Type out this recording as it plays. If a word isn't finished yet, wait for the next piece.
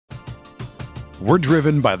We're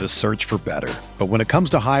driven by the search for better. But when it comes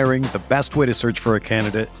to hiring, the best way to search for a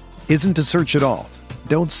candidate isn't to search at all.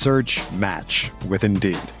 Don't search, match with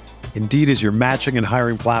Indeed. Indeed is your matching and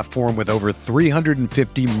hiring platform with over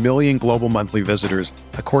 350 million global monthly visitors,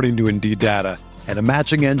 according to Indeed data, and a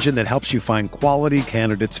matching engine that helps you find quality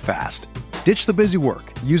candidates fast. Ditch the busy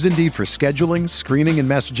work. Use Indeed for scheduling, screening, and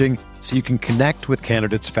messaging so you can connect with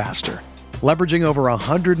candidates faster. Leveraging over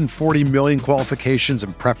 140 million qualifications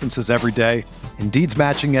and preferences every day, Indeed's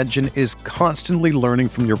matching engine is constantly learning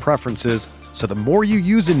from your preferences, so the more you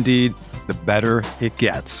use Indeed, the better it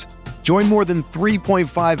gets. Join more than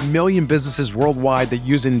 3.5 million businesses worldwide that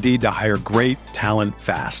use Indeed to hire great talent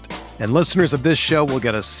fast. And listeners of this show will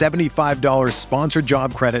get a $75 sponsored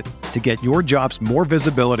job credit to get your jobs more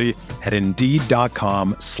visibility at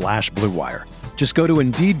Indeed.com/Blue Wire. Just go to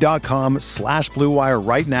Indeed.com/Blue Wire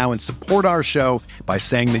right now and support our show by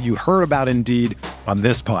saying that you heard about Indeed on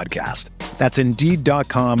this podcast. That's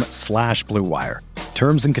Indeed.com/Blue Wire.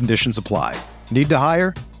 Terms and conditions apply. Need to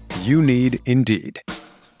hire? You need Indeed.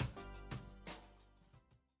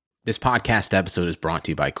 This podcast episode is brought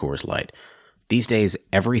to you by Coors Light. These days,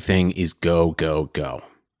 everything is go, go, go.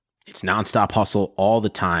 It's nonstop hustle all the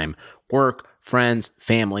time. Work, friends,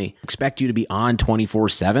 family expect you to be on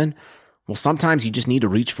 24/7. Well, sometimes you just need to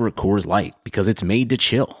reach for a Coors Light because it's made to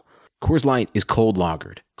chill. Coors Light is cold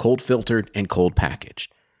lagered, cold filtered, and cold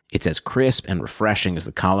packaged. It's as crisp and refreshing as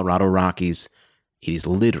the Colorado Rockies. It is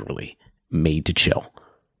literally made to chill.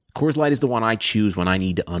 Coors Light is the one I choose when I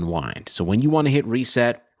need to unwind. So when you want to hit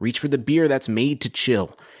reset, reach for the beer that's made to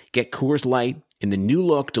chill. Get Coors Light in the new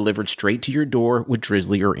look delivered straight to your door with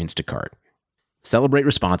Drizzly or Instacart. Celebrate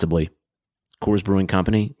responsibly. Coors Brewing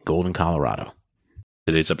Company, Golden, Colorado.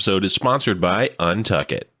 Today's episode is sponsored by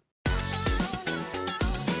Untuck It.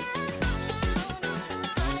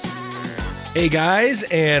 Hey guys,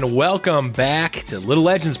 and welcome back to Little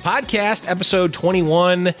Legends Podcast, episode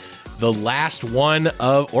 21. The last one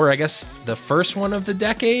of, or I guess the first one of the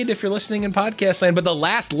decade, if you're listening in podcast land, but the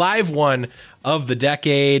last live one of the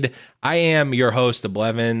decade. I am your host, the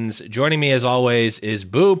Blevins. Joining me as always is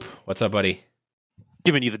Boop. What's up, buddy?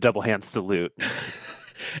 Giving you the double hand salute.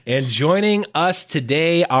 And joining us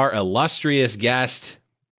today, our illustrious guest,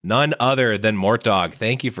 none other than Mortdog.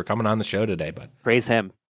 Thank you for coming on the show today, bud. Praise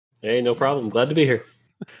him. Hey, no problem. Glad to be here.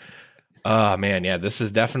 Oh, man. Yeah, this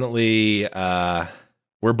is definitely...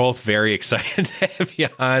 we're both very excited to have you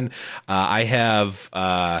on. I have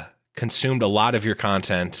consumed a lot of your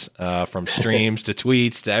content from streams to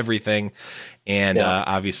tweets to everything. And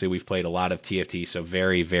obviously we've played a lot of TFT, so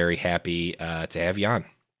very, very happy to have you on.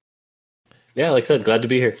 Yeah, like I said, glad to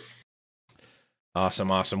be here. Awesome.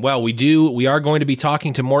 Well, we are going to be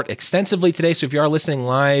talking to Mort extensively today, so if you are listening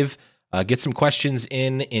live, get some questions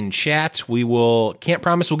in chat. Can't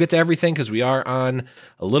promise we'll get to everything because we are on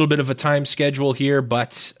a little bit of a time schedule here,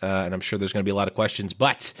 but and I'm sure there's going to be a lot of questions,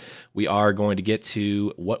 but we are going to get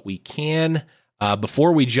to what we can.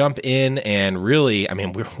 Before we jump in, and really, I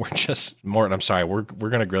mean, we're just, Mort, I'm sorry, we're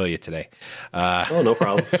going to grill you today. Oh, no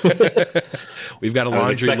problem. We've got a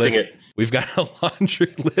laundry list. We've got a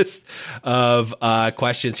laundry list of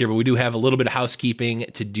questions here, but we do have a little bit of housekeeping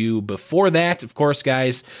to do before that. Of course,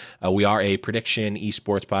 guys, we are a prediction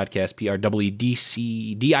esports podcast,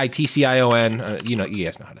 PRWDITCION. You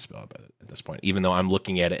guys know how to spell it at this point, even though I'm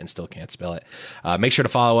looking at it and still can't spell it. Make sure to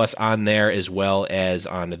follow us on there as well as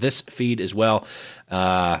on this feed as well.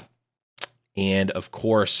 And of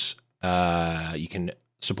course, you can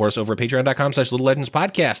support us over at patreon.com/Little Legends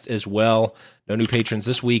Podcast as well. No new patrons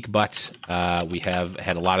this week, but we have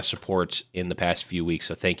had a lot of support in the past few weeks.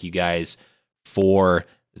 So thank you guys for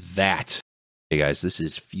that. Hey guys, this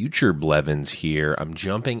is Future Blevins here. I'm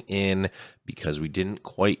jumping in because we didn't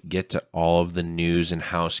quite get to all of the news and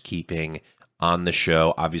housekeeping on the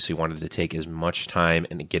show. Obviously wanted to take as much time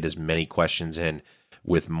and get as many questions in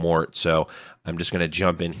with Mort. So I'm just going to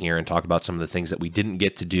jump in here and talk about some of the things that we didn't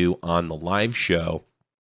get to do on the live show.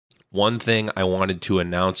 One thing I wanted to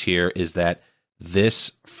announce here is that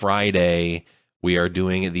this Friday, we are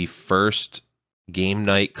doing the first game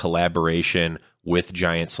night collaboration with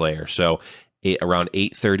Giant Slayer. So around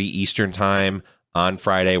 8:30 Eastern time on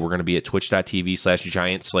Friday, we're going to be at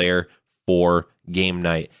twitch.tv/Giant Slayer for game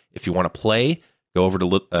night. If you want to play, go over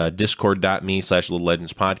to discord.me/Little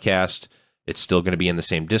Legends Podcast. It's still going to be in the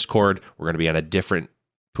same Discord. We're going to be on a different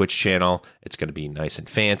Twitch channel. It's going to be nice and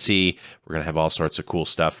fancy. We're going to have all sorts of cool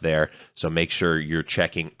stuff there. So make sure you're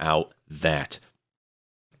checking out that.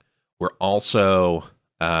 We're also,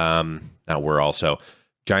 Giant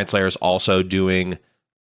Slayer is also doing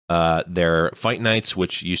their fight nights,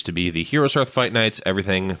 which used to be the Heroes Hearth fight nights.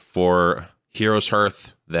 Everything for Heroes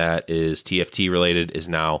Hearth that is TFT related is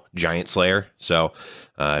now Giant Slayer. So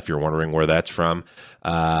if you're wondering where that's from,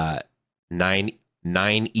 9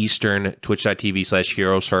 Eastern,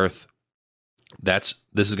 twitch.tv/Heroes Hearth. This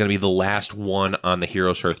is going to be the last one on the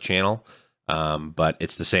Heroes Hearth channel, but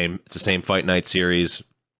it's the same Fight Night series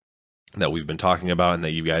that we've been talking about and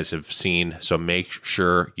that you guys have seen. So make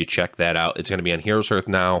sure you check that out. It's going to be on Heroes Hearth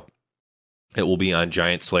now. It will be on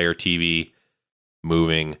Giant Slayer TV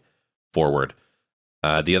moving forward.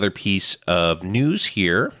 The other piece of news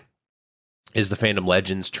here is the Fandom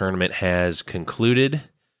Legends tournament has concluded.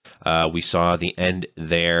 We saw the end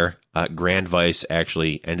there. Grand Vice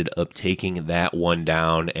actually ended up taking that one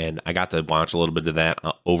down, and I got to watch a little bit of that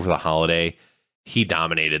over the holiday. He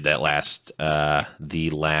dominated that the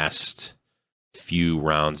last few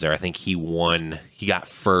rounds there. I think he won. He got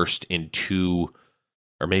first in 2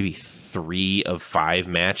 or maybe 3 of 5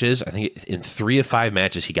 matches. I think in 3 of 5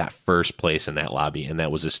 matches, he got first place in that lobby, and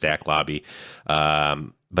that was a stack lobby.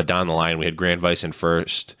 But down the line, we had Grand Vice in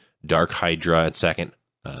first, Dark Hydra in second,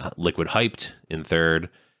 Liquid Hyped in third,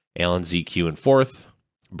 Alan ZQ in fourth,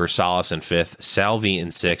 Bersalis in fifth, Salvi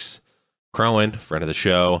in sixth, Crowan, friend of the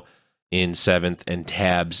show, in seventh, and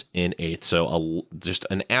Tabs in eighth. So just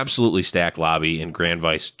an absolutely stacked lobby, and Grand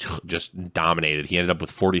Vice just dominated. He ended up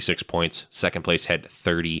with 46 points. Second place had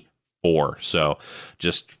 34. So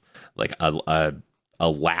just like a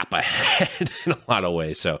lap ahead in a lot of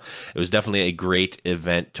ways. So it was definitely a great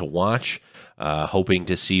event to watch. Hoping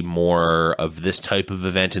to see more of this type of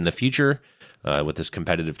event in the future with this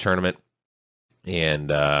competitive tournament. And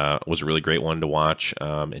was a really great one to watch.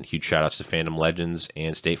 And huge shout outs to Fandom Legends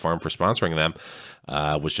and State Farm for sponsoring them.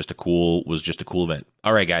 Was just a cool event.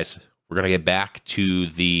 All right, guys, we're gonna get back to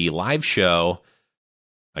the live show.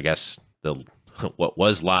 I guess what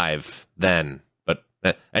was live then, but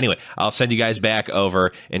anyway, I'll send you guys back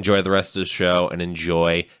over. Enjoy the rest of the show and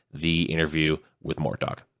enjoy the interview with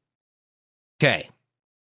Mortdog. Okay.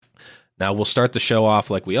 Now we'll start the show off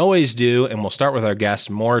like we always do, and we'll start with our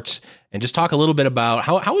guest Mort, and just talk a little bit about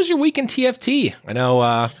how was your week in TFT. I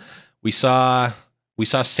know we saw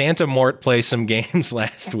Santa Mort play some games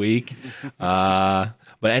last week, but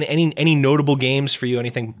any notable games for you?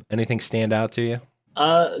 Anything stand out to you?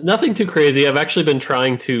 Nothing too crazy. I've actually been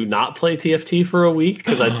trying to not play TFT for a week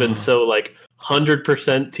because I've been so 100%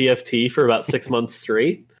 TFT for about 6 months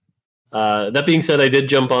straight. That being said, I did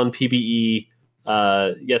jump on PBE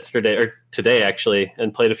yesterday or today actually,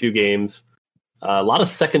 and played a few games. A lot of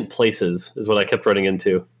second places is what I kept running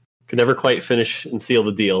into. Could never quite finish and seal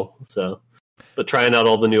the deal. But trying out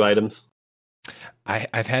all the new items.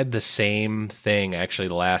 I've had the same thing actually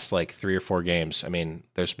the last 3 or 4 games. I mean,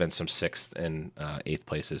 there's been some 6th and 8th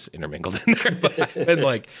places intermingled in there, but I've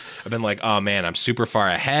been like, oh man, I'm super far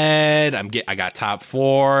ahead. I got top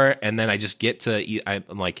 4, and then I just get to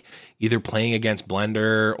I'm either playing against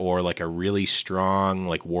Blender or a really strong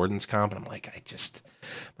Warden's comp, and I'm like,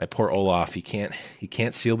 my poor Olaf, he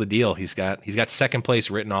can't seal the deal. He's got second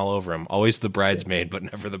place written all over him. Always the bridesmaid, but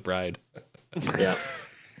never the bride. Yeah.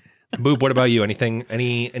 Boop, what about you?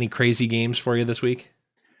 Any crazy games for you this week?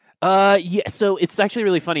 Yeah, so it's actually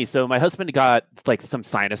really funny. So my husband got some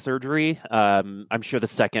sinus surgery. I'm sure the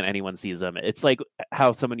second anyone sees him, it's like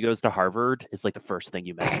how someone goes to Harvard is the first thing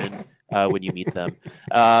you mention when you meet them.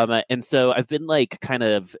 And so I've been kind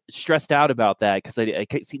of stressed out about that because I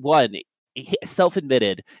see one.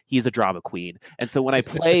 Self-admitted he's a drama queen, and so when I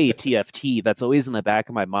play TFT, that's always in the back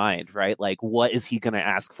of my mind, right? What is he going to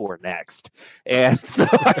ask for next? And so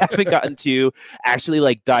I haven't gotten to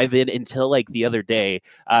actually dive in until the other day,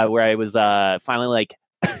 where I was finally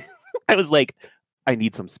I was I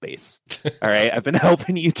need some space. All right, I've been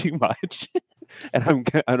helping you too much.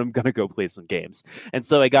 And I'm gonna go play some games. And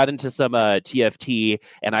so I got into some TFT,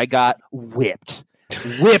 and I got whipped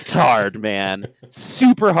hard, man.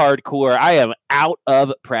 Super hardcore. I am out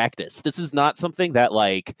of practice. This is not something that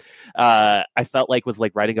I felt was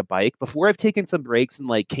riding a bike. Before I've taken some breaks and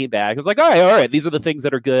came back, I was all right, these are the things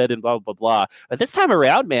that are good and blah blah blah. But this time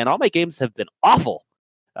around, man, all my games have been awful.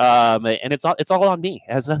 And it's all on me.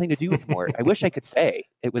 It has nothing to do with Mort. I wish I could say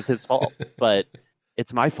it was his fault, but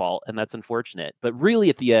it's my fault, and that's unfortunate. But really,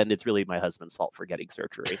 at the end, it's really my husband's fault for getting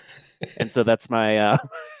surgery. And so that's my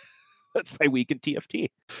that's my week in TFT.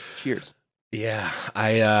 Cheers. Yeah,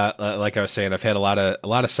 I like I was saying, I've had a lot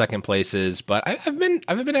of second places, but I've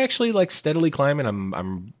been actually steadily climbing.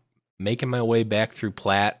 I'm making my way back through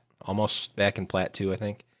Plat, almost back in Plat 2, I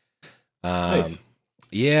think. Nice.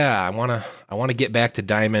 Yeah, I wanna get back to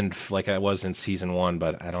Diamond like I was in season 1,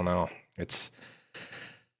 but I don't know. It's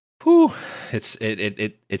feeling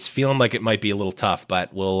like it might be a little tough,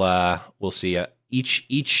 but we'll see.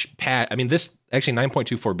 each patch. I mean, this actually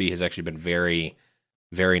 9.24b has actually been very,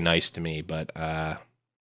 very nice to me, but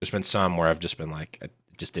there's been some where I've just been like, it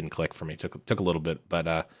just didn't click for me. Took a little bit,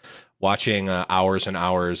 but watching hours and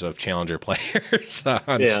hours of Challenger players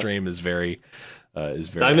on stream is very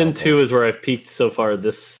Diamond helpful. 2 is where I've peaked so far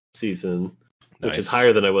this season, which is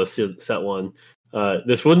higher than I was set 1.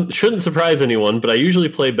 This shouldn't surprise anyone, but I usually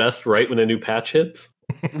play best right when a new patch hits.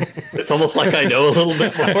 It's almost like I know a little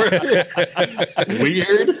bit more.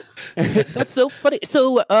 Weird. That's so funny.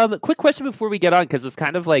 So, quick question before we get on, because this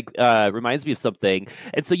kind of like reminds me of something.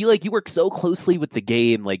 And so you work so closely with the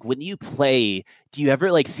game. Like when you play, do you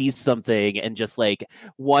ever like see something and just like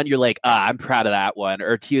one, you're like, I'm proud of that one,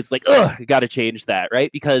 or two, it's like, I got to change that,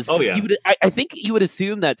 right? Because I think you would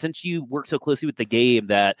assume that since you work so closely with the game,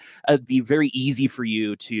 that it'd be very easy for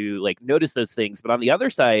you to like notice those things. But on the other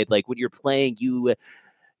side, like when you're playing,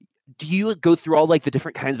 do you go through all like the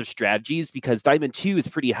different kinds of strategies? Because Diamond 2 is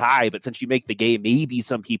pretty high, but since you make the game, maybe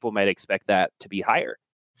some people might expect that to be higher.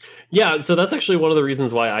 Yeah, so that's actually one of the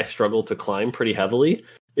reasons why I struggle to climb pretty heavily,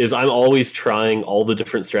 is I'm always trying all the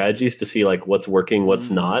different strategies to see like what's working, what's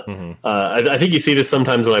not. Mm-hmm. I think you see this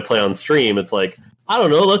sometimes when I play on stream. It's like, I don't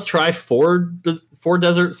know, let's try 4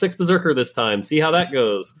 Desert, 6 Berserker this time, see how that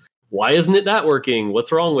goes. Why isn't that working?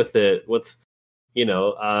 What's wrong with it?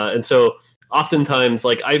 And so oftentimes,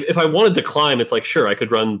 like, if I wanted to climb, it's like, sure, I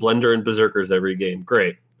could run Blender and Berserkers every game.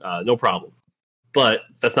 Great. No problem. But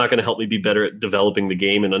that's not going to help me be better at developing the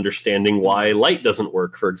game and understanding why light doesn't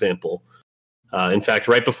work, for example. In fact,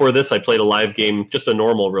 right before this, I played a live game, just a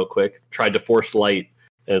normal real quick, tried to force light.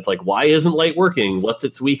 And it's like, why isn't light working? What's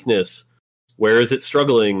its weakness? Where is it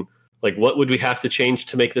struggling? Like, what would we have to change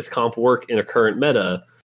to make this comp work in a current meta?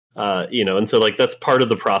 And so like that's part of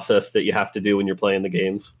the process that you have to do when you're playing the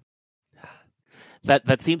games.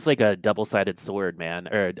 That seems like a double-sided sword, man.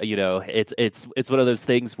 Or it's one of those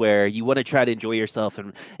things where you want to try to enjoy yourself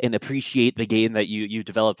and appreciate the game that you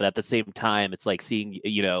developed, but at the same time, it's like seeing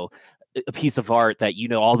a piece of art that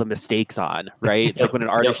all the mistakes on, right? It's like when an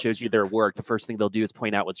artist shows you their work, the first thing they'll do is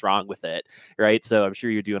point out what's wrong with it, right? So I'm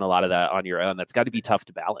sure you're doing a lot of that on your own. That's got to be tough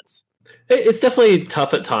to balance. It's definitely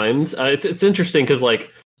tough at times. It's interesting because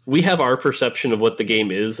like we have our perception of what the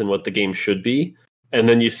game is and what the game should be. And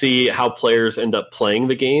then you see how players end up playing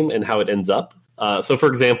the game and how it ends up. So, for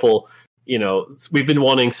example, we've been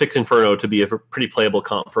wanting Six Inferno to be a pretty playable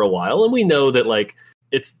comp for a while, and we know that like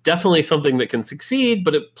it's definitely something that can succeed,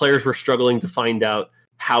 but players were struggling to find out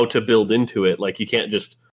how to build into it. Like you can't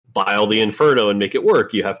just buy all the Inferno and make it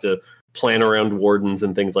work. You have to plan around wardens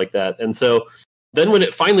and things like that. And so then when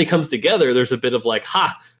it finally comes together, there's a bit of like,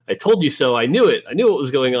 ha, I told you so. I knew it. I knew what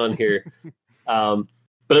was going on here.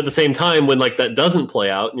 But at the same time, when like that doesn't play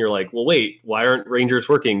out and you're like, well, wait, why aren't Rangers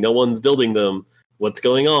working? No one's building them. What's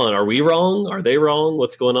going on? Are we wrong? Are they wrong?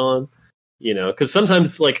 What's going on? Because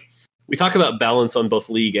sometimes like we talk about balance on both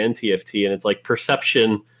League and TFT, and it's like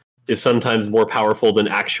perception is sometimes more powerful than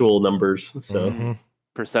actual numbers. So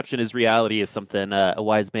perception is reality is something a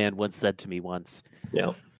wise man once said to me once.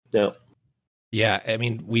 Yeah. I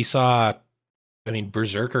mean,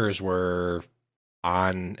 Berserkers were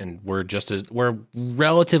on and we're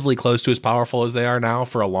relatively close to as powerful as they are now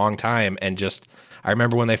for a long time. And just, I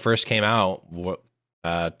remember when they first came out,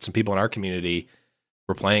 some people in our community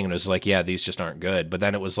were playing and it was like, yeah, these just aren't good. But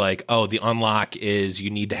then it was like, oh, the unlock is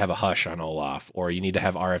you need to have a Hush on Olaf, or you need to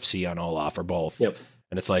have RFC on Olaf, or both. Yep.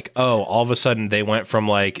 And it's like, oh, all of a sudden they went from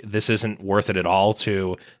like, this isn't worth it at all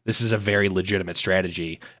to this is a very legitimate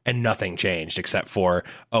strategy, and nothing changed except for,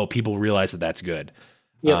 oh, people realize that that's good.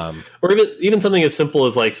 Yeah, or even something as simple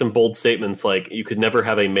as like some bold statements like you could never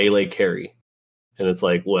have a melee carry. And it's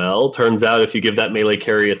like, well, turns out if you give that melee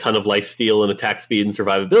carry a ton of lifesteal and attack speed and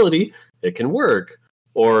survivability, it can work.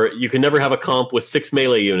 Or you can never have a comp with 6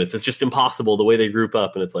 melee units. It's just impossible the way they group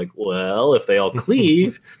up. And it's like, well, if they all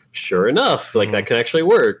cleave, sure enough, like that can actually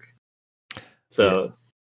work. So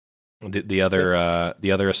the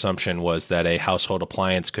other assumption was that a household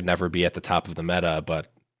appliance could never be at the top of the meta,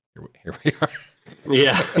 but here we are.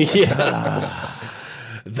 Yeah.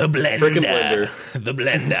 The blender. Frickin' Blender. The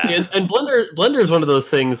blender. And Blender is one of those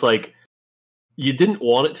things like you didn't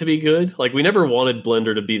want it to be good. Like we never wanted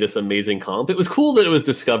Blender to be this amazing comp. It was cool that it was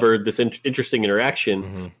discovered, this interesting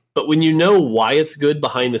interaction. But when you know why it's good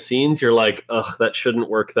behind the scenes, you're like, ugh, that shouldn't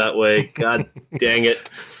work that way. God dang it.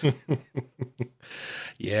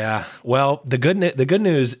 Yeah. Well, the good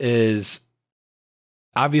news is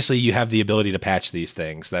obviously you have the ability to patch these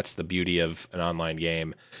things. That's the beauty of an online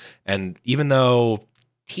game. And even though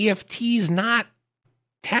TFT is not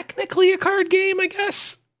technically a card game, I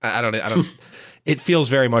guess, I don't it feels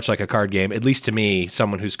very much like a card game, at least to me,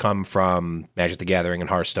 someone who's come from Magic the Gathering and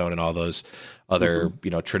Hearthstone and all those other,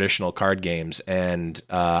 traditional card games. And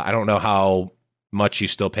I don't know how much you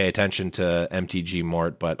still pay attention to MTG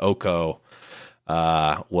Mort, but Oko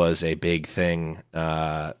was a big thing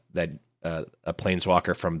that a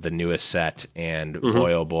Planeswalker from the newest set, and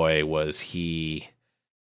boy, oh boy, was he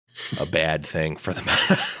a bad thing for the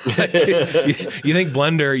meta. you think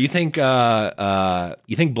Blender? You think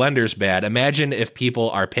Blender's bad? Imagine if people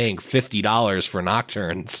are paying $50 for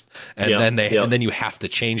Nocturnes, and then you have to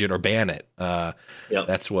change it or ban it.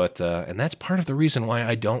 That's what, and that's part of the reason why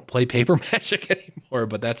I don't play paper Magic anymore.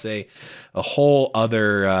 But that's a whole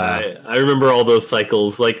other. I remember all those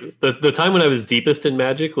cycles. Like the time when I was deepest in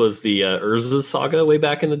Magic was the Urza saga way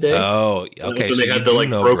back in the day. Oh, okay. When they had the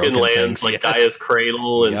broken lands, things, Gaia's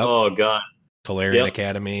Cradle, and oh god, Tolarian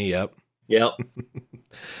Academy. Yep.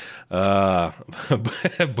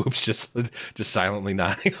 Boop's just silently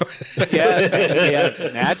nodding over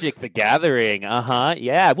there. Magic the Gathering.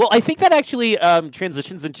 Yeah. Well, I think that actually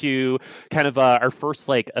transitions into kind of our first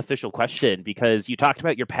official question, because you talked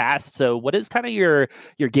about your past. So what is kind of your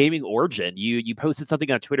gaming origin? You posted something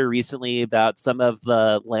on Twitter recently about some of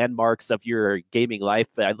the landmarks of your gaming life.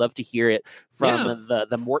 I'd love to hear it from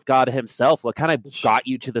the Mort God himself. What kind of got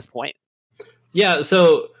you to this point? Yeah,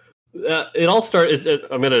 so it all started.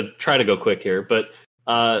 I'm going to try to go quick here, but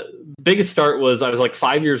biggest start was I was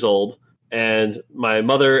 5 years old, and my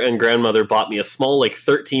mother and grandmother bought me a small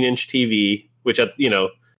 13-inch TV, which it's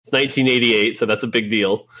 1988, so that's a big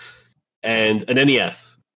deal, and an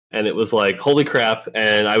NES. And it was holy crap.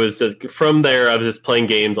 And I was from there, I was just playing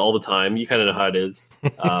games all the time. You kind of know how it is.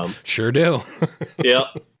 Sure do. Yep.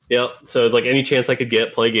 So it's any chance I could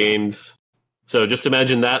get, play games. So just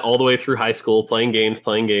imagine that all the way through high school, playing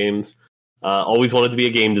games. Always wanted to be a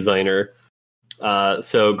game designer.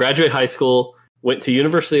 So graduate high school, went to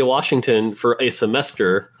University of Washington for a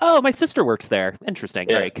semester. Oh, my sister works there. Interesting.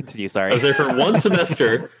 Yeah. All right, continue. Sorry. I was there for one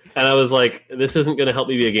semester, and I was like, this isn't going to help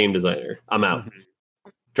me be a game designer. I'm out.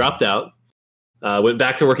 Dropped out. Went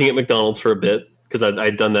back to working at McDonald's for a bit, because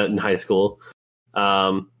I'd done that in high school.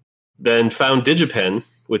 Then found DigiPen,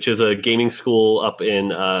 which is a gaming school up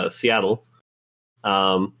in Seattle.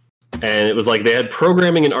 And it was they had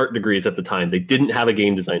programming and art degrees at the time. They didn't have a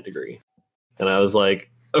game design degree. And I was like,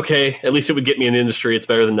 okay, at least it would get me in the industry. It's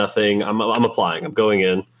better than nothing. I'm applying. I'm going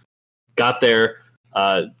in. Got there,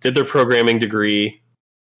 did their programming degree.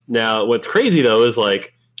 Now, what's crazy, though, is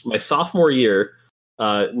my sophomore year,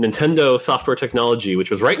 Nintendo Software Technology,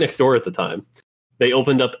 which was right next door at the time, they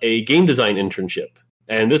opened up a game design internship.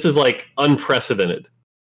 And this is unprecedented.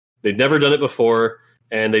 They'd never done it before,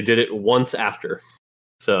 and they did it once after.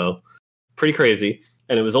 So, pretty crazy.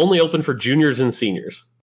 And it was only open for juniors and seniors.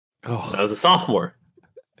 Oh. And I was a sophomore.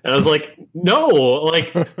 And I was like, no,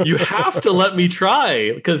 you have to let me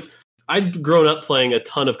try. Because I'd grown up playing a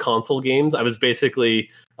ton of console games. I was basically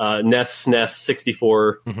NES, SNES,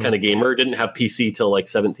 64 kind of gamer. Didn't have PC till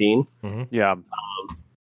 17. Yeah.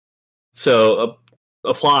 So,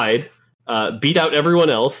 applied. Beat out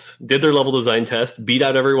everyone else, did their level design test, beat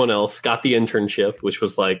out everyone else, got the internship, which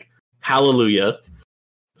was hallelujah.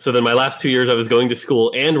 So then my last 2 years I was going to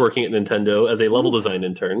school and working at Nintendo as a level design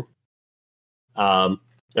intern. And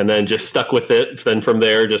then just stuck with it. Then from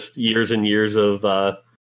there, just years and years of,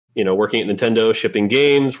 working at Nintendo, shipping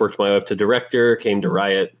games, worked my way up to director, came to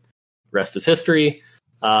Riot, rest is history.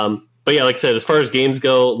 But yeah, like I said, as far as games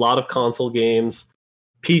go, a lot of console games.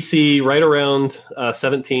 PC right around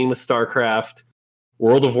 17 with StarCraft.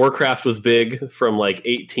 World of Warcraft was big from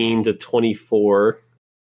 18 to 24.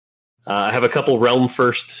 I have a couple Realm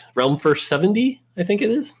First 70, I think it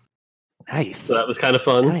is. Nice. So that was kind of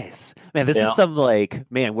fun. Nice. Man, this is some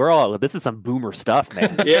this is some boomer stuff,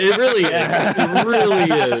 man. Yeah, it really is. It really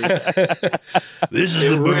is. This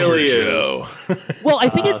is the boomer show. Well, I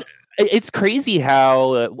think it's crazy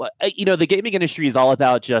how the gaming industry is all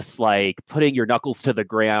about just putting your knuckles to the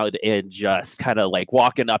ground and just kind of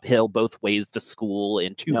walking uphill both ways to school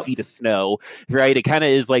in 2 feet of snow, right? It kind of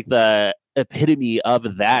is the epitome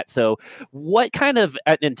of that. So what kind of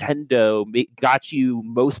at Nintendo got you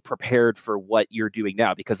most prepared for what you're doing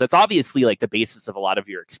now? Because that's obviously the basis of a lot of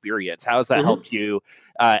your experience. How has that helped you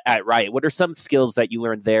at Riot? What are some skills that you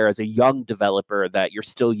learned there as a young developer that you're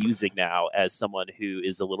still using now as someone who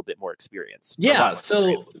is a little bit more experienced?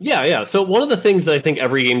 So one of the things that I think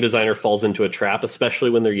every game designer falls into a trap,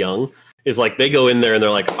 especially when they're young, is they go in there and they're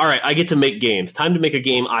like, all right, I get to make games. Time to make a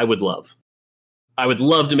game I would love. I would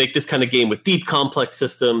love to make this kind of game with deep, complex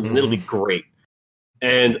systems, and it'll be great.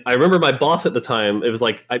 And I remember my boss at the time, it was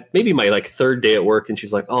maybe my third day at work, and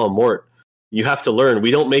she's like, oh, Mort, you have to learn.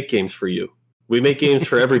 We don't make games for you. We make games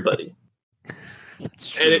for everybody. That's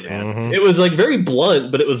true, man. It was like very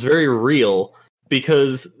blunt, but it was very real,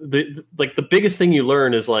 because the biggest thing you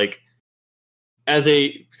learn is like, as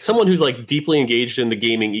someone who's like deeply engaged in the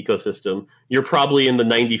gaming ecosystem, you're probably in the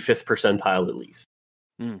 95th percentile at least.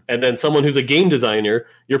 And then someone who's a game designer,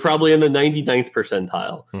 you're probably in the 99th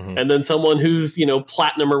percentile. And then someone who's,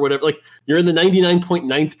 platinum or whatever, like you're in the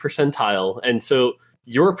 99.9th percentile. And so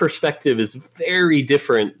your perspective is very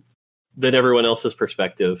different than everyone else's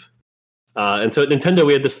perspective. And so at Nintendo,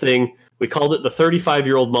 we had this thing, we called it the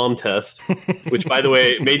 35-year-old mom test, which, by the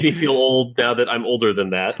way, made me feel old now that I'm older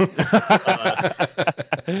than that.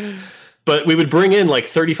 But we would bring in like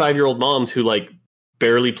 35-year-old moms who like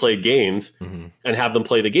barely played games and have them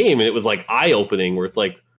play the game. And it was like eye-opening, where it's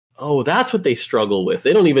like, oh, that's what they struggle with.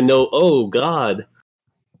 They don't even know, oh, God.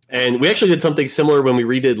 And we actually did something similar when we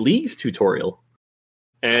redid League's tutorial.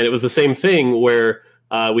 And it was the same thing where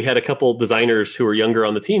we had a couple designers who were younger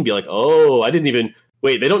on the team be like, oh,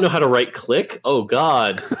 wait, they don't know how to right click? Oh,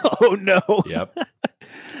 God. Oh, no. Yep.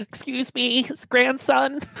 Excuse me, his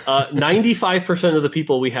grandson. 95% of the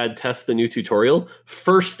people we had test the new tutorial,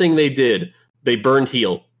 first thing they did, they burned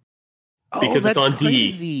heal. Because it's on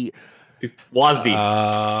crazy. D. WASD.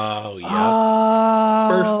 Oh, yeah.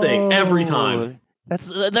 First thing, every time.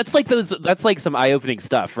 That's like some eye-opening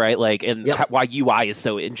stuff, right? Like, and why UI is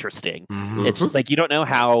so interesting. It's just like, you don't know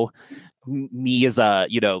how me as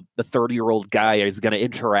the 30-year-old guy is going to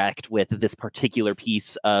interact with this particular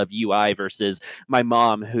piece of UI versus my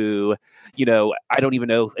mom, who, I don't even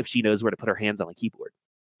know if she knows where to put her hands on the keyboard.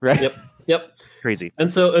 Right? Yep. Crazy.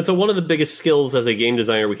 And so one of the biggest skills as a game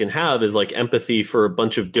designer we can have is like empathy for a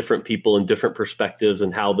bunch of different people and different perspectives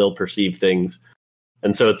and how they'll perceive things.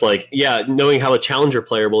 And so it's like, knowing how a challenger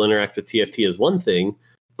player will interact with TFT is one thing,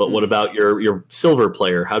 but what about your silver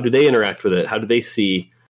player? How do they interact with it? How do they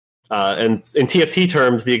see? And in TFT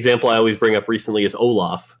terms, the example I always bring up recently is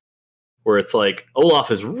Olaf, where it's like, Olaf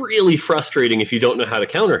is really frustrating if you don't know how to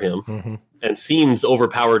counter him and seems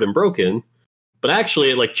overpowered and broken. But actually,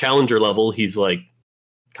 at like challenger level, he's like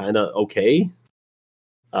kind of okay.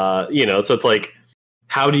 So it's like,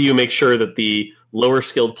 how do you make sure that the lower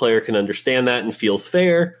skilled player can understand that and feels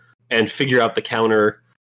fair and figure out the counter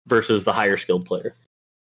versus the higher skilled player?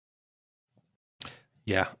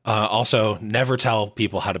 Yeah. Also, never tell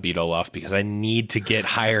people how to beat Olaf, because I need to get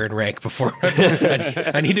higher in rank before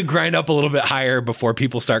I need to grind up a little bit higher before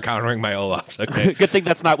people start countering my Olafs. Okay. Good thing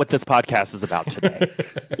that's not what this podcast is about today.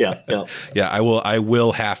 Yeah. I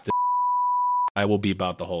will have to. I will be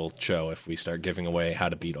about the whole show if we start giving away how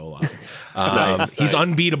to beat Olaf. He's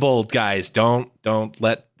unbeatable, guys. Don't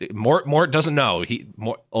let Mort doesn't know.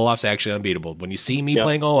 Olaf's actually unbeatable. When you see me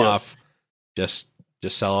playing Olaf, just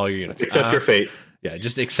sell all your units. Accept your fate. Yeah,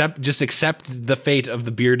 just accept the fate of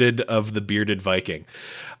the bearded Viking.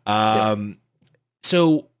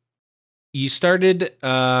 So you started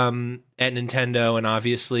at Nintendo, and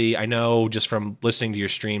obviously I know just from listening to your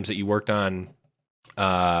streams that you worked on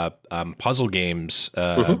puzzle games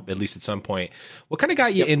at least at some point. What kind of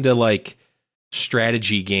got you into like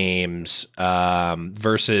strategy games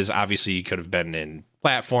versus, obviously you could have been in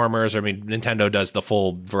platformers? I mean, Nintendo does the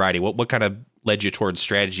full variety. What kind of led you towards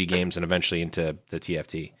strategy games and eventually into the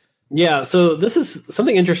TFT? Yeah, so this is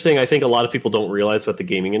something interesting I think a lot of people don't realize about the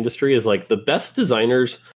gaming industry is like the best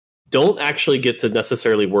designers don't actually get to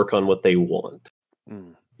necessarily work on what they want.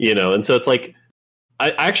 And so it's like,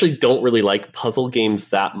 I actually don't really like puzzle games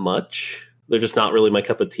that much. They're just not really my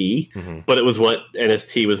cup of tea. But it was what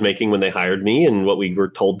NST was making when they hired me and what we were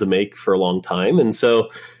told to make for a long time. And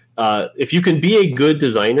so if you can be a good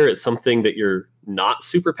designer at something that you're not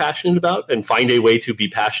super passionate about and find a way to be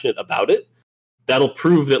passionate about it, that'll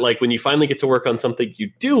prove that like when you finally get to work on something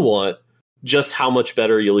you do want, just how much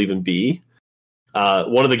better you'll even be.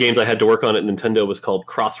 One of the games I had to work on at Nintendo was called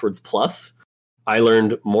Crosswords Plus. I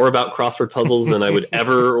learned more about crossword puzzles than I would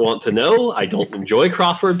ever want to know. I don't enjoy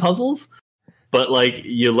crossword puzzles, but like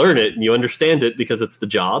you learn it and you understand it because it's the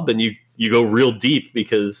job, and you go real deep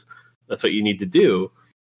because that's what you need to do.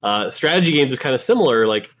 Strategy games is kind of similar.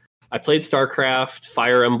 Like I played StarCraft,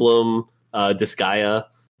 Fire Emblem, Disgaea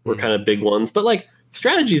were kind of big ones, but like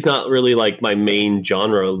strategy is not really like my main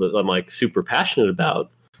genre that I'm like super passionate about.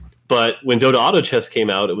 But when Dota Auto Chess came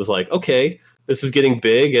out, it was like, okay, this is getting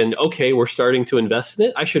big, and okay, we're starting to invest in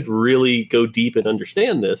it. I should really go deep and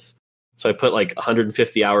understand this. So I put like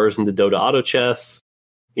 150 hours into Dota Auto Chess,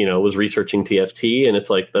 was researching TFT, and it's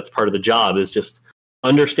like, that's part of the job, is just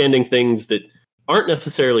understanding things that aren't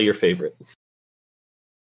necessarily your favorite.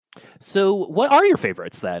 So what are your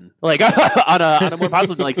favorites then? Like on a more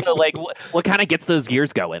positive, like, so like what kind of gets those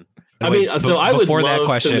gears going? I mean, so I would love that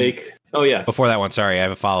question, to make... Oh, yeah. Before that one, sorry, I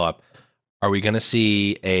have a follow-up. Are we going to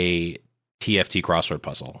see a TFT crossword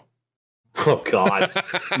puzzle? Oh, God.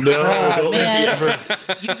 No. Man.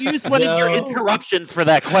 You used one of your interruptions for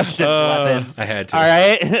that question, Levin. I had to. All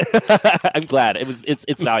right. I'm glad.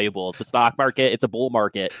 It's valuable. The stock market, it's a bull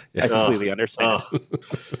market. I completely understand.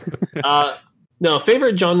 No,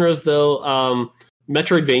 favorite genres, though,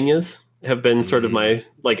 Metroidvanias have been sort of my...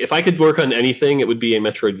 Like, if I could work on anything, it would be a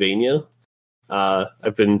Metroidvania.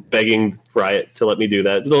 I've been begging Riot to let me do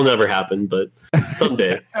that. It'll never happen, but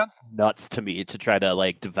someday. It sounds nuts to me to try to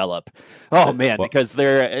like develop. Oh man, because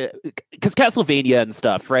Castlevania and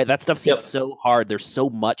stuff, right? That stuff seems so hard. There's so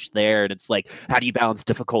much there, and it's like, how do you balance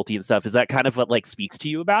difficulty and stuff? Is that kind of what like speaks to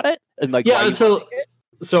you about it? And like, yeah. So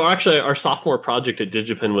actually, our sophomore project at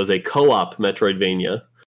Digipen was a co-op Metroidvania.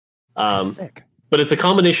 Sick. But it's a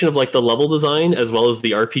combination of like the level design as well as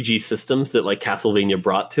the RPG systems that like Castlevania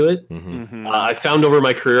brought to it. I found over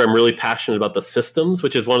my career I'm really passionate about the systems,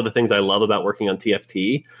 which is one of the things I love about working on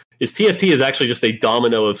TFT. TFT is actually just a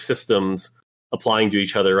domino of systems applying to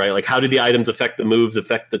each other, right? Like how do the items affect the moves,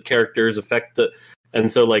 affect the characters,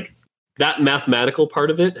 and so like that mathematical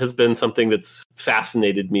part of it has been something that's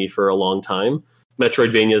fascinated me for a long time.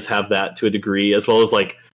 Metroidvanias have that to a degree, as well as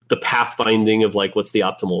like the pathfinding of like what's the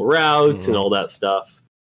optimal route and all that stuff.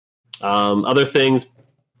 Other things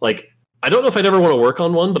like I don't know if I'd ever want to work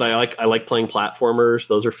on one, but I like playing platformers.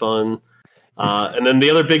 Those are fun. And then the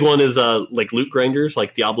other big one is like loot grinders,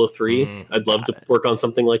 like Diablo 3. I'd love to work on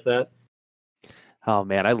something like that. Oh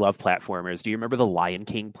man, I love platformers. Do you remember the Lion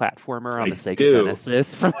King platformer on the Sega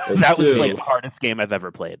Genesis? That was like the hardest game I've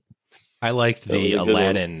ever played. I liked the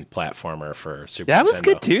Aladdin platformer for Super Nintendo. That was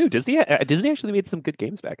good too. Disney actually made some good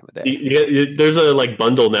games back in the day. There's a like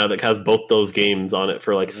bundle now that has both those games on it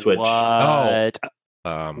for like Switch. What?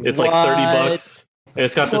 It's like $30. And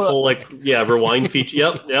it's got this whole rewind feature.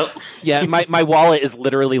 Yep. Yeah, my wallet is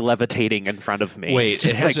literally levitating in front of me. Wait, it's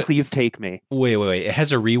just like, please take me. Wait. It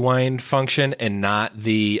has a rewind function and not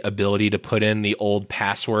the ability to put in the old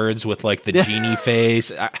passwords with like the genie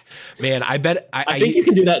face. I bet I think you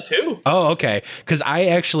can do that too. Oh, okay. Because I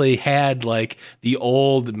actually had like the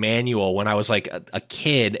old manual when I was like a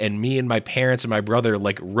kid, and me and my parents and my brother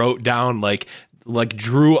like wrote down like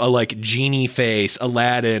drew a like genie face,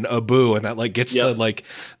 Aladdin, Abu, and that like gets to like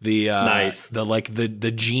the nice.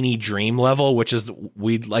 the genie dream level, which is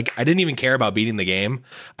I didn't even care about beating the game.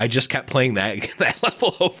 I just kept playing that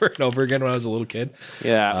level over and over again when I was a little kid.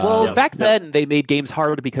 Yeah. Back then they made games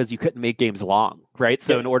hard because you couldn't make games long, right?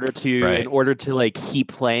 So in order to like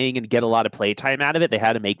keep playing and get a lot of playtime out of it, they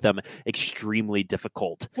had to make them extremely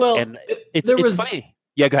difficult. Well, and it's funny.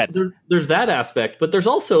 Yeah, go ahead. There's that aspect, but there's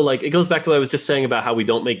also like, it goes back to what I was just saying about how we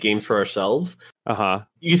don't make games for ourselves.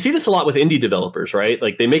 You see this a lot with indie developers, right?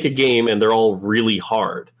 Like they make a game and they're all really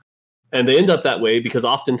hard. And they end up that way because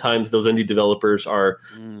oftentimes those indie developers are,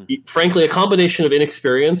 frankly, a combination of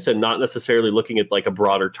inexperienced and not necessarily looking at like a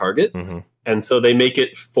broader target. And so they make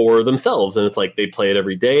it for themselves. And it's like they play it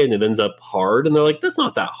every day and it ends up hard. And they're like, that's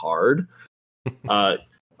not that hard.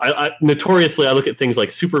 I notoriously, I look at things like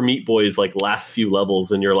Super Meat Boy's like last few levels,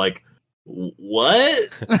 and you're like, what?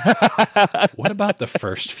 What about the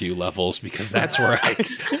first few levels? Because that's where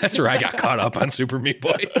I got caught up on Super Meat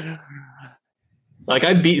Boy. Like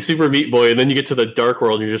I beat Super Meat Boy, and then you get to the Dark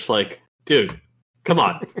World, and you're just like, dude, come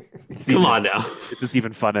on, come on now. Is this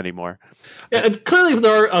even fun anymore? Yeah, and clearly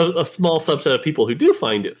there are a small subset of people who do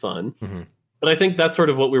find it fun, but I think that's sort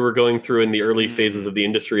of what we were going through in the early phases of the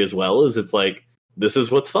industry as well. Is it's like, this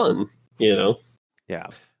is what's fun, you know? Yeah.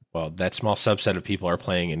 Well, that small subset of people are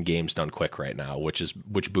playing in games done quick right now, which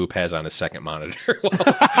Boop has on his second monitor while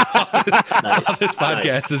this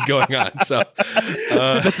podcast is going on. So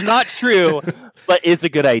that's not true, but is a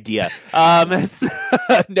good idea.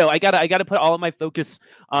 No, I gotta put all of my focus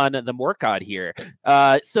on the Mortdog here.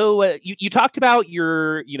 So you talked about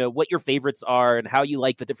what your favorites are and how you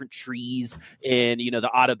like the different trees in the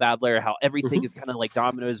auto battler, how everything is kind of like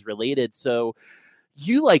dominoes related. So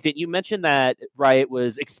you liked it. You mentioned that Riot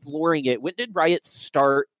was exploring it. When did Riot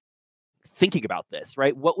start thinking about this,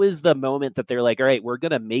 right? What was the moment that they're like, all right, we're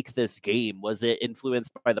going to make this game? Was it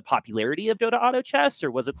influenced by the popularity of Dota Auto Chess, or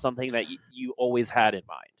was it something that you always had in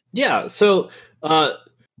mind? Yeah, so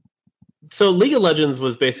League of Legends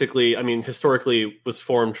was basically, historically was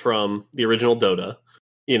formed from the original Dota,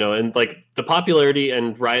 and like the popularity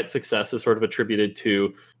and Riot's success is sort of attributed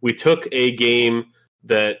to, we took a game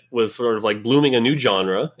that was sort of like blooming a new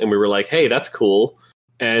genre, and we were like, hey, that's cool,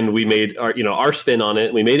 and we made our spin on it,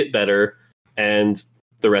 and we made it better, and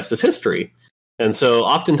the rest is history. And so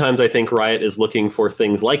oftentimes I think Riot is looking for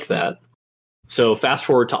things like that. So fast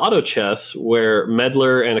forward to Auto Chess, where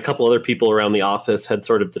Medler and a couple other people around the office had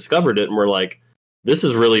sort of discovered it and were like, this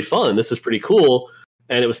is really fun. This is pretty cool.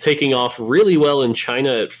 And it was taking off really well in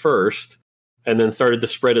China at first, and then started to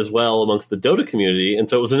spread as well amongst the Dota community. And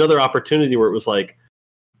so it was another opportunity where it was like,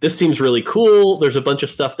 this seems really cool. There's a bunch of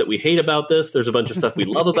stuff that we hate about this. There's a bunch of stuff we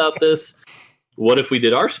love about this. What if we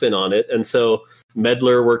did our spin on it? And so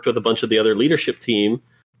Medler worked with a bunch of the other leadership team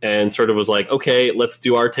and sort of was like, okay, let's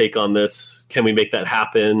do our take on this. Can we make that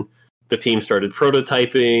happen? The team started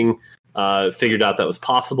prototyping, figured out that was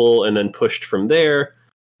possible, and then pushed from there.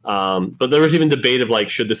 But there was even debate of like,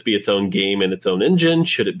 should this be its own game and its own engine?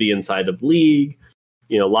 Should it be inside of League?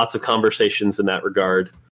 Lots of conversations in that regard.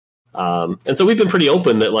 And so we've been pretty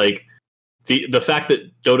open that like the fact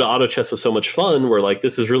that Dota Auto Chess was so much fun, we're like,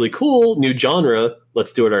 this is really cool, new genre,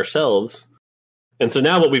 let's do it ourselves. And so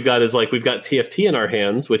now what we've got is like, we've got TFT in our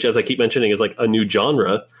hands, which, as I keep mentioning, is like a new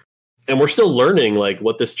genre. And we're still learning like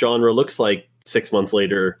what this genre looks like 6 months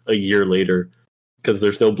later, a year later, because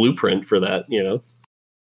there's no blueprint for that,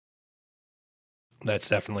 That's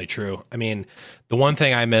definitely true. I mean, the one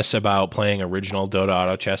thing I miss about playing original Dota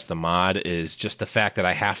Auto Chess, the mod, is just the fact that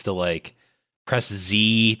I have to like press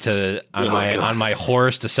Z on my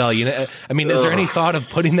horse to sell. I mean, is there any thought of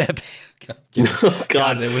putting that back?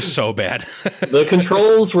 God, it was so bad. The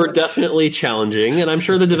controls were definitely challenging, and I'm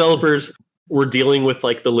sure the developers were dealing with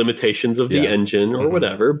like the limitations of the engine or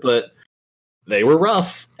whatever, but they were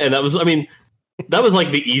rough. And that was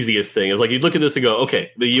like the easiest thing. It was like, you'd look at this and go,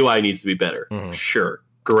 okay, the UI needs to be better. Sure,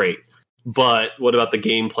 great. But what about the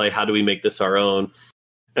gameplay? How do we make this our own?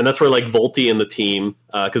 And that's where like Volti and the team,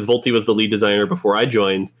 because Volti was the lead designer before I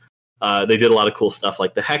joined, they did a lot of cool stuff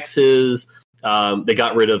like the hexes. They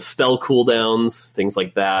got rid of spell cooldowns, things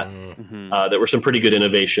like that. There were some pretty good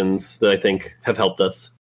innovations that I think have helped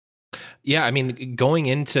us. Yeah, I mean, going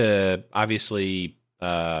into obviously,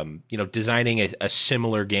 designing a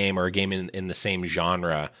similar game or a game in the same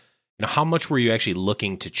genre, how much were you actually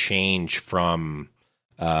looking to change from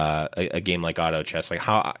a game like Auto Chess? Like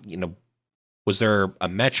how, was there a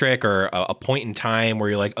metric or a point in time where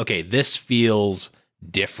you're like, okay, this feels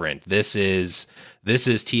different. This is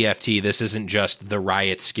TFT. This isn't just the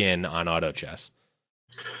Riot skin on Auto Chess.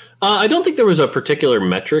 I don't think there was a particular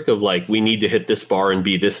metric of like, we need to hit this bar and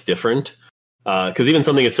be this different. Because even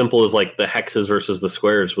something as simple as like the hexes versus the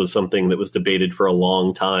squares was something that was debated for a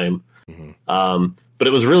long time. But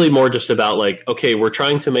it was really more just about like, okay, we're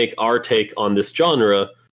trying to make our take on this genre.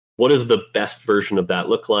 What does the best version of that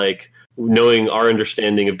look like? Knowing our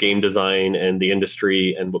understanding of game design and the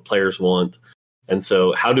industry and what players want. And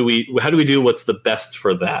so how do we do what's the best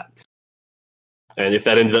for that? And if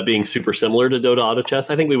that ended up being super similar to Dota Auto Chess,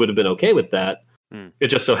 I think we would have been okay with that. It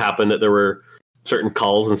just so happened that there were certain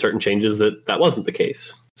calls and certain changes that wasn't the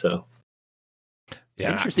case. So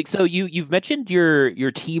yeah. Interesting. So you've mentioned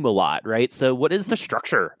your team a lot, right? So what is the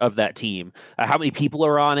structure of that team? How many people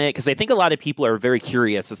are on it? Because I think a lot of people are very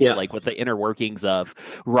curious as to like what the inner workings of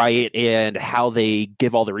Riot and how they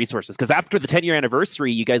give all the resources. Because after the 10-year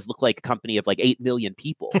anniversary, you guys look like a company of like 8 million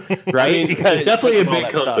people, right? I mean, it's definitely a big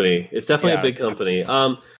company. It's definitely a big company.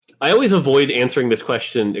 I always avoid answering this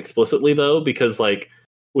question explicitly though, because like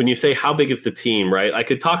when you say how big is the team, right? I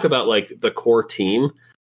could talk about like the core team.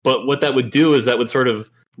 But what that would do is that would sort of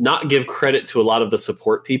not give credit to a lot of the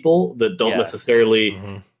support people that don't necessarily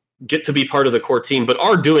get to be part of the core team, but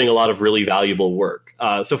are doing a lot of really valuable work.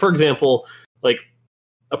 So, for example, like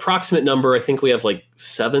approximate number, I think we have like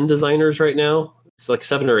 7 designers right now. It's like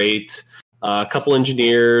 7 or 8. A couple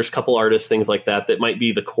engineers, couple artists, things like that. That might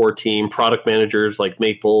be the core team. Product managers like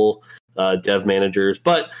Maple, dev managers.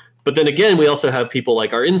 But then again, we also have people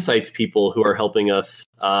like our insights people who are helping us.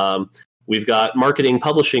 We've got marketing,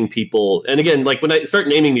 publishing people. And again, like when I start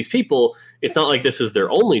naming these people, it's not like this is their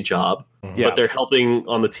only job, but they're helping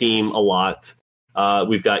on the team a lot.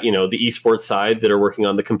 We've got, the esports side that are working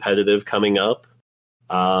on the competitive coming up.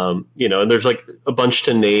 And there's like a bunch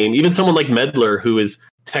to name. Even someone like Medler, who is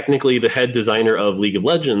technically the head designer of League of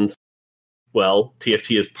Legends. Well,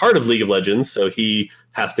 TFT is part of League of Legends, so he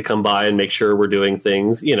has to come by and make sure we're doing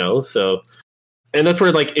things, so... And that's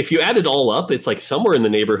where, like, if you add it all up, it's like somewhere in the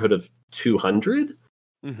neighborhood of 200.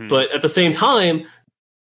 But at the same time,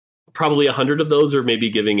 probably 100 of those are maybe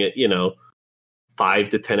giving it, 5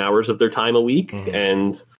 to 10 hours of their time a week.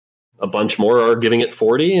 And a bunch more are giving it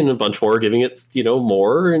 40, and a bunch more are giving it,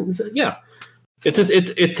 more. And so, it's just,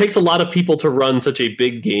 it takes a lot of people to run such a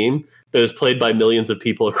big game that is played by millions of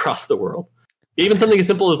people across the world. Even something as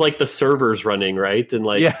simple as like the servers running, right? And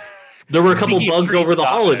like, there were a couple bugs over the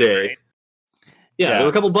holiday. Right? Yeah, there were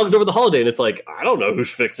a couple bugs over the holiday, and it's like, I don't know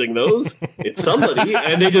who's fixing those. It's somebody,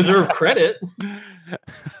 and they deserve credit.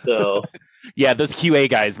 So, yeah, those QA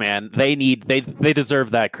guys, man, they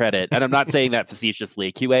deserve that credit. And I'm not saying that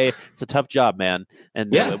facetiously. QA, it's a tough job, man,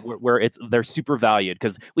 and they're super valued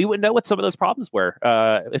because we wouldn't know what some of those problems were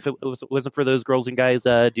if it wasn't for those girls and guys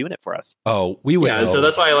doing it for us. Oh, we would. Yeah, and so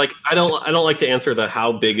that's why I don't like to answer the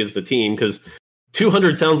how big is the team, because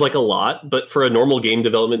 200 sounds like a lot, but for a normal game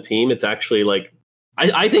development team, it's actually like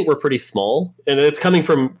I think we're pretty small, and it's coming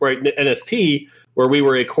from NST, where we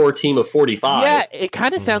were a core team of 45. Yeah, it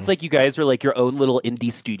kind of sounds like you guys are like your own little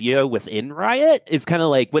indie studio within Riot. It's kind of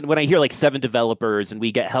like when I hear like 7 developers and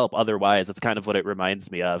we get help otherwise, it's kind of what it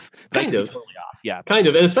reminds me of. Kind of. Totally off. Yeah. Kind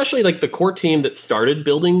of. And especially like the core team that started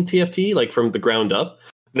building TFT, like from the ground up,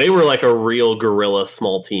 they were like a real guerrilla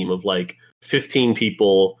small team of like 15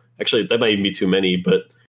 people. Actually, that might even be too many,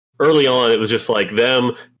 but early on, it was just like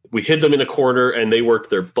them. We hid them in a corner, and they worked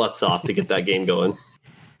their butts off to get that game going.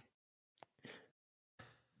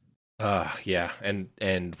 Yeah,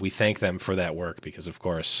 and we thank them for that work because, of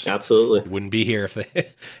course, absolutely wouldn't be here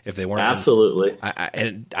if they weren't. Absolutely.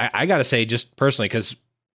 I gotta say, just personally, because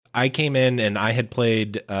I came in and I had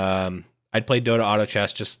played I'd played Dota Auto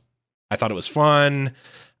Chess. Just I thought it was fun,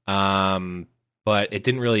 but it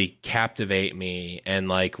didn't really captivate me. And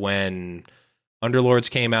like when Underlords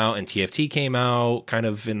came out and TFT came out, kind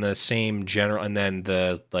of in the same general, and then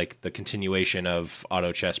the continuation of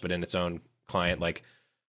Auto Chess, but in its own client, like.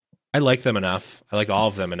 I liked them enough. I liked all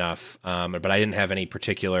of them enough. But I didn't have any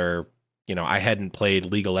particular, I hadn't played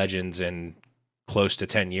League of Legends in close to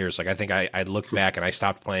 10 years. Like I think I looked back and I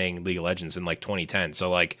stopped playing League of Legends in like 2010. So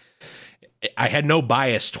like I had no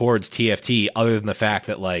bias towards TFT other than the fact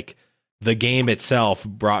that like the game itself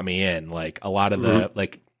brought me in. Like a lot of the,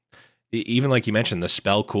 like, even like you mentioned, the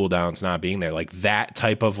spell cooldowns not being there, like that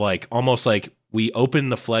type of like, almost like we open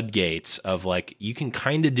the floodgates of like, you can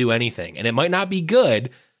kind of do anything and it might not be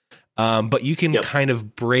good, but you can kind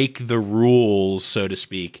of break the rules, so to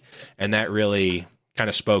speak. And that really kind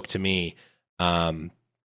of spoke to me. And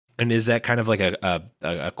is that kind of like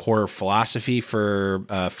a core philosophy for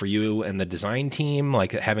you and the design team,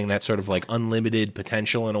 like having that sort of like unlimited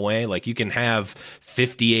potential in a way? Like you can have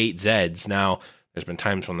 58 Zeds. Now, there's been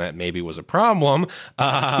times when that maybe was a problem,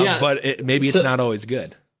 but it's not always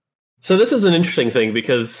good. So this is an interesting thing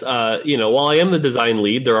because, while I am the design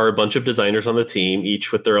lead, there are a bunch of designers on the team,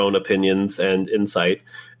 each with their own opinions and insight.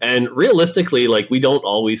 And realistically, like we don't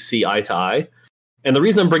always see eye to eye. And the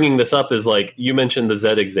reason I'm bringing this up is like you mentioned the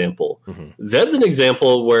Zed example. Zed's an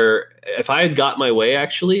example where if I had got my way,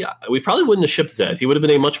 actually, we probably wouldn't have shipped Zed. He would have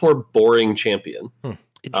been a much more boring champion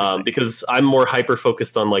because I'm more hyper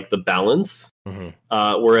focused on like the balance.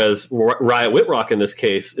 Whereas Riot Whitrock in this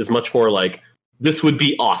case is much more like, this would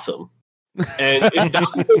be awesome. And it's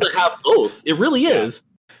valuable to have both. It really is.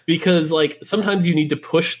 Because like sometimes you need to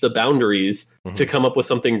push the boundaries to come up with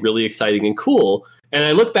something really exciting and cool. And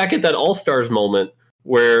I look back at that All-Stars moment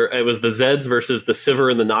where it was the Zeds versus the Sivir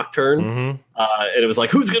and the Nocturne. And it was like,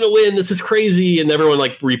 who's going to win? This is crazy. And everyone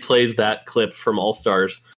like replays that clip from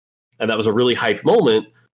All-Stars. And that was a really hype moment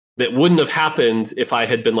that wouldn't have happened if I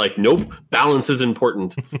had been like, nope, balance is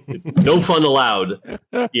important. No fun allowed.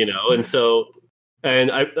 And so...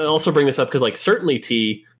 And I also bring this up because, like, certainly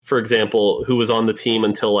T, for example, who was on the team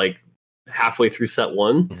until like halfway through set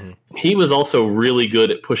 1, he was also really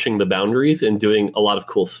good at pushing the boundaries and doing a lot of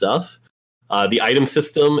cool stuff. The item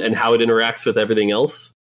system and how it interacts with everything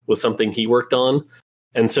else was something he worked on.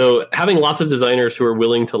 And so having lots of designers who are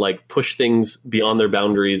willing to like push things beyond their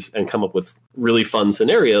boundaries and come up with really fun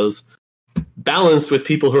scenarios, balanced with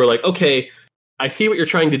people who are like, okay, I see what you're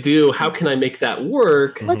trying to do. How can I make that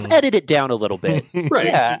work? Let's edit it down a little bit. Right.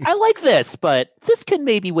 Yeah, I like this, but this can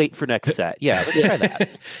maybe wait for next set. Yeah, let's try that.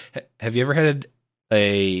 Have you ever had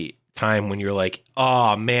a time when you're like,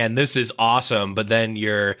 oh man, this is awesome, but then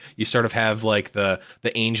you sort of have like the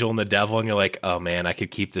angel and the devil, and you're like, oh man, I could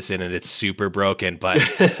keep this in and it's super broken, but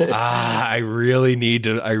I really need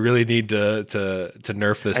to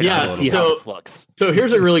nerf this down a little bit. So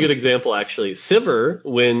here's a really good example actually. Sivir,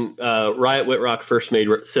 when Riot Whitrock first made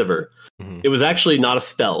Sivir, it was actually not a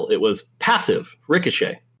spell, it was passive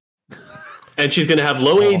Ricochet. And she's going to have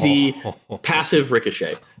low AD, passive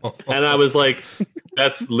Ricochet. And I was like,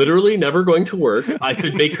 that's literally never going to work. I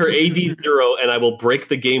could make her AD 0 and I will break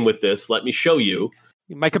the game with this. Let me show you.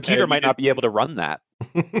 My computer might not be able to run that.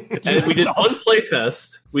 And we did one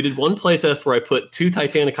playtest. We did one playtest where I put 2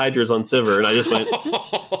 Titanic Hydras on Sivir and I just went,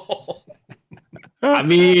 I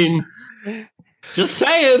mean, just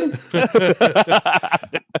saying.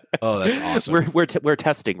 Oh, that's awesome. We're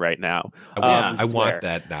testing right now. I want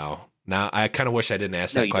that now Now I kind of wish I didn't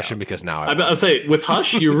ask that question because now I'll say with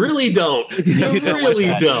Hush, you really don't. You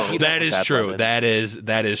really don't. That is true. That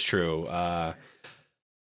is true.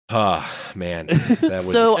 Oh man.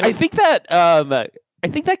 So I think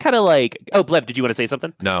that kind of like. Oh, Blev, did you want to say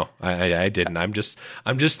something? No, I didn't. I'm just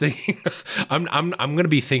thinking. I'm going to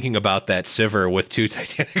be thinking about that Sivir with 2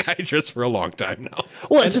 Titanic Hydras for a long time now.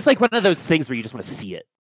 Well, it's just like one of those things where you just want to see it,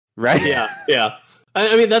 right? Yeah.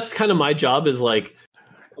 I mean, that's kind of my job. Is like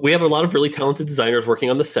we have a lot of really talented designers working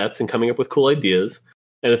on the sets and coming up with cool ideas,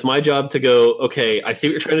 and it's my job to go. Okay, I see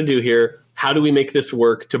what you're trying to do here. How do we make this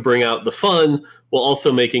work to bring out the fun while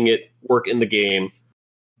also making it work in the game?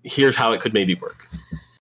 Here's how it could maybe work.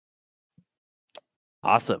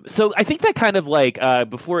 Awesome. So I think that kind of like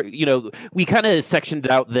before, we kind of sectioned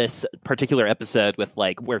out this particular episode with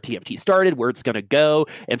like where TFT started, where it's going to go,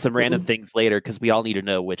 and some random things later because we all need to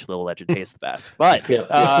know which little legend tastes the best. But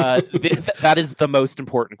that is the most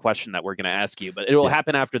important question that we're going to ask you. But it will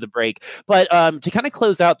happen after the break. But to kind of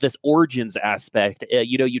close out this Origins aspect,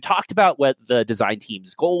 you talked about what the design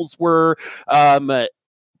team's goals were.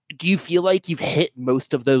 Do you feel like you've hit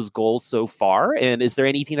most of those goals so far? And is there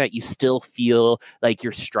anything that you still feel like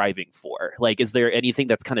you're striving for? Like, is there anything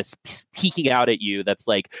that's kind of peeking out at you that's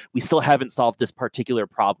like, we still haven't solved this particular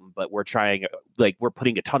problem, but we're trying, like, we're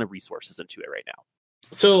putting a ton of resources into it right now?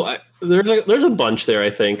 So there's a bunch there, I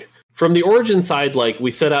think. From the Origin side, like,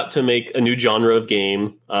 we set out to make a new genre of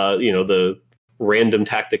game, the random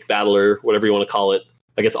tactic battler, whatever you want to call it.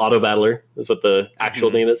 I guess Auto Battler is what the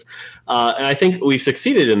actual name is. And I think we've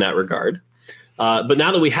succeeded in that regard. But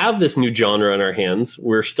now that we have this new genre in our hands,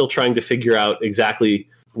 we're still trying to figure out exactly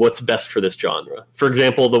what's best for this genre. For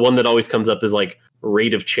example, the one that always comes up is like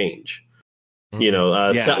rate of change.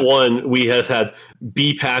 Set 1, we have had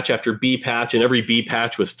B patch after B patch, and every B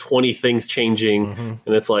patch was 20 things changing.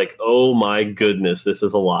 And it's like, oh my goodness, this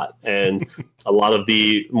is a lot. And a lot of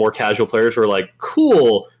the more casual players were like,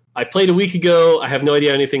 cool, I played a week ago. I have no idea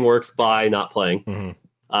how anything works. Bye, not playing.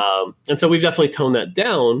 And so we've definitely toned that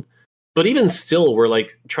down. But even still, we're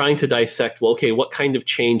like trying to dissect, well, okay, what kind of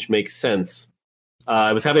change makes sense?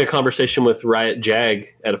 I was having a conversation with Riot Jag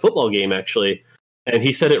at a football game, actually. And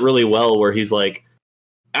he said it really well, where he's like,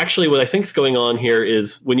 actually, what I think is going on here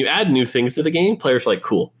is when you add new things to the game, players are like,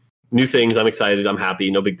 cool, new things, I'm excited, I'm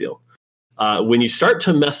happy, no big deal. When you start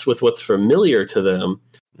to mess with what's familiar to them,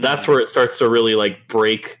 that's where it starts to really like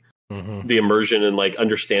break the immersion and like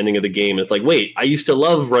understanding of the game. It's like, wait, I used to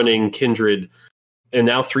love running Kindred, and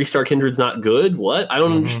now 3-star Kindred's not good? What? I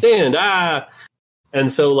don't understand. And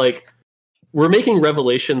so like we're making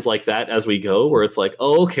revelations like that as we go, where it's like,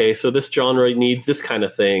 oh, okay, so this genre needs this kind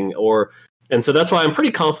of thing. And so that's why I'm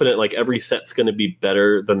pretty confident like every set's going to be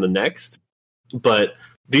better than the next. But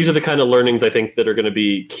these are the kind of learnings I think that are going to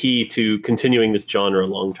be key to continuing this genre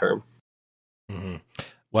long term.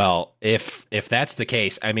 Well, if that's the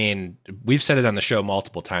case, I mean, we've said it on the show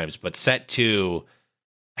multiple times, but Set 2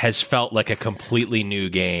 has felt like a completely new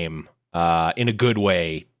game in a good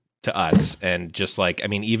way to us. And just like, how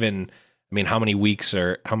many weeks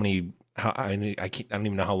or I don't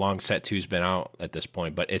even know how long Set 2's been out at this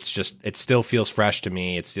point, but it still feels fresh to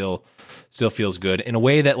me. It still feels good in a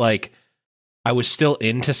way that like I was still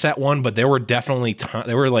into Set 1, but there were definitely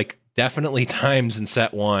times in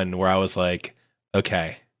Set 1 where I was like,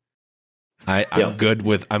 okay, I'm good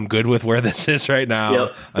with where this is right now.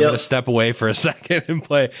 I'm going to step away for a second and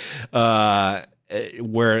play.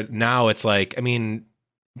 Where now it's like,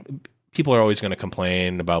 people are always going to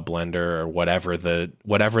complain about Blender or whatever the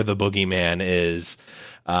boogeyman is.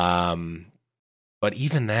 But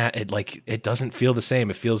even that, it doesn't feel the same.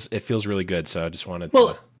 It feels really good. So I just wanted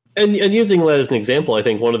to. And using that as an example, I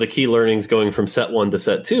think one of the key learnings going from Set 1 to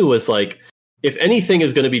Set 2 was like, if anything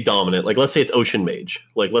is going to be dominant, like let's say it's Ocean Mage,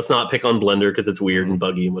 like let's not pick on Blender because it's weird and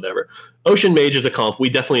buggy and whatever. Ocean Mage is a comp we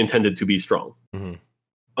definitely intended to be strong.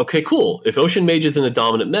 Okay, cool. If Ocean Mage is in a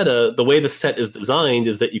dominant meta, the way the set is designed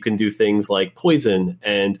is that you can do things like Poison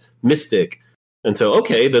and Mystic. And so,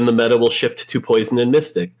 okay, then the meta will shift to Poison and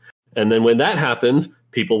Mystic. And then when that happens,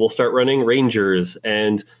 people will start running Rangers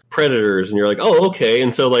and Predators. And you're like, oh, okay.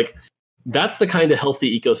 And so like, that's the kind of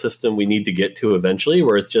healthy ecosystem we need to get to eventually,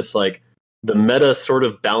 where it's just like the meta sort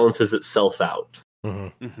of balances itself out.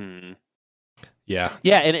 Yeah,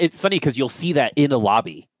 and it's funny because you'll see that in a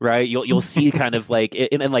lobby, right? You'll see kind of like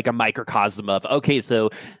in like a microcosm of, okay, so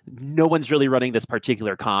no one's really running this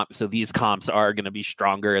particular comp, so these comps are going to be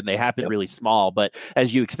stronger, and they happen really small. But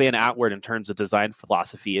as you expand outward in terms of design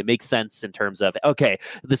philosophy, it makes sense in terms of, okay,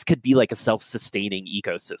 this could be like a self-sustaining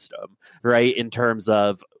ecosystem, right? In terms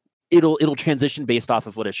of it'll transition based off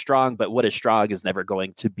of what is strong, but what is strong is never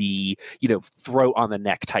going to be, throat on the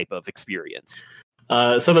neck type of experience.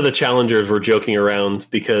 Some of the challengers were joking around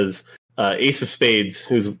because Ace of Spades,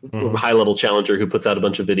 who's a high-level challenger who puts out a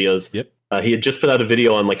bunch of videos, he had just put out a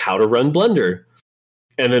video on like how to run Blender.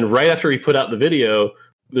 And then right after he put out the video,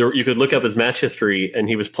 you could look up his match history, and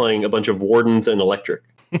he was playing a bunch of Wardens and Electric.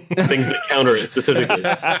 Things that counter it specifically.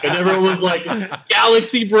 And everyone was like,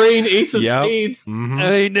 Galaxy Brain, Ace of Spades. Mm-hmm.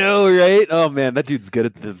 I know, right? Oh, man, that dude's good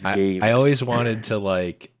at this game. I always wanted to,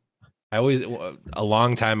 a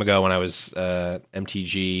long time ago when I was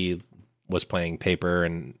MTG was playing Paper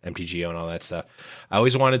and MTGO and all that stuff, I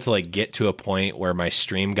always wanted to get to a point where my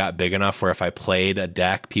stream got big enough where if I played a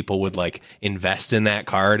deck, people would invest in that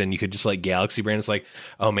card, and you could just Galaxy Brain. It's like,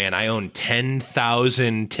 oh man, I own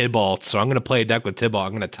 10,000 Tybalts, so I'm going to play a deck with Tybalt.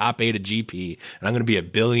 I'm going to top 8 a GP, and I'm going to be a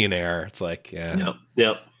billionaire. It's like, yeah.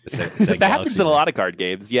 Yep. It's that happens in a lot of card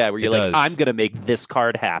games, where you're I'm going to make this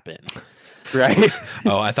card happen. Right?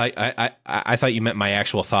 Oh, I thought you meant my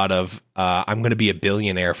actual thought of I'm going to be a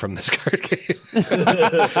billionaire from this card game.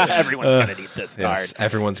 Everyone's going to need this card. Yes,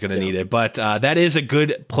 everyone's going to need it. But that is a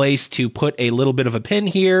good place to put a little bit of a pin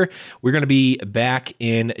here. We're going to be back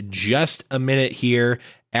in just a minute here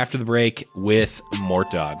after the break with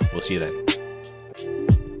Mortdog. We'll see you then.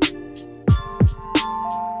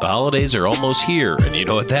 The holidays are almost here, and you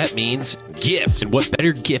know what that means? Gifts. And what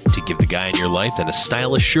better gift to give the guy in your life than a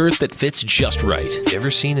stylish shirt that fits just right? You ever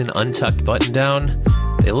seen an untucked button down?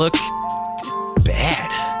 They look bad.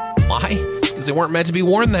 Why? Because they weren't meant to be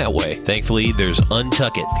worn that way. Thankfully, there's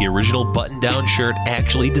Untuck It, the original button-down shirt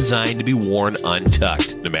actually designed to be worn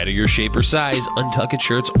untucked. No matter your shape or size, Untuck It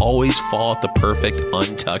shirts always fall at the perfect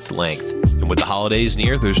untucked length. And with the holidays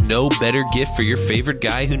near, there's no better gift for your favorite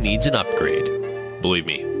guy who needs an upgrade. Believe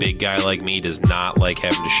me, big guy like me does not like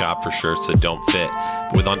having to shop for shirts that don't fit.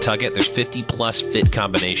 But with Untuck It, there's 50 plus fit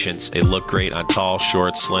combinations. They look great on tall,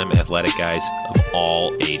 short, slim, athletic guys of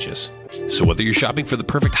all ages. So whether you're shopping for the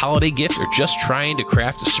perfect holiday gift or just trying to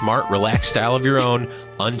craft a smart, relaxed style of your own,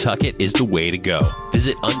 Untuck It is the way to go.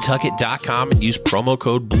 Visit untuckit.com and use promo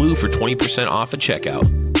code BLUE for 20% off at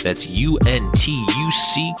checkout. That's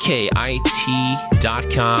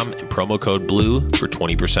UNTUCKIT.com and promo code BLUE for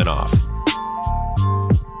 20% off.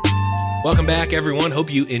 Welcome back, everyone.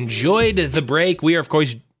 Hope you enjoyed the break. We are, of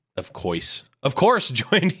course,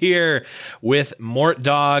 joined here with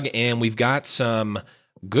Mortdog, and we've got some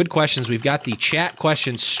good questions. We've got the chat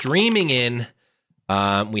questions streaming in.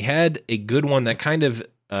 We had a good one that kind of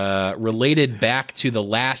related back to the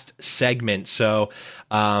last segment. So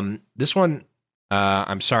this one,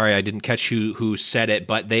 I'm sorry I didn't catch who said it,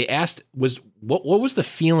 but they asked what was the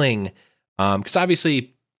feeling? Because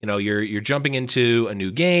obviously, you're jumping into a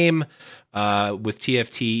new game with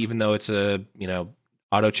TFT, even though it's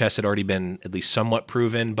auto chess had already been at least somewhat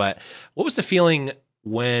proven. But what was the feeling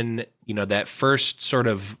when, that first sort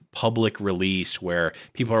of public release where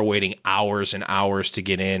people are waiting hours and hours to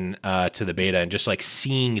get in to the beta and just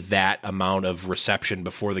seeing that amount of reception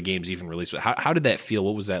before the game's even released? How did that feel?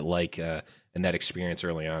 What was that like in that experience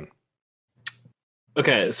early on?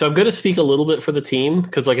 Okay, so I'm going to speak a little bit for the team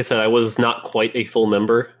because, like I said, I was not quite a full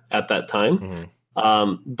member at that time.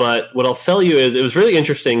 Mm-hmm. But what I'll tell you is it was really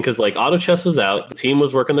interesting because, Auto Chess was out, the team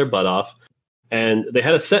was working their butt off, and they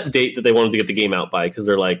had a set date that they wanted to get the game out by because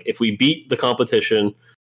they're like, if we beat the competition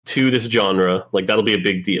to this genre, that'll be a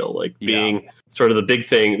big deal. Being sort of the big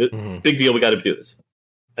thing, big deal, we got to do this.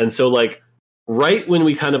 And so, right when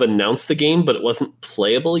we kind of announced the game, but it wasn't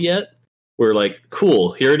playable yet, we're like,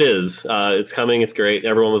 cool, here it is. It's coming. It's great.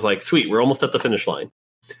 Everyone was like, sweet, we're almost at the finish line.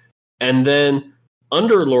 And then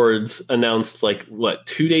Underlords announced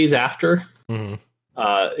 2 days after, and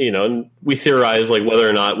we theorized whether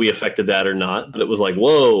or not we affected that or not, but it was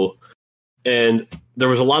whoa. And there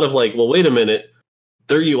was a lot of well, wait a minute,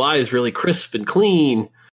 their UI is really crisp and clean,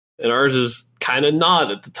 and ours is kind of not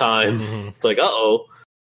at the time. Mm-hmm. It's uh-oh.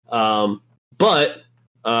 But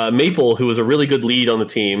Maple, who was a really good lead on the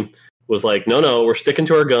team, was like, no, we're sticking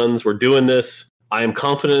to our guns. We're doing this. I am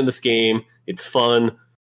confident in this game. It's fun.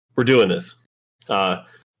 We're doing this.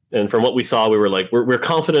 And from what we saw, we were we're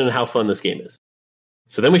confident in how fun this game is.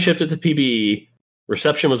 So then we shipped it to PBE.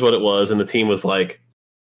 Reception was what it was. And the team was like,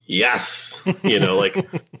 yes,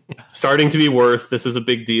 starting to be worth. This is a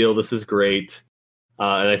big deal. This is great.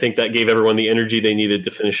 And I think that gave everyone the energy they needed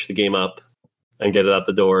to finish the game up and get it out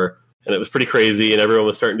the door. And it was pretty crazy. And everyone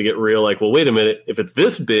was starting to get real well, wait a minute. If it's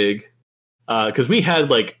this big, because we had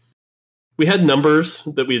numbers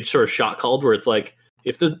that we had sort of shot called where it's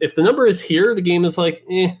if the number is here, the game is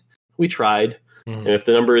we tried. Mm-hmm. And if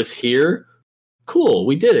the number is here, cool,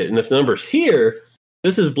 we did it. And if the number's here,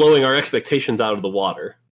 this is blowing our expectations out of the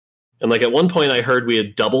water. And like at one point I heard we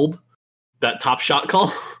had doubled that Top Shot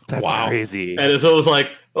call. That's crazy. And so it was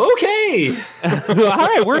like, okay. All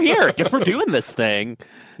right, we're here. Guess we're doing this thing.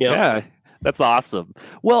 Yep. Yeah. That's awesome.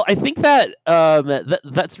 Well, I think that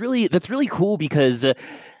that's really cool because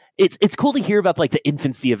it's cool to hear about like the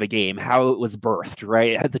infancy of a game, how it was birthed, right?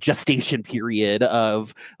 It has the gestation period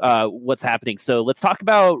of what's happening. So let's talk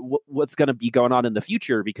about what's going to be going on in the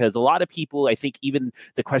future, because a lot of people, I think even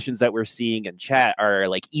the questions that we're seeing in chat are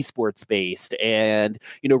like esports based and,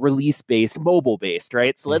 release based, mobile based,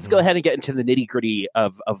 right? So let's go ahead and get into the nitty gritty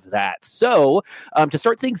of that. So to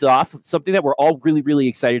start things off, something that we're all really, really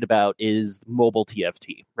excited about is mobile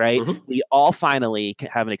TFT, right? We all finally can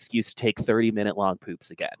have an excuse to take 30-minute long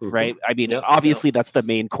poops again. Right. I mean, obviously, that's the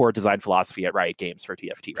main core design philosophy at Riot Games for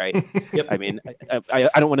TFT, right? Yep. I mean, I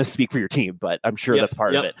don't want to speak for your team, but I'm sure that's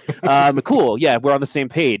part of it. Cool. Yeah, we're on the same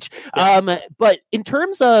page. But in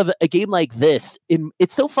terms of a game like this,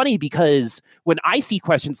 it's so funny because when I see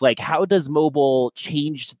questions like, how does mobile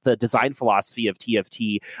change the design philosophy of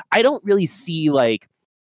TFT? I don't really see like,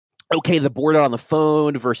 okay, the board on the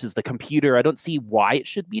phone versus the computer. I don't see why it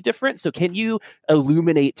should be different. So can you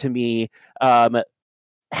illuminate to me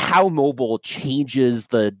how mobile changes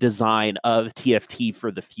the design of TFT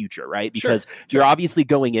for the future, right? Because you're obviously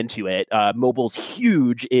going into it. Mobile's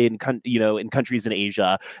huge in countries in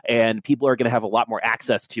Asia, and people are going to have a lot more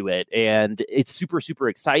access to it, and it's super, super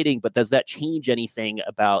exciting. But does that change anything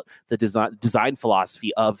about the design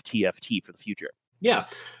philosophy of TFT for the future? Yeah.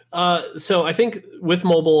 So I think with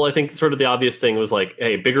mobile, I think sort of the obvious thing was like,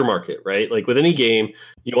 hey, bigger market, right? Like with any game,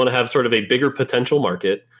 you want to have sort of a bigger potential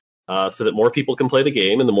market. So that more people can play the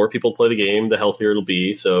game, and the more people play the game, the healthier it'll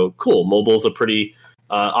be. So cool. Mobile is a pretty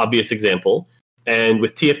obvious example. And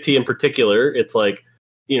with TFT in particular, it's like,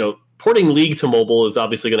 porting League to mobile is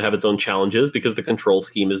obviously going to have its own challenges because the control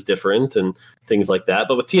scheme is different and things like that.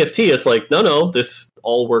 But with TFT, it's like, no, this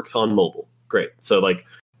all works on mobile. Great. So like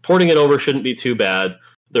porting it over shouldn't be too bad.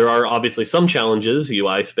 There are obviously some challenges,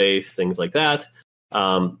 UI space, things like that.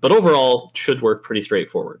 But overall, should work pretty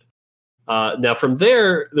straightforward. Now, from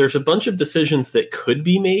there's a bunch of decisions that could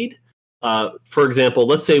be made. For example,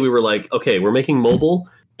 let's say we were like, okay, we're making mobile,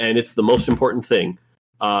 and it's the most important thing.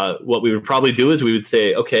 What we would probably do is we would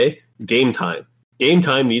say, okay, game time. Game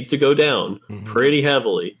time needs to go down pretty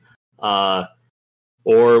heavily.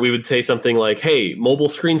 Or we would say something like, hey, mobile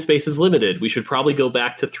screen space is limited. We should probably go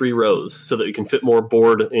back to 3 rows so that we can fit more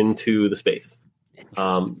board into the space.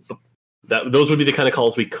 Those would be the kind of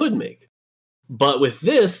calls we could make. But with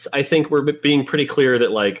this, I think we're being pretty clear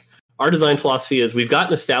that like our design philosophy is we've got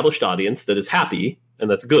an established audience that is happy, and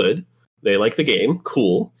that's good. They like the game.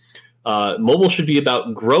 Cool. Mobile should be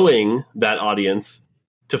about growing that audience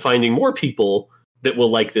to finding more people that will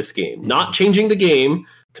like this game. Not changing the game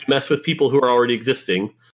to mess with people who are already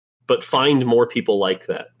existing, but find more people like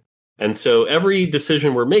that. And so every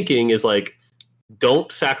decision we're making is like, don't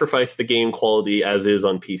sacrifice the game quality as is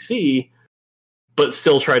on PC, but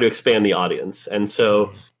still try to expand the audience. And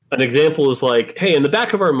so an example is like, hey, in the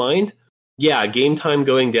back of our mind, yeah, game time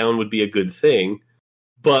going down would be a good thing,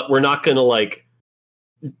 but we're not going to like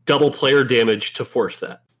double player damage to force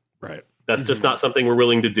that. Right. That's just not something we're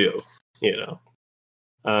willing to do,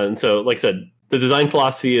 And so, like I said, the design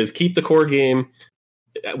philosophy is keep the core game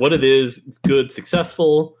what it is, it's good,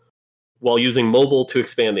 successful, while using mobile to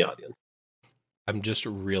expand the audience. I'm just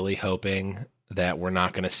really hoping that we're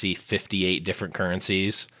not going to see 58 different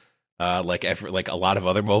currencies, like a lot of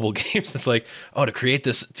other mobile games. It's like, oh, to create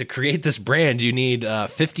this brand, you need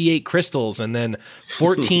 58 crystals and then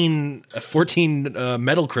 14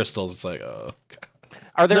 metal crystals. It's like, oh, God.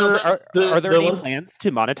 Are there any plans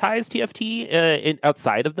to monetize TFT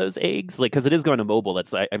outside of those eggs? Like, because it is going to mobile.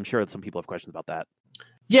 I'm sure that some people have questions about that.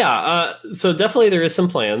 Yeah, so definitely there is some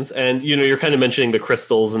plans, and you're kind of mentioning the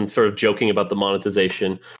crystals and sort of joking about the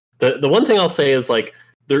monetization. The one thing I'll say is like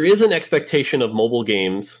there is an expectation of mobile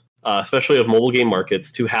games, especially of mobile game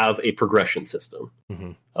markets, to have a progression system.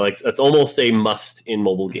 Mm-hmm. Like that's almost a must in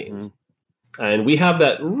mobile games, and we have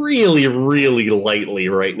that really, really lightly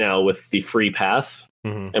right now with the free pass.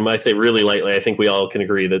 Mm-hmm. And when I say really lightly, I think we all can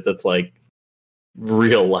agree that that's like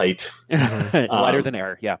real light, lighter than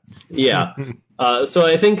air. Yeah, yeah. So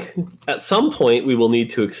I think at some point we will need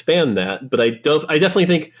to expand that, but I definitely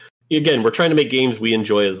think, again, we're trying to make games we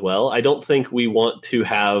enjoy as well. I don't think we want to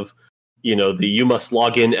have, you must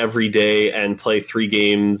log in every day and play 3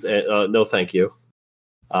 games. No, thank you.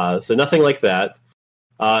 So nothing like that.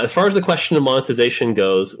 As far as the question of monetization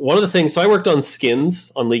goes, one of the things, so I worked on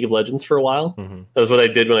skins on League of Legends for a while. Mm-hmm. That was what I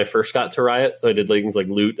did when I first got to Riot. So I did things like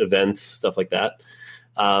loot, events, stuff like that.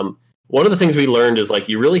 One one of the things we learned is like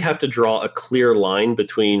you really have to draw a clear line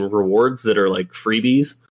between rewards that are like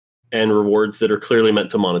freebies and rewards that are clearly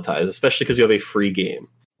meant to monetize, especially because you have a free game.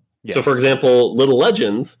 Yeah. So, for example, Little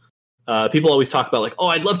Legends, people always talk about like, oh,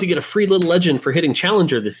 I'd love to get a free Little Legend for hitting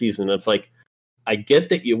Challenger this season. And it's like, I get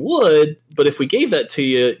that you would, but if we gave that to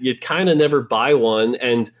you, you'd kind of never buy one.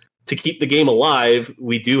 And to keep the game alive,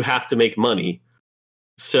 we do have to make money.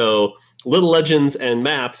 So Little Legends and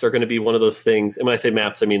maps are going to be one of those things. And when I say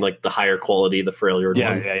maps, I mean like the higher quality, the Freljord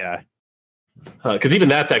ones. Yeah. Because even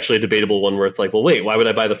that's actually a debatable one where it's like, well, wait, why would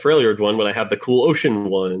I buy the Freljord one when I have the cool ocean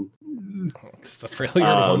one? Because the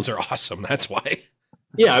Freljord ones are awesome. That's why.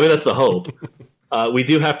 Yeah, I mean, that's the hope. We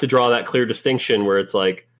do have to draw that clear distinction where it's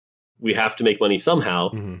like, we have to make money somehow.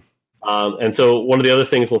 Mm-hmm. And so one of the other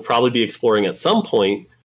things we'll probably be exploring at some point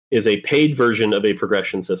is a paid version of a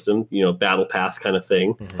progression system, battle pass kind of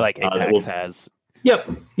thing. Mm-hmm. Like Apex has. Yep.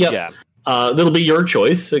 Yeah. That'll be your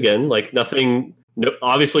choice. Again, like nothing,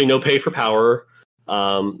 obviously no pay for power,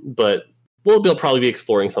 but we'll probably be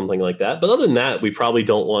exploring something like that. But other than that, we probably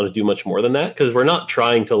don't want to do much more than that because we're not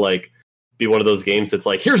trying to like be one of those games that's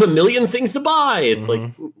like, here's a million things to buy. It's like,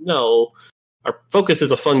 no. Our focus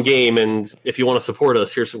is a fun game, and if you want to support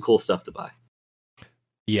us, here's some cool stuff to buy.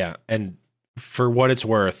 Yeah, and for what it's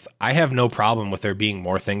worth, I have no problem with there being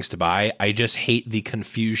more things to buy. I just hate the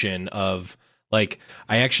confusion of, like,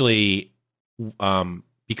 I actually,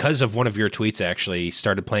 because of one of your tweets, I actually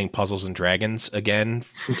started playing Puzzles and Dragons again,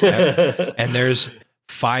 and there's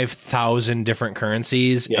 5,000 different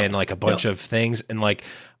currencies and, like, a bunch of things, and, like,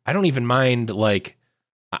 I don't even mind, like,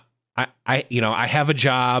 I have a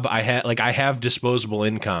job. I have disposable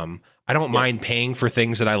income. I don't mind paying for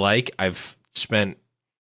things that I like. I've spent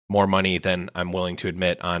more money than I'm willing to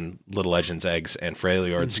admit on Little Legends eggs and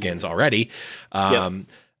Freljord skins already. I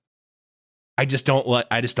just don't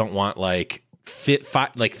want like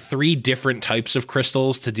like 3 different types of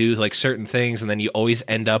crystals to do like certain things, and then you always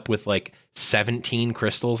end up with like 17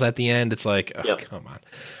 crystals at the end. It's like, come on.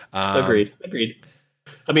 Agreed.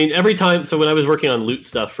 I mean, every time, so when I was working on loot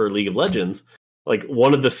stuff for League of Legends, like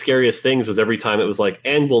one of the scariest things was every time it was like,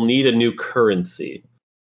 and we'll need a new currency.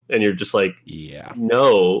 And you're just like,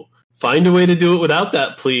 no, find a way to do it without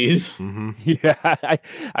that, please. Mm-hmm. Yeah,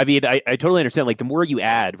 I mean, I totally understand. Like, the more you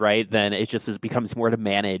add, right, then it just becomes more to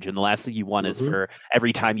manage. And the last thing you want is for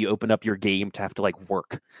every time you open up your game to have to, like,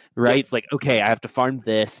 work, right? It's like, okay, I have to farm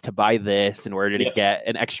this to buy this in order to get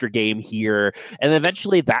an extra game here. And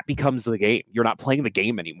eventually that becomes the game. You're not playing the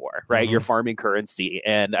game anymore, right? You're farming currency.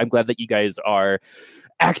 And I'm glad that you guys are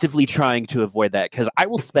actively trying to avoid that, because I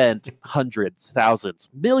will spend hundreds, thousands,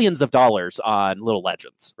 millions of dollars on Little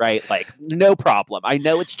Legends, right? Like, no problem. I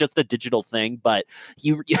know it's just a digital thing, but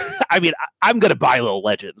I mean, I'm going to buy Little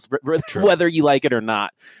Legends, whether you like it or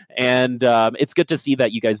not. And it's good to see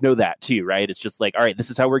that you guys know that too, right? It's just like, all right,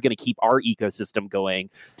 this is how we're going to keep our ecosystem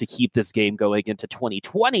going to keep this game going into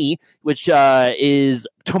 2020, which is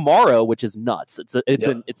tomorrow, which is nuts.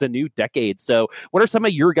 It's a new decade. So what are some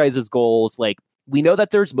of your guys' goals? Like, we know that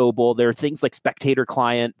there's mobile. There are things like spectator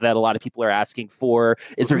client that a lot of people are asking for.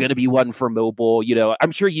 Is there going to be one for mobile?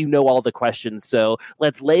 I'm sure you know all the questions. So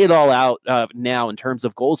let's lay it all out now in terms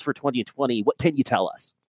of goals for 2020. What can you tell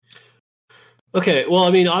us? Okay, well, I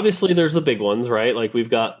mean, obviously there's the big ones, right? Like we've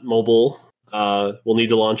got mobile. We'll need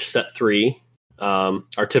to launch set 3.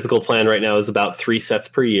 Our typical plan right now is about 3 sets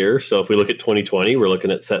per year. So if we look at 2020, we're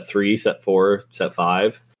looking at set 3, set 4, set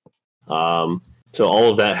 5. So all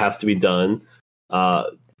of that has to be done.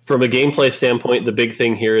 From a gameplay standpoint, the big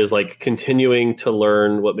thing here is like continuing to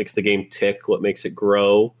learn what makes the game tick, what makes it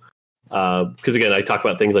grow. Because again, I talk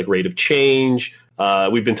about things like rate of change.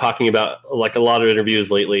 We've been talking about, like, a lot of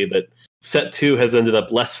interviews lately, that set 2 has ended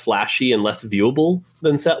up less flashy and less viewable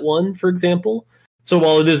than set 1, for example. So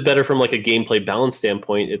while it is better from like a gameplay balance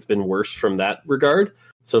standpoint, it's been worse from that regard.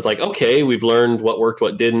 So it's like, okay, we've learned what worked,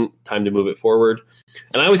 what didn't, time to move it forward.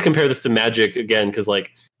 And I always compare this to Magic again, because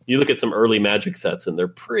like, you look at some early Magic sets and they're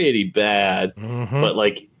pretty bad, but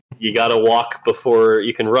like you got to walk before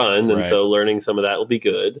you can run. And so learning some of that will be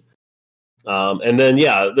good. And then,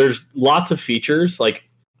 there's lots of features. Like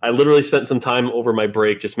I literally spent some time over my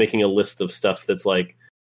break just making a list of stuff that's like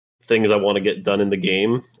things I want to get done in the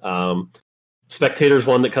game. Spectator's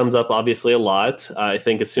one that comes up obviously a lot. I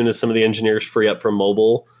think as soon as some of the engineers free up from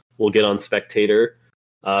mobile, we'll get on Spectator.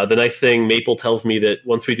 The nice thing, Maple tells me that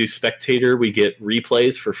once we do Spectator, we get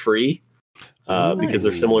replays for free because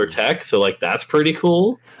they're similar tech. So, like, that's pretty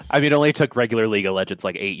cool. I mean, it only took regular League of Legends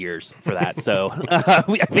like 8 years for that. So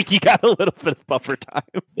I think you got a little bit of buffer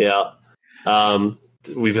time. Yeah.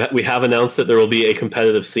 we have announced that there will be a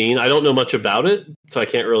competitive scene. I don't know much about it, so I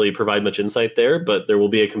can't really provide much insight there, but there will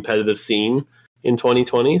be a competitive scene in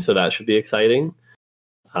 2020, so that should be exciting.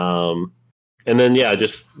 And then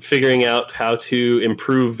just figuring out how to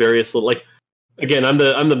improve various little, like, again, I'm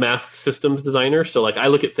the math systems designer, so like I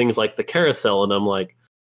look at things like the carousel and I'm like,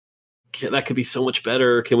 that could be so much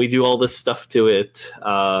better. Can we do all this stuff to it?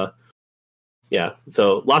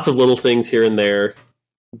 So lots of little things here and there,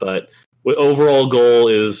 but the overall goal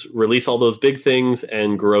is release all those big things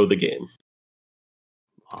and grow the game.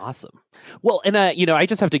 Awesome. Well, and I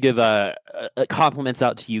just have to give compliments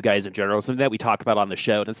out to you guys in general. Something that we talk about on the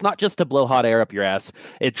show, and it's not just to blow hot air up your ass.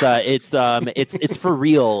 It's for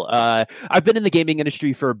real. I've been in the gaming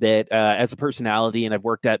industry for a bit as a personality, and I've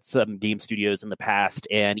worked at some game studios in the past,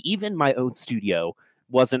 and even my own studio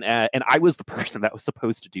wasn't and I was the person that was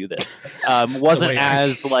supposed to do this. Wasn't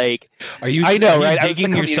as like. Are you? I know, are you right?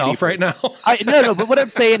 digging yourself right now? No. But what I'm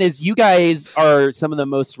saying is, you guys are some of the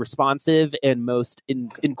most responsive and most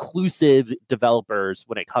inclusive developers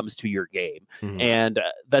when it comes to your game, and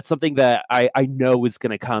that's something that I know is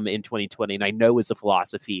going to come in 2020, and I know is a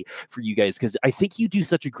philosophy for you guys, because I think you do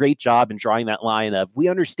such a great job in drawing that line of, we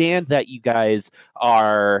understand that you guys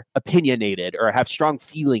are opinionated or have strong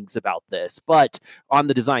feelings about this, but on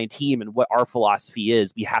the design team and what our philosophy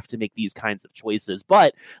is, we have to make these kinds of choices.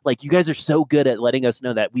 But like, you guys are so good at letting us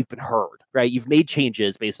know that we've been heard, right? You've made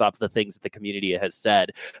changes based off the things that the community has said.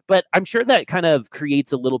 But I'm sure that kind of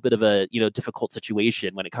creates a little bit of a difficult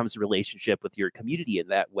situation when it comes to relationship with your community in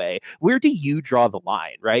that way. Where do you draw the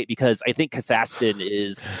line, right? Because I think Kazakhstan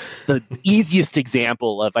is the easiest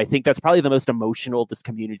example of, I think that's probably the most emotional this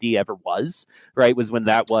community ever was, right? Was when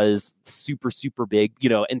that was super, super big,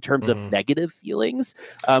 in terms of negative feelings.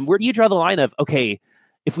 Where do you draw the line of, okay,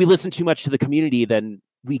 if we listen too much to the community, then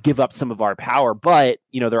we give up some of our power, but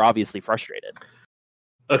they're obviously frustrated.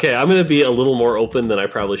 Okay, I'm going to be a little more open than I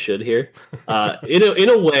probably should here. In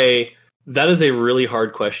a way, that is a really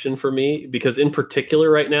hard question for me, because in particular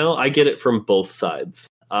right now, I get it from both sides.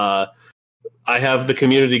 I have the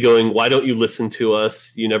community going, why don't you listen to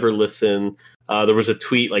us? You never listen. There was a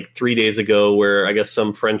tweet like 3 days ago where I guess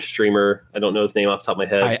some French streamer, I don't know his name off the top of my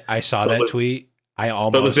head. I saw that tweet.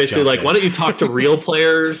 But it was basically like, why don't you talk to real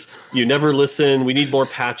players? You never listen. We need more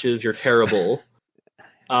patches. You're terrible.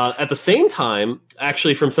 At the same time,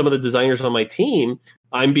 actually, from some of the designers on my team,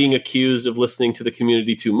 I'm being accused of listening to the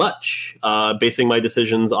community too much, basing my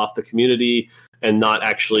decisions off the community and not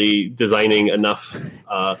actually designing enough.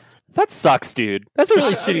 That sucks, dude. That's a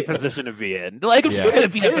really shitty position to be in. Like, I'm just going to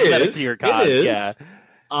be empathetic to your cause. Yeah.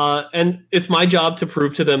 And it's my job to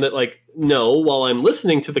prove to them that, like, no, while I'm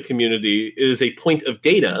listening to the community, it is a point of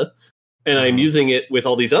data, and I'm using it with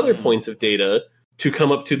all these other points of data to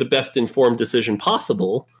come up to the best informed decision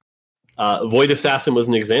possible. Void Assassin was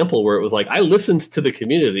an example where it was like, I listened to the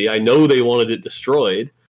community. I know they wanted it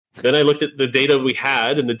destroyed. Then I looked at the data we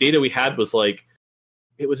had, and the data we had was like,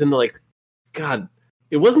 it was in the, like, God,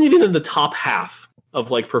 it wasn't even in the top half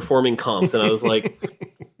of like performing comps. And I was like,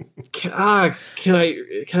 can I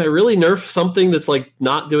really nerf something that's like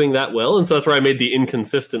not doing that well? And so that's where I made the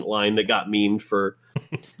inconsistent line that got memed for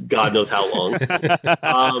God knows how long.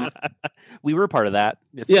 We were part of that.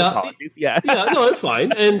 No, that's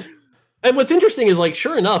fine. And what's interesting is, like,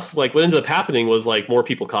 sure enough, like what ended up happening was like more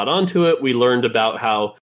people caught on to it. We learned about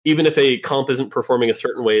how even if a comp isn't performing a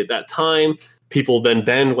certain way at that time, people then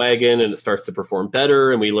bandwagon and it starts to perform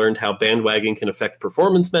better. And we learned how bandwagon can affect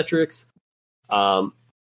performance metrics.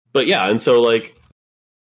 But yeah, and so like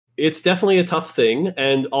it's definitely a tough thing,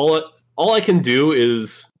 and all I can do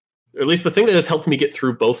is, or at least the thing that has helped me get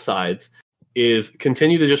through both sides, is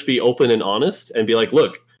continue to just be open and honest and be like,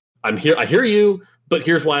 look, I'm here, I hear you, but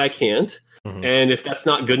here's why I can't. And if that's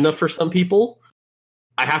not good enough for some people,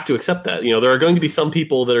 I have to accept that. There are going to be some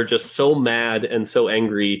people that are just so mad and so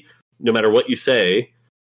angry no matter what you say.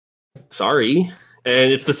 Sorry.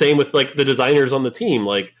 And it's the same with like the designers on the team.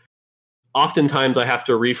 Like, oftentimes I have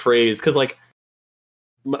to rephrase, because like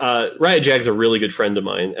Riot Jag's a really good friend of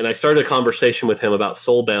mine, and I started a conversation with him about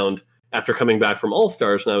Soulbound after coming back from All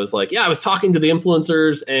Stars, and I was like, yeah, I was talking to the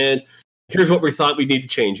influencers, and here's what we thought we need to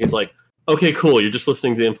change. He's like, okay, cool, you're just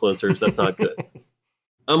listening to the influencers, that's not good.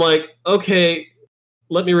 I'm like, okay,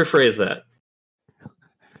 let me rephrase that.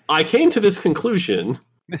 I came to this conclusion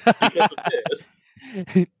because of this.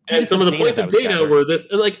 And some of the points of data were this,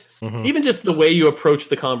 and like even just the way you approach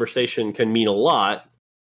the conversation can mean a lot.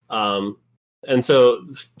 And so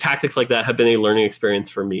tactics like that have been a learning experience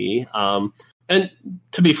for me. And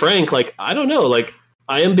to be frank, like, I don't know, like,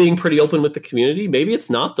 I am being pretty open with the community. Maybe it's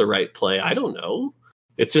not the right play. I don't know.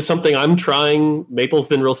 It's just something I'm trying. Maple's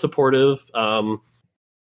been real supportive.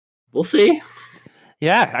 we'll see.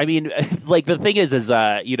 Yeah, I mean, like the thing is, when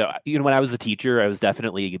I was a teacher, I was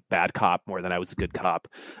definitely a bad cop more than I was a good cop.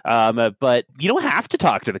 But you don't have to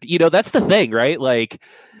talk to that's the thing, right? Like,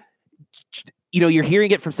 you're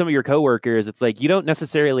hearing it from some of your coworkers. It's like you don't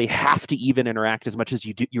necessarily have to even interact as much as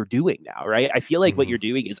you're doing now, right? I feel like what you're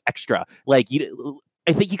doing is extra. Like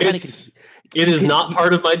I think you kind of. It is not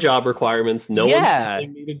part of my job requirements. No one's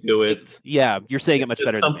telling me to do it. Yeah, you're saying it much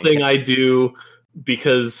better. Something I do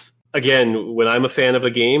because, again, when I'm a fan of a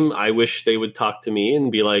game, I wish they would talk to me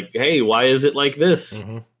and be like, "Hey, why is it like this?"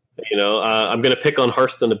 I'm going to pick on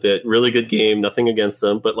Hearthstone a bit. Really good game. Nothing against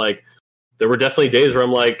them, but like, there were definitely days where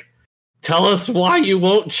I'm like, tell us why you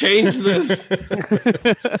won't change this.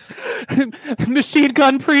 Machine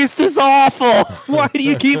Gun Priest is awful. Why do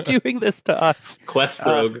you keep doing this to us? Quest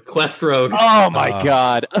Rogue. Oh my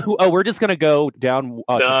God. Oh, we're just gonna go down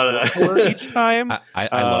each time. I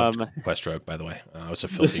loved Quest Rogue, by the way. I was a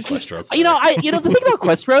filthy Quest Rogue. The thing about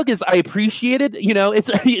Quest Rogue is I appreciated.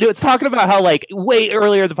 It's talking about how like way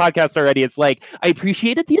earlier in the podcast already. It's like I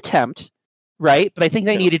appreciated the attempt. Right, but I think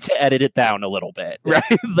they needed to edit it down a little bit. Right,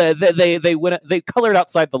 they colored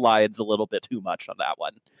outside the lines a little bit too much on that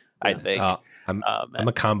one. I think. I'm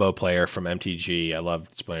a combo player from MTG. I love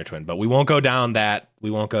Splinter Twin, but we won't go down that.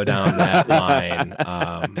 Line.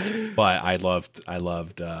 But I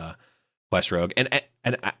loved Quest Rogue, and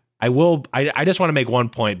I just want to make one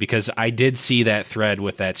point because I did see that thread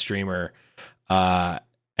with that streamer.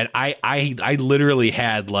 And I literally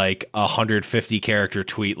had like 150 character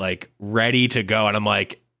tweet like ready to go. And I'm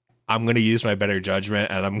like, I'm going to use my better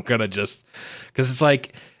judgment and I'm going to just because it's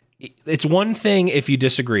like it's one thing if you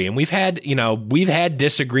disagree. And we've had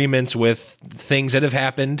disagreements with things that have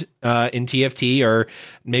happened in TFT or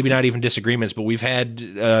maybe not even disagreements, but we've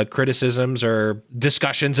had criticisms or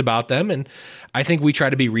discussions about them. And I think we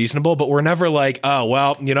try to be reasonable, but we're never like, oh,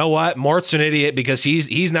 well, you know what? Mort's an idiot because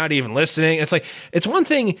he's not even listening. It's like, it's one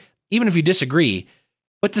thing, even if you disagree,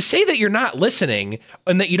 but to say that you're not listening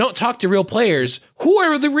and that you don't talk to real players, who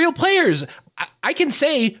are the real players? I can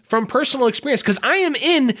say from personal experience, because I am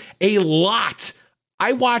in a lot.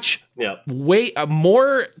 I watch way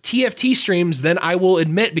more TFT streams than I will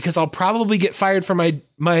admit because I'll probably get fired from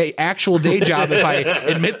my actual day job if I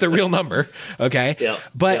admit the real number. Okay.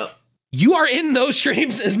 But you are in those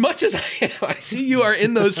streams as much as I am. I see you are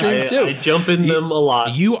in those streams too. I jump in them a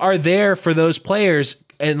lot. You are there for those players.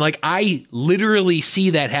 And like, I literally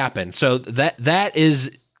see that happen. So that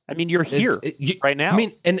is, I mean, you're here right now. I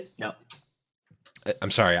mean, and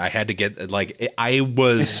I'm sorry, I had to get like,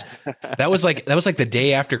 that was like the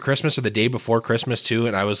day after Christmas or the day before Christmas too.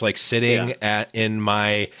 And I was like sitting in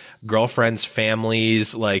my girlfriend's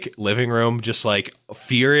family's like living room, just like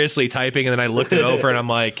furiously typing. And then I looked it over and I'm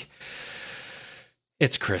like,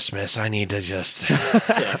 it's Christmas. I need to just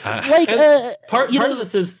part of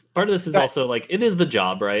this is also like it is the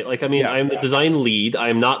job, right? Like, I mean, I'm the design lead.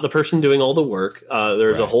 I'm not the person doing all the work.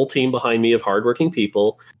 There's a whole team behind me of hardworking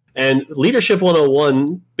people. And Leadership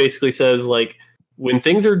 101 basically says like when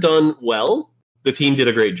things are done well, the team did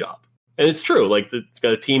a great job. And it's true. Like it's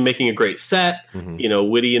got a team making a great set.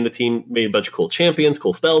 Witty and the team made a bunch of cool champions,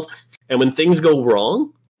 cool spells. And when things go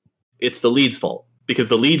wrong, it's the lead's fault because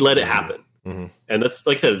the lead let it happen. And that's,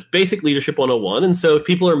 like I said, it's basic Leadership 101. And so if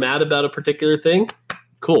people are mad about a particular thing,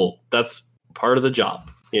 cool. That's part of the job,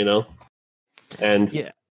 and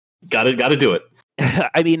gotta do it.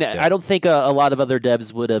 I mean, I don't think a lot of other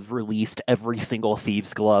devs would have released every single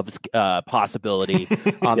Thieves' Gloves possibility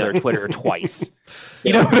on their Twitter twice.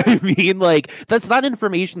 You know what I mean? Like, that's not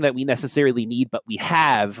information that we necessarily need, but we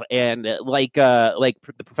have. And like the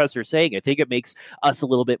professor is saying, I think it makes us a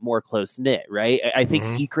little bit more close-knit, right? I think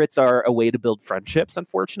secrets are a way to build friendships,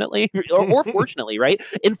 unfortunately, or fortunately, right?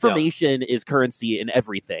 Information is currency in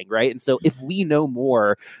everything, right? And so if we know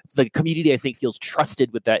more, the community, I think, feels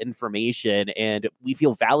trusted with that information, and we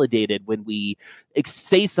feel validated when we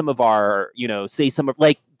say some of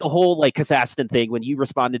like the whole like Kazakhstan thing when you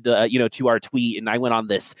responded to to our tweet and I went on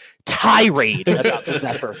this tirade about the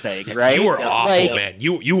Zephyr thing, right? You were awful, man.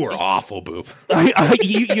 You were awful, Boop.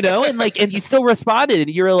 And you still responded and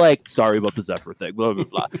you were like, sorry about the Zephyr thing, blah blah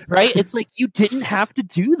blah. Right? It's like you didn't have to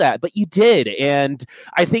do that, but you did, and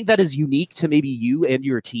I think that is unique to maybe you and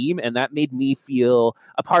your team, and that made me feel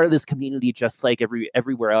a part of this community just like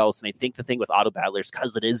everywhere else. And I think the thing with Auto Battlers,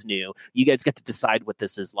 because it is new, you guys get to decide what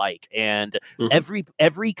this is like, and every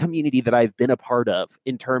community that I've been a part of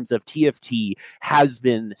in terms of TFT has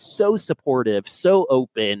been so supportive, so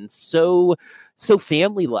open, so so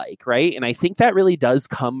family like, right? And I think that really does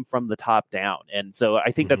come from the top down. And so I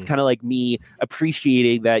think that's kind of like me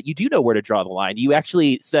appreciating that you do know where to draw the line. You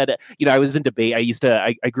actually said, I was in debate.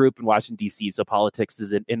 I grew up in Washington, D.C., so politics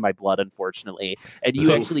is in my blood, unfortunately. And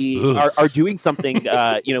you actually are doing something,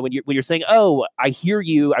 when you're saying, oh, I hear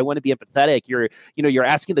you, I want to be empathetic. You're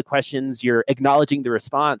asking the questions, you're acknowledging the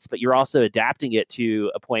response, but you're also adapting it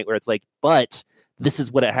to a point where it's like, but this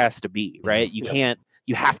is what it has to be, right?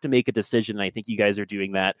 You have to make a decision. And I think you guys are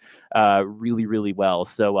doing that really, really well.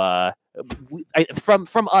 So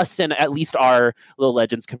from us and at least our Little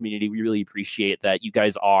Legends community, we really appreciate that you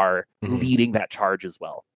guys are leading that charge as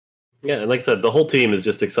well. Yeah, and like I said, the whole team is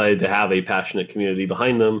just excited to have a passionate community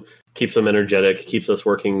behind them, keeps them energetic, keeps us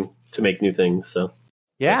working to make new things. So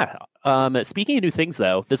yeah. Speaking of new things,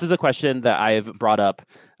 though, this is a question that I've brought up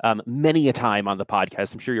many a time on the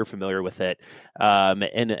podcast. I'm sure you're familiar with it.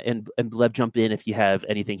 And Lev, jump in if you have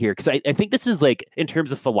anything here, because I think this is, like, in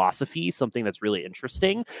terms of philosophy, something that's really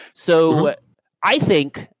interesting. So I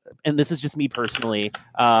think, and this is just me personally,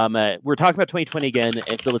 we're talking about 2020 again,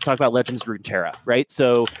 and so let's talk about Legends Runeterra, right?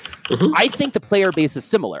 So I think the player base is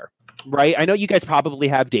similar. Right. I know you guys probably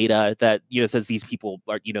have data that, says these people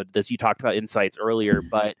are, this, you talked about insights earlier,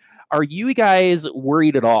 but are you guys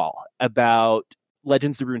worried at all about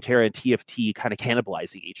Legends of Runeterra and TFT kind of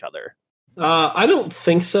cannibalizing each other? I don't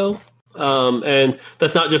think so. And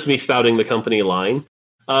that's not just me spouting the company line.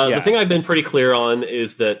 The thing I've been pretty clear on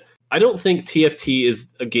is that I don't think TFT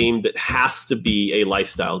is a game that has to be a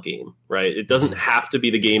lifestyle game, right? It doesn't have to be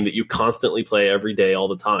the game that you constantly play every day all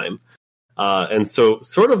the time. And so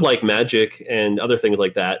sort of like Magic and other things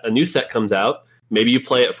like that, a new set comes out, maybe you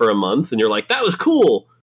play it for a month and you're like, that was cool.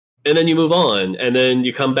 And then you move on. And then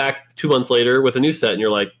you come back 2 months later with a new set and you're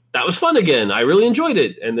like, that was fun again. I really enjoyed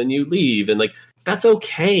it. And then you leave. And like, that's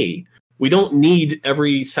okay. We don't need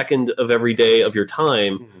every second of every day of your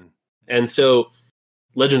time. And so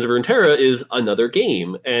Legends of Runeterra is another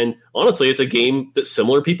game. And honestly, it's a game that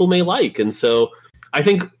similar people may like. And so I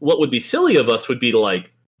think what would be silly of us would be to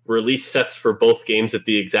like, release sets for both games at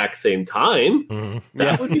the exact same time.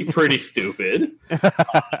 That would be pretty stupid.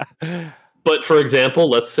 But for example,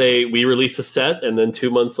 let's say we release a set and then 2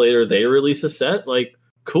 months later they release a set. Like,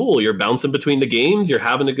 cool, you're bouncing between the games, you're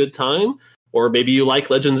having a good time. Or maybe you like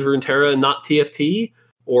Legends of Runeterra and not TFT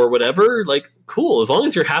or whatever. Like, cool, as long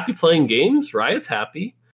as you're happy playing games, Riot's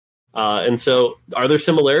happy. And so are there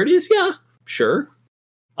similarities? Yeah, sure.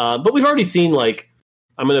 But we've already seen, like,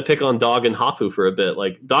 I'm going to pick on Dog and Hafu for a bit.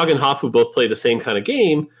 Like, Dog and Hafu both play the same kind of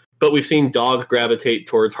game, but we've seen Dog gravitate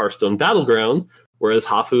towards Hearthstone Battleground, whereas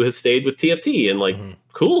Hafu has stayed with TFT. And like,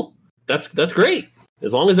 cool, that's great.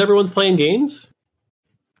 As long as everyone's playing games,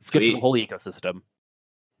 it's good for the whole ecosystem.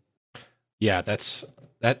 Yeah, that's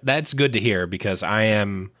good to hear, because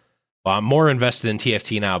I'm more invested in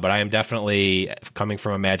TFT now, but I am definitely, coming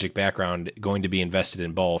from a Magic background, going to be invested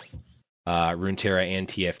in both Runeterra and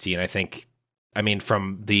TFT. And I mean,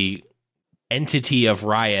 from the entity of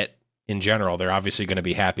Riot in general, they're obviously going to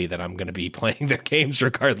be happy that I'm going to be playing their games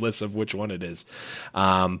regardless of which one it is.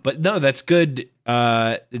 But no, that's good.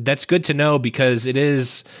 That's good to know, because it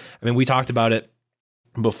is, I mean, we talked about it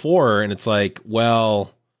before, and it's like,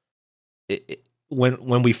 well,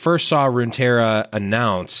 when we first saw Runeterra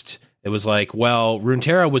announced, it was like, well,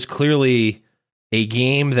 Runeterra was clearly a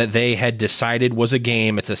game that they had decided was a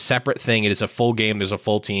game. It's a separate thing. It is a full game. There's a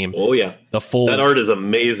full team. Oh yeah, that art is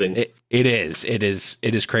amazing. It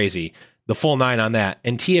is crazy. The full 9 on that.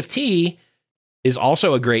 And TFT is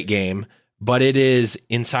also a great game, but it is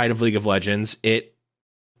inside of League of Legends. It,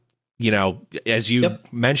 as you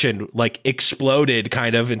mentioned, like, exploded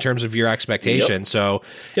kind of in terms of your expectation. So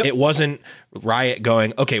it wasn't Riot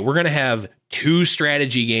going, okay, we're going to have 2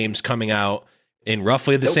 strategy games coming out in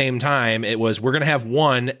roughly the same time. It was, we're going to have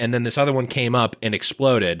one, and then this other one came up and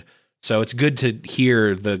exploded. So it's good to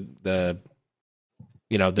hear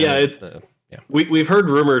We've heard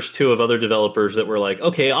rumors too of other developers that were like,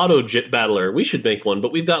 okay, Auto Jit Battler, we should make one,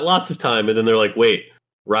 but we've got lots of time. And then they're like, wait,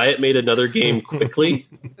 Riot made another game quickly?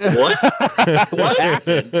 What?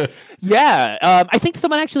 What? Yeah. I think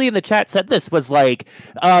someone actually in the chat said this was like,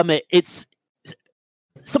 it's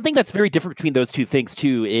something that's very different between those two things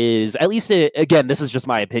too is, at least, again, this is just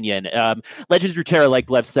my opinion. Legends of Runeterra, like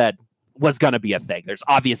Lev said, was going to be a thing. There's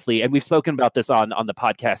obviously, and we've spoken about this on the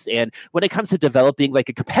podcast, and when it comes to developing like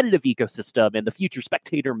a competitive ecosystem and the future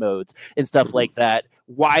spectator modes and stuff like that,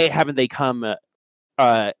 why haven't they come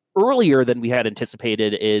earlier than we had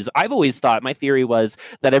anticipated is I've always thought, my theory was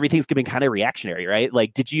that everything's been kind of reactionary, right?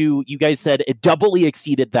 Like, you guys said it doubly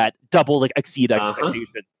exceeded expectation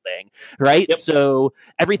thing, right? Yep. So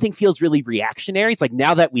everything feels really reactionary. It's like,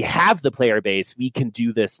 now that we have the player base, we can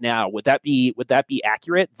do this now. Would that be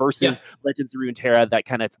accurate versus Legends of Runeterra that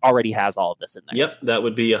kind of already has all of this in there? Yep, that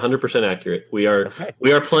would be 100% accurate. We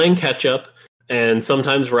are playing catch up, and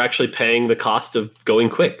sometimes we're actually paying the cost of going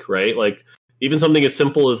quick, right? Like, even something as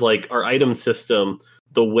simple as like our item system,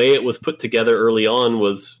 the way it was put together early on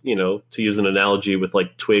was, to use an analogy with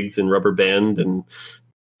like twigs and rubber band and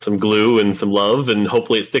some glue and some love, and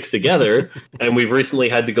hopefully it sticks together. And we've recently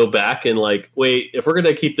had to go back and like, wait, if we're going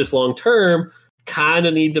to keep this long term, kind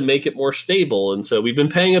of need to make it more stable. And so we've been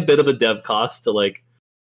paying a bit of a dev cost to like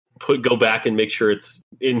go back and make sure it's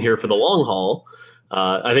in here for the long haul.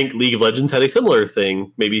 I think League of Legends had a similar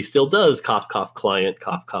thing. Maybe still does. Cough, cough, client,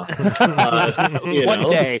 cough, cough.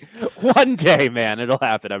 One day, man, it'll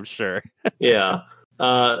happen, I'm sure. Yeah.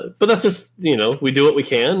 But that's just, we do what we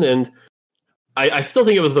can. And I still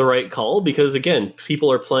think it was the right call because, again, people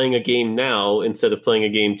are playing a game now instead of playing a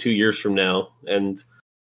game 2 years from now. And,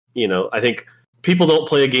 I think people don't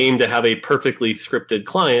play a game to have a perfectly scripted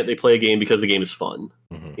client. They play a game because the game is fun,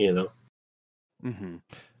 Mm-hmm.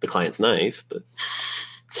 The client's nice, but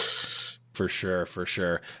for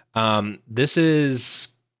sure. This is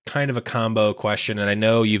kind of a combo question, and I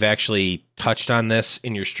know you've actually touched on this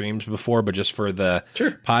in your streams before, but just for the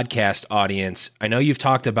podcast audience, I know you've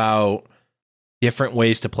talked about different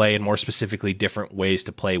ways to play, and more specifically, different ways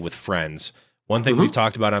to play with friends. One thing we've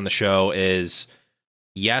talked about on the show is,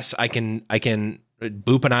 yes,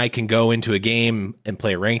 Boop and I can go into a game and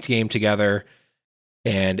play a ranked game together.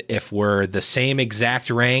 And if we're the same exact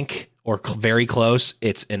rank or very close,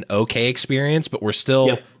 it's an okay experience, but we're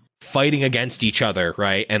still fighting against each other,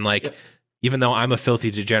 right? And like, even though I'm a filthy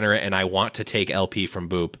degenerate and I want to take LP from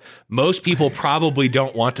Boop, most people probably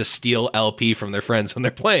don't want to steal LP from their friends when they're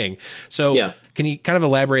playing. So can you kind of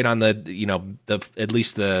elaborate on at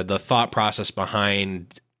least the thought process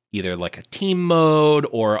behind either like a team mode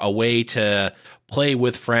or a way to play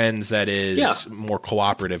with friends that is more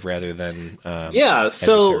cooperative rather than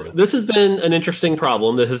so this has been an interesting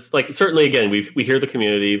problem. This is like, certainly, again, we hear the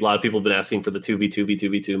community. A lot of people have been asking for the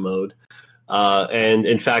 2v2v2v2 mode, and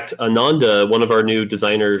in fact, Ananda, one of our new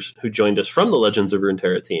designers who joined us from the Legends of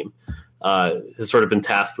Runeterra team, has sort of been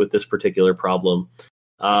tasked with this particular problem.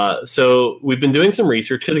 So we've been doing some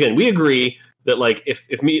research because, again, we agree that like if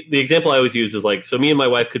the example I always use is like, so me and my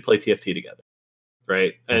wife could play TFT together.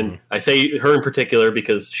 Right. And I say her in particular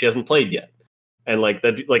because she hasn't played yet. And like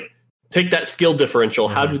that, like take that skill differential.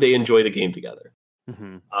 How do they enjoy the game together?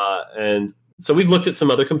 And so we've looked at some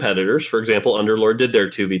other competitors. For example, Underlord did their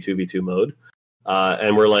 2v2v2 mode.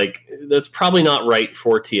 And we're like, that's probably not right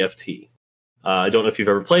for TFT. I don't know if you've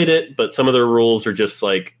ever played it, but some of their rules are just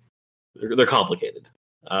like, they're complicated.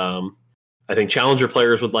 I think challenger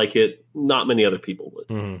players would like it. Not many other people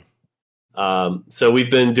would. So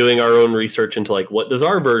we've been doing our own research into like, what does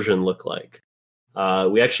our version look like?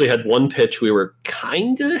 We actually had one pitch we were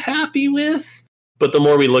kind of happy with, but the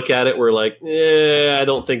more we look at it, we're like, I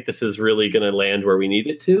don't think this is really going to land where we need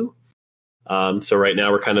it to. So right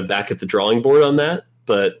now we're kind of back at the drawing board on that,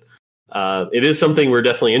 but it is something we're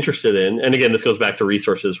definitely interested in. And again, this goes back to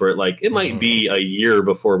resources where it might be a year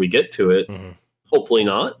before we get to it. Hopefully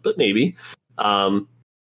not, but maybe.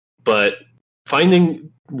 But finding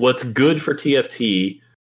what's good for TFT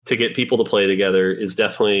to get people to play together is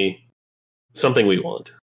definitely something we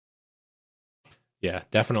want. Yeah,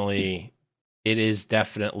 definitely. It is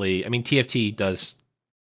definitely. I mean, TFT does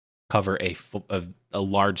cover a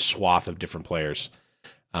large swath of different players,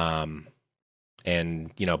 and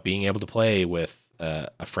being able to play with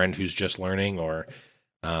a friend who's just learning or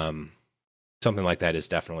something like that is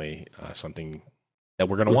definitely something that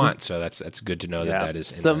we're going to want. So that's good to know that is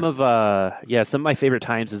some of my favorite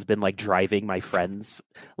times has been like driving my friends,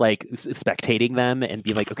 like spectating them and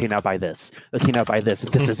being like, okay, now buy this. Okay, now buy this.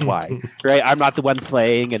 And this is why, right? I'm not the one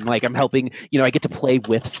playing and like I'm helping, I get to play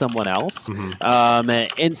with someone else.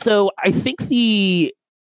 And so I think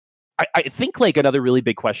I think like another really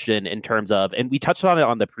big question in terms of, and we touched on it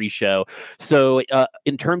on the pre-show. So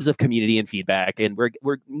in terms of community and feedback, and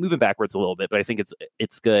we're moving backwards a little bit, but I think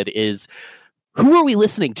it's good, is who are we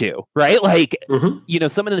listening to, right? Like, someone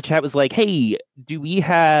in the chat was like, hey,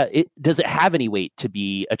 does it have any weight to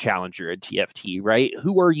be a challenger at TFT, right?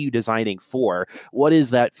 Who are you designing for? What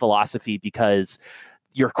is that philosophy? Because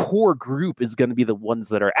your core group is going to be the ones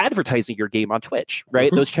that are advertising your game on Twitch,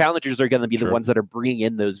 right? Those challengers are going to be the ones that are bringing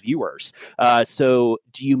in those viewers. So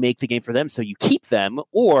do you make the game for them so you keep them,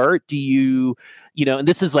 or do you and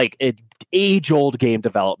this is like an age-old game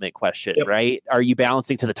development question, right? Are you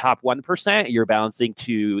balancing to the top 1%? Or you're balancing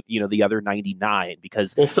to, the other 99?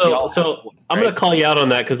 Because I'm going to call you out on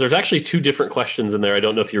that because there's actually two different questions in there. I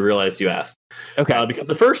don't know if you realized you asked. Okay. Because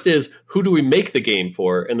the first is, who do we make the game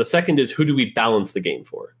for? And the second is, who do we balance the game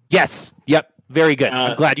for? Yes. Yep. Very good.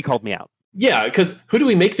 I'm glad you called me out. Yeah, because who do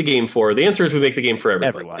we make the game for? The answer is we make the game for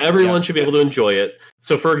everyone. Everyone should be able to enjoy it.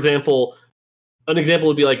 So, for example, an example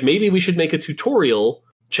would be like, maybe we should make a tutorial.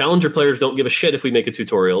 Challenger players don't give a shit if we make a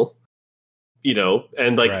tutorial,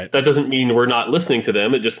 and that doesn't mean we're not listening to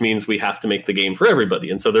them. It just means we have to make the game for everybody.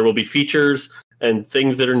 And so there will be features and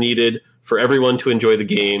things that are needed for everyone to enjoy the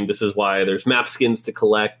game. This is why there's map skins to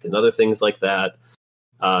collect and other things like that.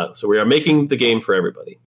 So we are making the game for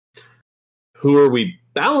everybody. Who are we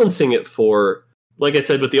balancing it for? Like I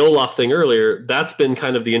said with the Olaf thing earlier, that's been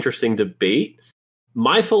kind of the interesting debate.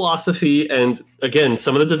 My philosophy, and again,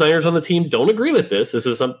 some of the designers on the team don't agree with this.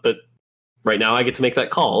 But right now I get to make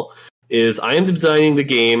that call. Is I am designing the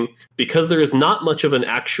game because there is not much of an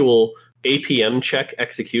actual APM check,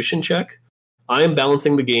 execution check. I am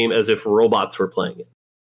balancing the game as if robots were playing it.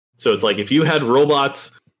 So it's like if you had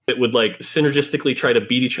robots that would like synergistically try to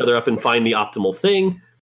beat each other up and find the optimal thing,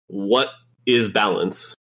 what is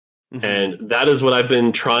balance? Mm-hmm. And that is what I've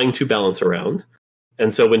been trying to balance around.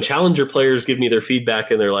 And so when challenger players give me their feedback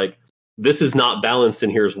and they're like, this is not balanced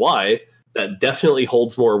and here's why, that definitely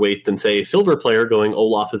holds more weight than, say, a silver player going,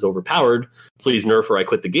 Olaf is overpowered, please nerf or I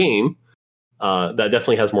quit the game. That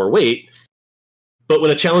definitely has more weight. But when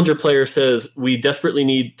a challenger player says, we desperately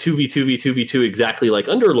need 2v2v2v2 exactly like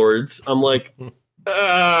Underlords, I'm like,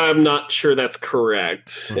 I'm not sure that's correct.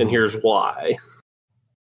 Mm-hmm. And here's why.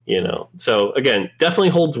 So again, definitely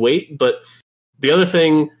holds weight. But the other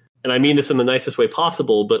thing, and I mean this in the nicest way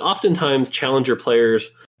possible, but oftentimes challenger players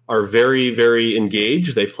are very, very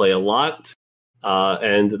engaged. They play a lot,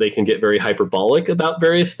 and they can get very hyperbolic about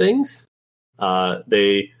various things.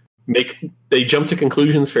 They jump to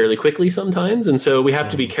conclusions fairly quickly sometimes, and so we have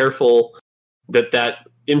to be careful that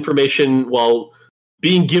information, while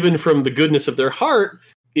being given from the goodness of their heart,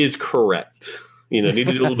 is correct. Need to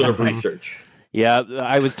do a little bit of research. Yeah,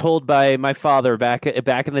 I was told by my father back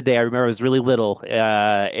in the day. I remember I was really little,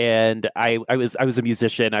 and I was a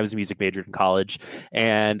musician. I was a music major in college,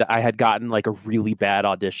 and I had gotten like a really bad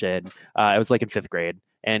audition. I was like in 5th grade,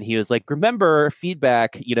 and he was like, "Remember,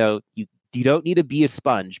 feedback. You don't need to be a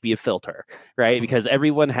sponge, be a filter, right? Because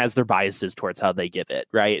everyone has their biases towards how they give it,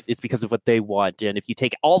 right? It's because of what they want. And if you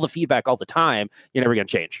take all the feedback all the time, you're never going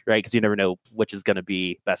to change, right? Because you never know which is going to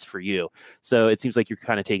be best for you. So it seems like you're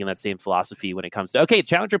kind of taking that same philosophy when it comes to, okay,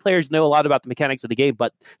 challenger players know a lot about the mechanics of the game,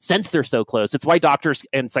 but since they're so close, it's why doctors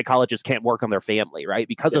and psychologists can't work on their family, right?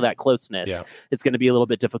 Because of that closeness, it's going to be a little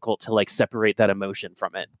bit difficult to like separate that emotion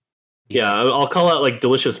from it. Yeah, I'll call out like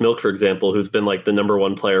Delicious Milk, for example, who's been like the number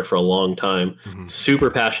one player for a long time. Mm-hmm. Super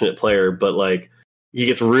passionate player, but like he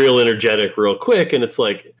gets real energetic real quick. And it's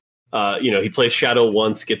like, he plays Shadow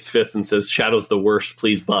once, gets 5th and says, Shadow's the worst,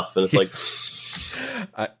 please buff. And it's like,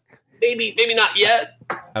 maybe not yet.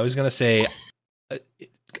 I was going to say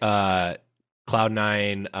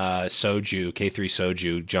Cloud9 Soju, K3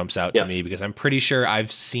 Soju jumps out to me because I'm pretty sure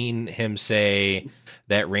I've seen him say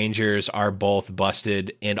that Rangers are both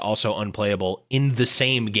busted and also unplayable in the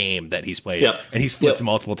same game that he's played. Yep. And he's flipped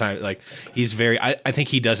multiple times. Like he's I think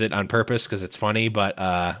he does it on purpose because it's funny, but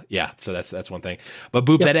so that's one thing. But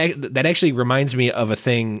Boop, that actually reminds me of a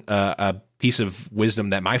thing, a piece of wisdom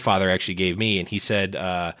that my father actually gave me. And he said,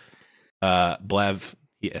 Blev,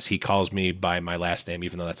 yes, he calls me by my last name,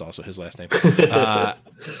 even though that's also his last name.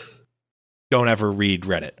 Don't ever read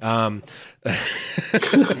Reddit.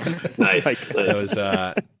 Nice. That was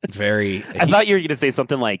very... I thought you were going to say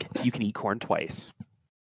something like, you can eat corn twice.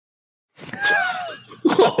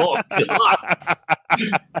 Oh, God.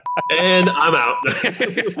 And I'm out.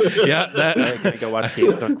 Can I go watch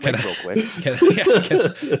Games Done Quick real quick?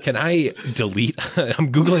 Can I delete?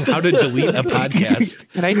 I'm Googling how to delete a podcast.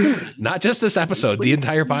 Can I? Not just this episode, the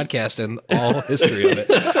entire podcast and all history of it.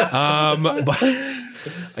 But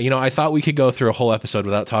I thought we could go through a whole episode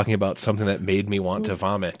without talking about something that made me want to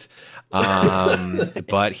vomit.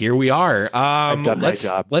 But here we are. I've done my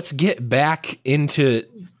job. Let's get back into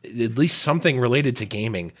at least something related to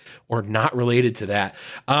gaming or not related to that.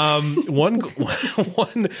 One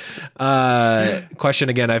question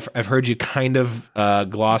again, I've heard you kind of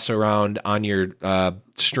gloss around on your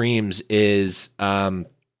streams is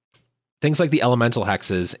things like the elemental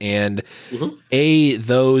hexes and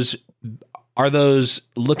are those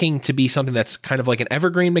looking to be something that's kind of like an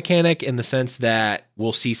evergreen mechanic in the sense that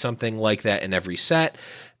we'll see something like that in every set?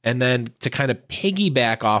 And then to kind of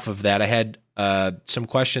piggyback off of that, I had some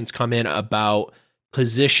questions come in about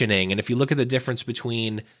positioning. And if you look at the difference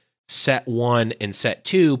between set 1 and set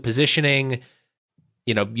 2, positioning,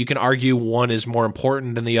 you can argue one is more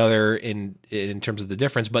important than the other in terms of the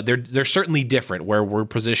difference, but they're certainly different. Where we're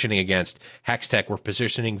positioning against Hextech, we're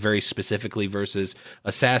positioning very specifically versus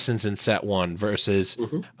Assassins in set 1 versus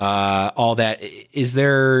all that. Is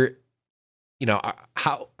there,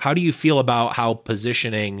 how do you feel about how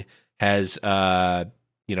positioning has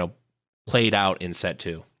played out in set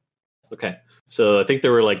 2? Okay, so I think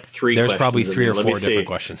there were like three. There's questions probably three or Let four me different see.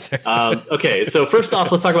 questions. Okay, so first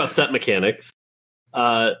off, let's talk about set mechanics.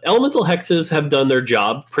 Elemental hexes have done their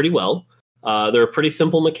job pretty well. They're a pretty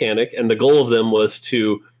simple mechanic, and the goal of them was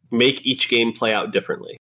to make each game play out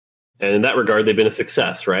differently. And in that regard, they've been a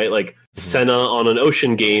success, right? Like Senna on an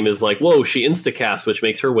Ocean game is like, whoa, she instacasts, which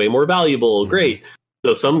makes her way more valuable. Great.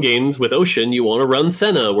 So some games with Ocean, you want to run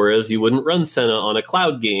Senna, whereas you wouldn't run Senna on a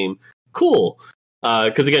Cloud game. Cool.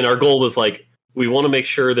 Because again, our goal was like, we want to make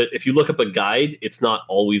sure that if you look up a guide, it's not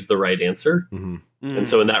always the right answer. And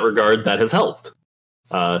so in that regard, that has helped.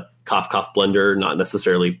 Cough, cough, blender, not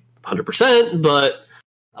necessarily 100%, but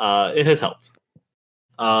it has helped.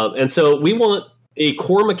 And so we want a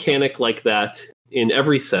core mechanic like that in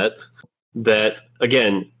every set that,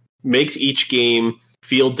 again, makes each game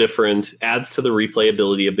feel different, adds to the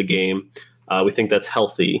replayability of the game. We think that's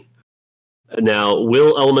healthy. Now,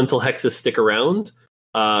 will elemental hexes stick around?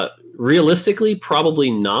 Realistically,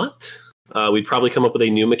 probably not. We'd probably come up with a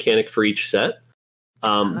new mechanic for each set.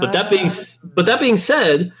 But that being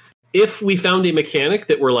said, if we found a mechanic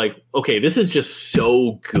that we're like, okay, this is just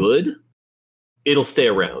so good, it'll stay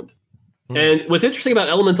around. And what's interesting about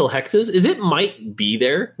elemental hexes is it might be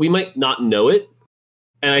there. We might not know it.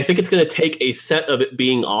 And I think it's going to take a set of it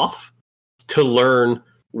being off to learn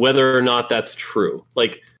whether or not that's true.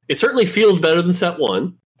 Like, it certainly feels better than set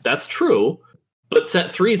 1. That's true. But set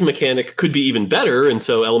 3's mechanic could be even better, and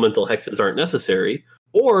so elemental hexes aren't necessary.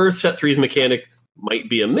 Or set 3's mechanic might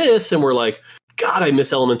be a miss, and we're like, God, I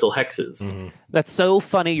miss elemental hexes. That's so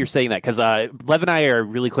funny you're saying that, because Lev and I are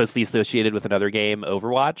really closely associated with another game,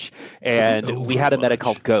 Overwatch, and we had a meta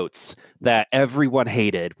called Goats that everyone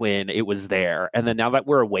hated when it was there. And then now that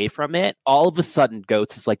we're away from it, all of a sudden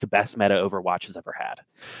Goats is like the best meta Overwatch has ever had.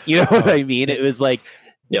 You know what I mean? It was like...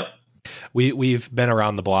 Yep. We've been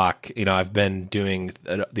around the block. I've been doing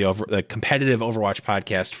the competitive Overwatch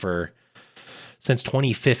podcast since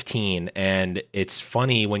 2015, and it's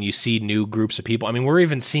funny when you see new groups of people. I mean, we're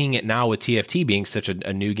even seeing it now with TFT being such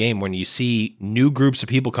a new game. When you see new groups of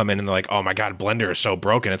people come in and they're like, "Oh my God, Blender is so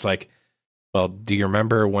broken." It's like, well, do you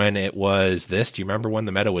remember when it was this? Do you remember when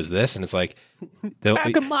the meta was this? And it's like,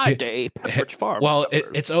 back in my day, Pepperidge Farm. Well,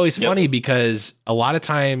 it's always funny because a lot of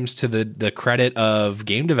times, to the credit of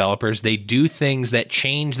game developers, they do things that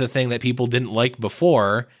change the thing that people didn't like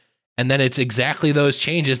before. And then it's exactly those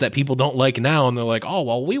changes that people don't like now. And they're like, oh,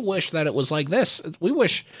 well, we wish that it was like this. We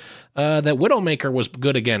wish that Widowmaker was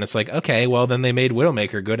good again. It's like, okay, well, then they made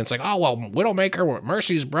Widowmaker good. It's like, oh, well, Widowmaker,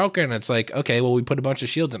 Mercy's broken. It's like, okay, well, we put a bunch of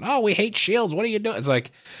shields in. Oh, we hate shields. What are you doing? It's like,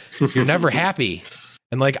 you're never happy.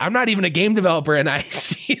 And like, I'm not even a game developer, and I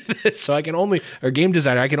see this, so or game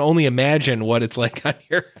designer, I can only imagine what it's like on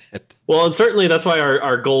your end. Well, and certainly that's why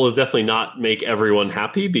our goal is definitely not make everyone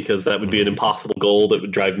happy, because that would be an impossible goal that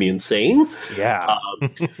would drive me insane. Yeah.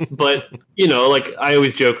 But, like I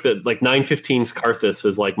always joke that like 915's Karthus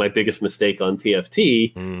is like my biggest mistake on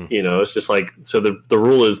TFT. It's just like, so the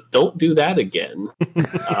rule is don't do that again.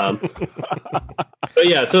 But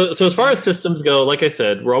yeah, so as far as systems go, like I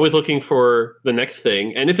said, we're always looking for the next thing.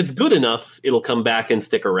 And if it's good enough, it'll come back and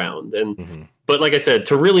stick around. And But like I said,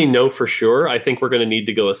 to really know for sure, I think we're going to need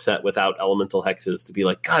to go a set without elemental hexes to be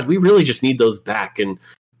like, God, we really just need those back. And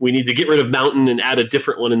we need to get rid of Mountain and add a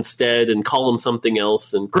different one instead and call them something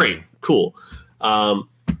else. And great, cool.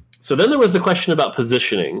 So then there was the question about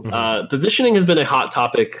positioning. Positioning has been a hot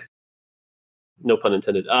topic. No pun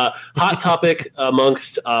intended. Hot topic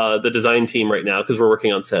amongst the design team right now, because we're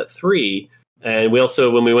working on set 3. And we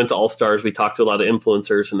also, when we went to All-Stars, we talked to a lot of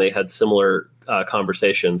influencers, and they had similar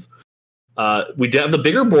conversations. We do have the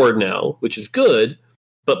bigger board now, which is good,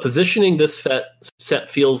 but positioning this set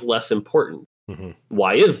feels less important.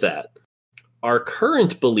 Why is that? Our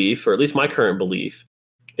current belief, or at least my current belief,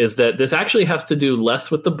 is that this actually has to do less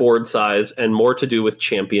with the board size and more to do with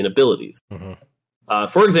champion abilities.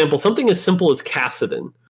 For example, something as simple as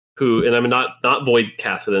Kassadin, who, and I'm not Void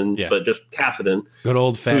Kassadin, but just Kassadin, good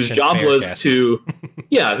old fashioned,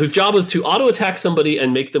 whose job was to auto attack somebody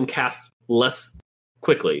and make them cast less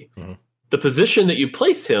quickly. The position that you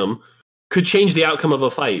placed him could change the outcome of a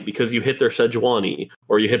fight because you hit their Sejuani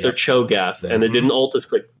or you hit their Cho'Gath and it didn't ult as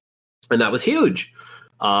quick. And that was huge.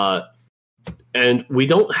 And we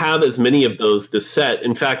don't have as many of those this set.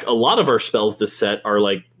 In fact, a lot of our spells this set are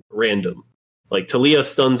like random. Like Talia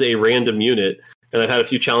stuns a random unit, and I've had a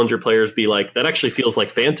few challenger players be like, that actually feels like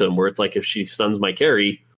Phantom, where it's like, if she stuns my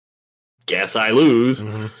carry, guess I lose.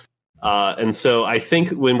 Mm-hmm. And so I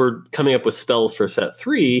think when we're coming up with spells for set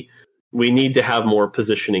 3, we need to have more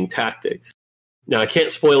positioning tactics. Now, I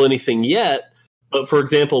can't spoil anything yet, but for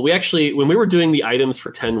example, we actually, when we were doing the items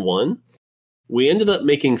for 10-1, we ended up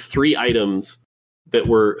making 3 items that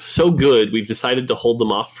were so good, we've decided to hold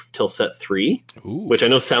them off till set 3, which I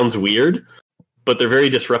know sounds weird, but they're very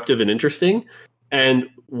disruptive and interesting. And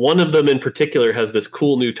one of them in particular has this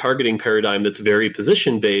cool new targeting paradigm that's very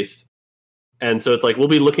position-based. And so it's like, we'll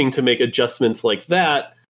be looking to make adjustments like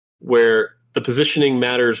that, where the positioning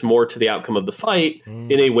matters more to the outcome of the fight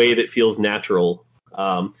in a way that feels natural.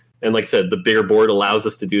 And like I said, the bigger board allows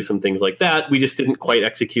us to do some things like that. We just didn't quite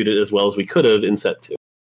execute it as well as we could have in set 2.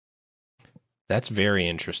 That's very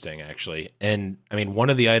interesting, actually. And I mean, one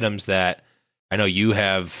of the items that I know you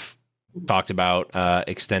have talked about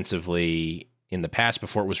extensively in the past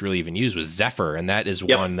before it was really even used was Zephyr. And that is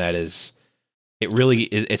one that is,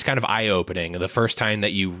 it's kind of eye-opening. The first time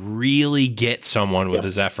that you really get someone with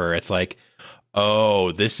a Zephyr, it's like,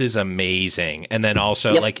 oh, this is amazing. And then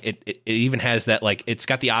also like it even has that, like, it's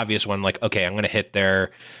got the obvious one, like, okay, I'm going to hit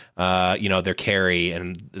their, their carry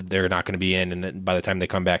and they're not going to be in. And then by the time they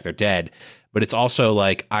come back, they're dead. But it's also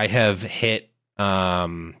like, I've hit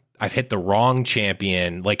the wrong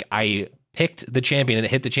champion. Like, I picked the champion and it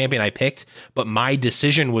hit the champion I picked, but my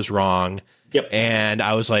decision was wrong. And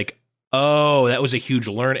I was like, oh, that was a huge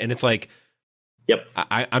learn. And it's like,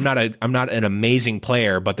 I'm not an amazing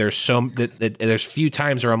player, but there's there's few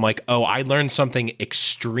times where I'm like, oh, I learned something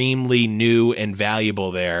extremely new and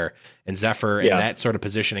valuable there. And Zephyr and that sort of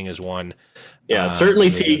positioning is one.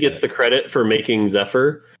 Certainly T gets the credit for making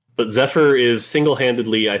Zephyr, but Zephyr is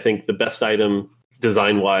single-handedly, I think, the best item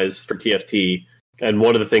design-wise for TFT, and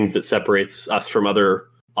one of the things that separates us from other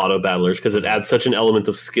auto battlers, because it adds such an element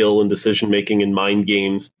of skill and decision-making and mind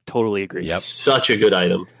games. Totally agree. Such a good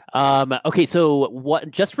item. Okay, so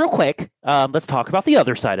just real quick, let's talk about the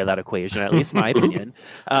other side of that equation, at least in my opinion.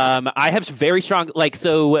 I have very strong,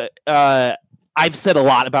 I've said a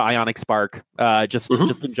lot about Ionic Spark, just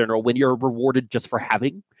in general. When you're rewarded just for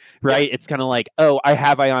having, right? It's kind of like, oh, I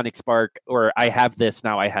have Ionic Spark, or I have this,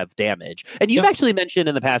 now I have damage. And you've actually mentioned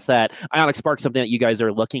in the past that Ionic Spark is something that you guys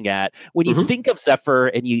are looking at. When you think of Zephyr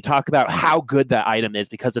and you talk about how good that item is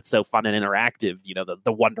because it's so fun and interactive,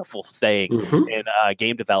 the wonderful saying in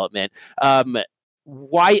game development,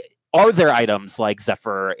 why are there items like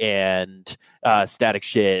Zephyr and Static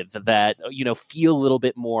Shiv that, feel a little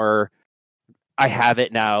bit more, I have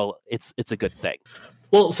it now, it's a good thing?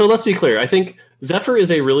 Well, so let's be clear. I think Zephyr is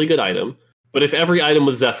a really good item, but if every item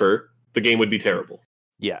was Zephyr, the game would be terrible.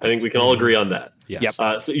 Yeah, I think we can all agree on that. Yes.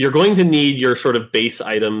 So you're going to need your sort of base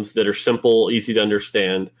items that are simple, easy to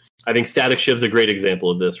understand. I think Static Shiv's a great example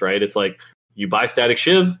of this, right? It's like, you buy Static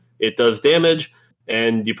Shiv, it does damage,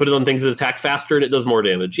 and you put it on things that attack faster and it does more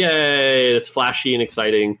damage. Yay! It's flashy and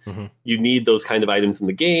exciting. You need those kind of items in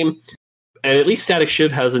the game. And at least Static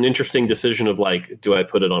Shiv has an interesting decision of like, do I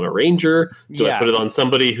put it on a ranger? Do I put it on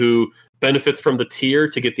somebody who benefits from the tier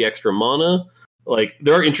to get the extra mana? Like,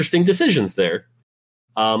 there are interesting decisions there.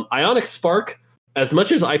 Ionic Spark, as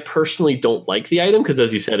much as I personally don't like the item, because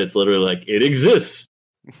as you said, it's literally like, it exists.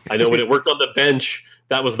 I know when it worked on the bench,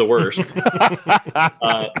 that was the worst.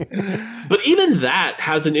 But even that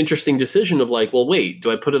has an interesting decision of like, well, wait,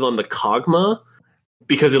 do I put it on the Kog'Maw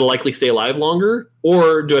because it'll likely stay alive longer?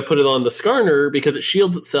 Or do I put it on the Skarner because it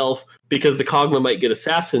shields itself because the Kog'Maw might get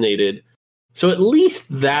assassinated? So at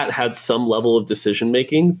least that had some level of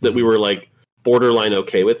decision-making that we were like borderline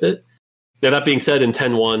okay with it. Now, that being said, in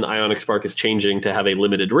 10.1, Ionic Spark is changing to have a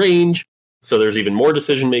limited range. So there's even more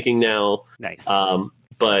decision-making now. Nice.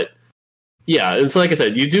 But yeah, and so like I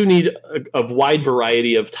said, you do need a wide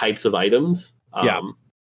variety of types of items.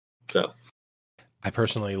 So I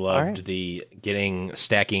personally loved the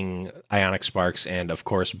stacking Ionic Sparks, and of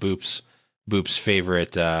course Boop's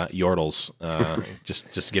favorite Yordles.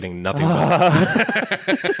 Just getting nothing but.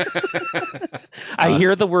 I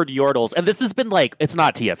hear the word Yordles, and this has been like, it's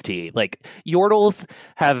not TFT. Like, Yordles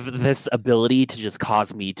have this ability to just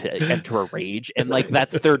cause me to enter a rage, and like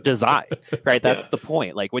that's their design, right? That's the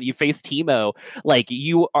point. Like, when you face Teemo, like,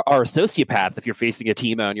 you are a sociopath if you're facing a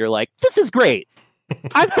Teemo, and you're like, this is great.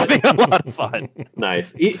 I'm having a lot of fun.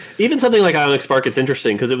 Nice. Even something like Ionic Spark, it's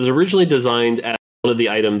interesting because it was originally designed as one of the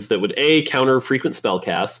items that would A, counter frequent spell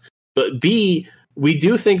casts, but B, we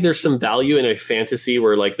do think there's some value in a fantasy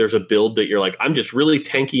where like there's a build that you're like, I'm just really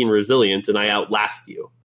tanky and resilient and I outlast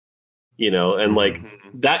you. And like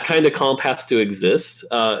that kind of comp has to exist.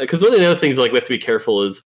 Because one of the other things like we have to be careful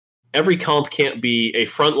is every comp can't be a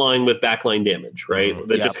front line with backline damage, right?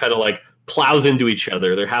 That just kind of like plows into each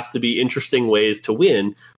other. There has to be interesting ways to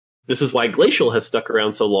win. This is why Glacial has stuck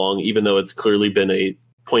around so long, even though it's clearly been a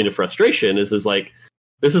point of frustration, is like,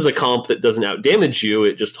 this is a comp that doesn't outdamage you,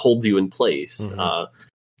 it just holds you in place.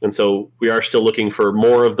 And so we are still looking for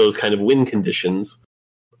more of those kind of win conditions.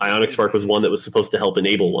 Ionic Spark was one that was supposed to help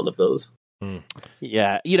enable one of those.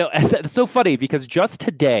 Yeah, it's so funny because just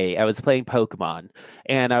today I was playing Pokemon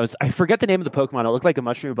and I forget the name of the Pokemon. It looked like a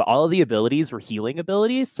mushroom, but all of the abilities were healing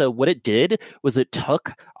abilities. So what it did was it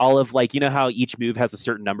took all of like, how each move has a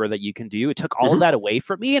certain number that you can do. It took all of that away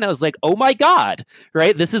from me. And I was like, oh my God,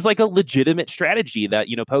 right? This is like a legitimate strategy that,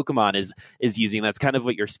 Pokemon is using. That's kind of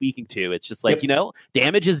what you're speaking to. It's just like,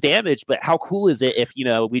 damage is damage, but how cool is it if,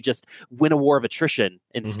 we just win a war of attrition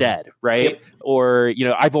instead, right? Or,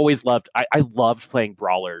 I've always loved, I loved playing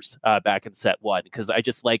brawlers back in set 1 because I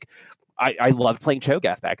just like I loved playing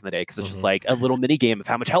Cho'Gath back in the day because it's just like a little mini game of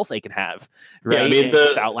how much health they can have, right? Yeah,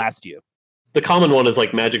 just outlast you. The common one is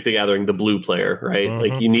like Magic the Gathering, the blue player, right?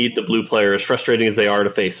 Like you need the blue player, as frustrating as they are to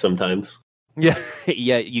face sometimes. Yeah,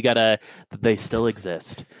 you gotta. They still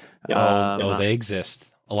exist. They exist.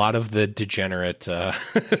 A lot of the degenerate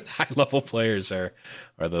high level players are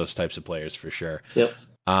those types of players for sure. Yep.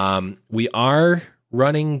 We are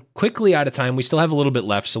running quickly out of time. We still have a little bit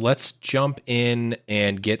left, so let's jump in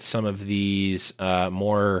and get some of these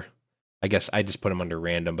more. I guess I just put them under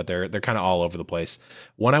random, but they're kind of all over the place.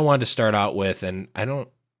 One I wanted to start out with, and I don't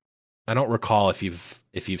recall if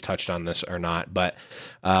you've touched on this or not, but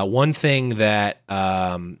one thing that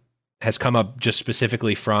has come up just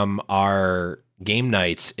specifically from our game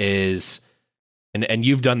nights is. And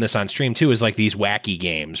you've done this on stream too, is like these wacky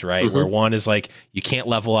games, right? Where one is like you can't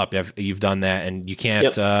level up. You've done that, and you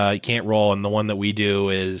can't roll. And the one that we do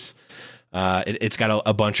is it's got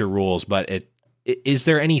a bunch of rules. But is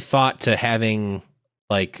there any thought to having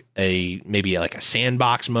like maybe like a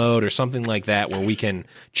sandbox mode or something like that where we can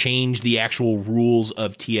change the actual rules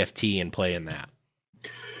of TFT and play in that?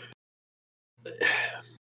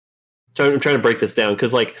 So I'm trying to break this down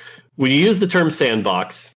because like when you use the term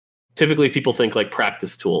sandbox, typically people think like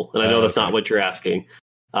practice tool, and I know that's not what you're asking.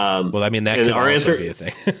 Well, I mean, that could our also answer be a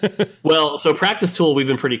thing. Well, so practice tool, we've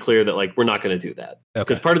been pretty clear that like we're not going to do that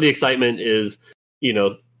because part of the excitement is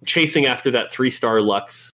chasing after that 3-star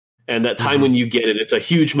Lux, and that time when you get it, it's a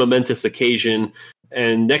huge momentous occasion.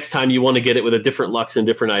 And next time you want to get it with a different Lux and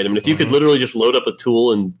different item. And if you could literally just load up a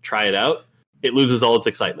tool and try it out, it loses all its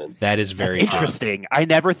excitement. That is very interesting. I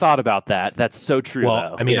never thought about that. That's so true.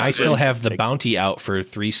 Well, though. I mean, I still have the bounty out for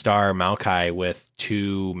 3-star Maokai with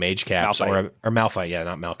 2 mage caps or Malphite. Yeah,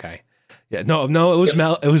 not Maokai. Yeah, no, it was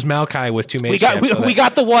Maokai with 2 mage caps. We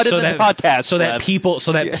got the one in the podcast, so that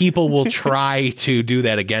people will try to do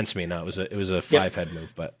that against me. No, it was a 5-head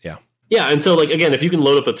move, but yeah. Yeah, and so like again, if you can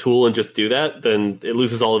load up a tool and just do that, then it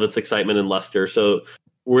loses all of its excitement and luster. So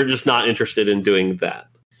we're just not interested in doing that.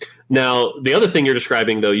 Now, the other thing you're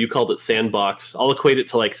describing, though, you called it sandbox. I'll equate it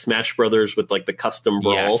to like Smash Brothers with like the custom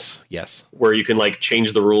brawl. Yes. Where you can like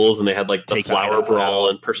change the rules, and they had like the flower brawl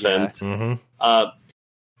and percent. Yeah.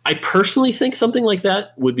 I personally think something like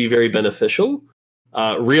that would be very beneficial.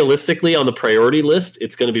 Realistically, on the priority list,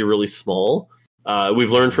 it's going to be really small.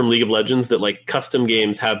 We've learned from League of Legends that like custom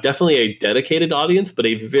games have definitely a dedicated audience, but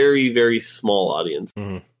a very, very small audience.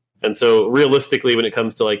 And so realistically, when it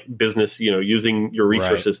comes to like business, using your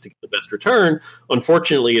resources to get the best return,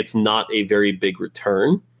 unfortunately, it's not a very big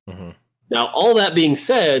return. Now, all that being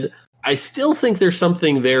said, I still think there's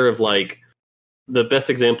something there of like, the best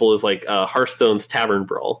example is like Hearthstone's Tavern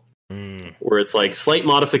Brawl, where it's like slight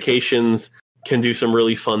modifications can do some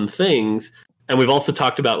really fun things. And we've also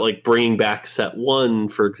talked about like bringing back set 1,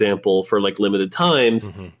 for example, for like limited times.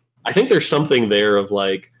 I think there's something there of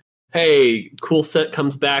like, hey, cool set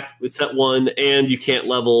comes back with set 1 and you can't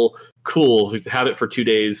level. Cool. Have it for 2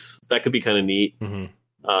 days. That could be kind of neat.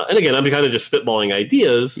 And again, I'm kind of just spitballing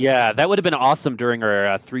ideas. Yeah, that would have been awesome during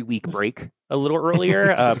our 3-week break a little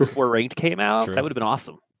earlier before Ranked came out. True. That would have been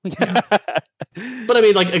awesome. But I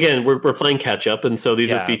mean, like, again, we're playing catch up. And so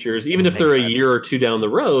these are features, even if they're a year or 2 down the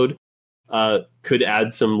road, could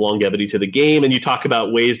add some longevity to the game. And you talk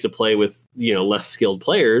about ways to play with, less skilled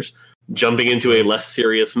players. Jumping into a less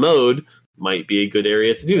serious mode might be a good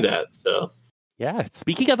area to do that. So, Yeah.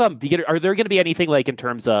 Speaking of beginner, are there going to be anything like in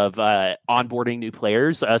terms of onboarding new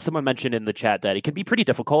players? Someone mentioned in the chat that it can be pretty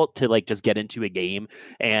difficult to like just get into a game,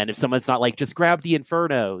 and if someone's not like just grab the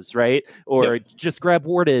Infernos, right, or just grab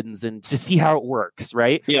Wardens and to see how it works,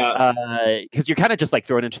 right? Yeah. Because you're kind of just like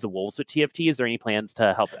thrown into the wolves with TFT. Is there any plans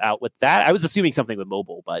to help out with that? I was assuming something with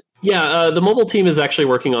mobile, but yeah, the mobile team is actually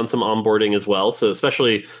working on some onboarding as well. So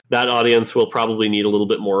especially that audience will probably need a little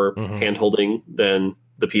bit more hand-holding than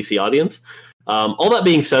the PC audience. All that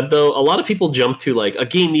being said, though, a lot of people jump to like a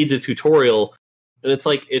game needs a tutorial, and it's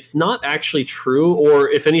like it's not actually true. Or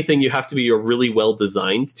if anything, you have to be a really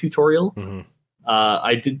well-designed tutorial.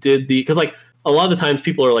 I did because like a lot of the times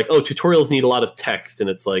people are like, "Oh, tutorials need a lot of text," and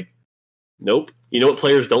it's like, nope. You know what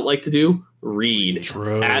players don't like to do? Read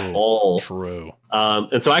at all. True.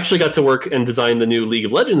 And so I actually got to work and design the new League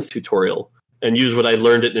of Legends tutorial and use what I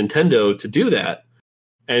learned at Nintendo to do that.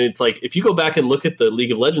 And it's like, if you go back and look at the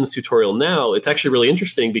League of Legends tutorial now, it's actually really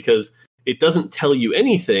interesting because it doesn't tell you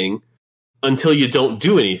anything until you don't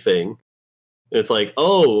do anything. And it's like,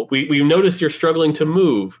 oh, we noticed you're struggling to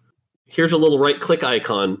move. Here's a little right-click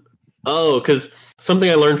icon. Oh, because something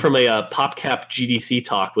I learned from a PopCap GDC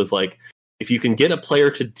talk was like, if you can get a player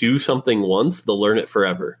to do something once, they'll learn it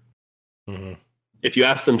forever. If you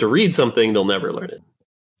ask them to read something, they'll never learn it.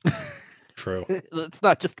 True. It's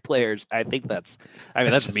not just players. I think that's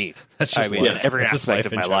me. That's just every aspect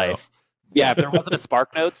of my life. Yeah, if there wasn't a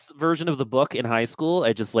SparkNotes version of the book in high school,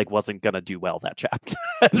 I just like wasn't gonna do well that chapter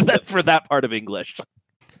for that part of English.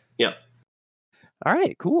 Yeah. All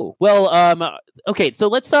right, cool. Well, okay, so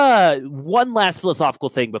let's one last philosophical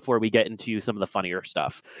thing before we get into some of the funnier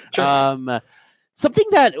stuff. Sure. Something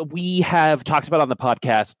that we have talked about on the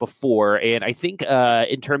podcast before, and I think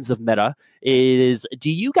in terms of meta, is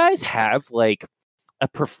do you guys have like a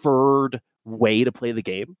preferred way to play the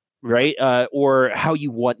game, right? Or how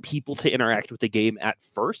you want people to interact with the game at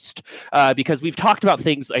first? Because we've talked about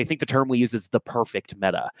things, I think the term we use is the perfect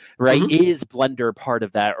meta, right? Is Blender part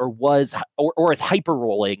of that, or is hyper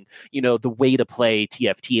rolling, the way to play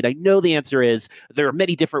TFT? And I know the answer is there are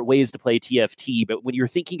many different ways to play TFT, but when you're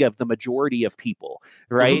thinking of the majority of people,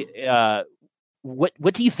 right?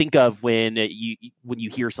 What do you think of when you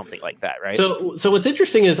hear something like that, right? So what's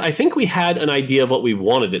interesting is I think we had an idea of what we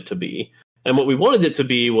wanted it to be. And what we wanted it to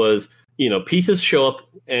be was, pieces show up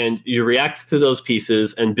and you react to those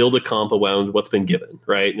pieces and build a comp around what's been given,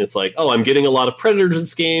 right? And it's like, oh, I'm getting a lot of predators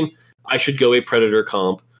this game. I should go a predator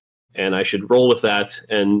comp and I should roll with that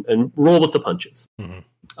and roll with the punches.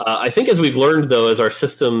 I think as we've learned, though, as our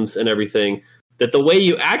systems and everything, that the way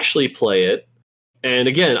you actually play it, and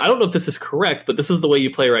again, I don't know if this is correct, but this is the way you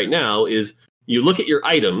play right now, is you look at your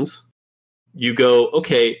items. You go,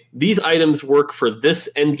 okay, these items work for this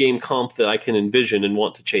endgame comp that I can envision and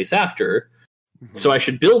want to chase after. So I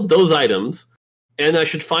should build those items, and I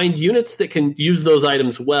should find units that can use those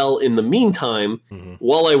items well in the meantime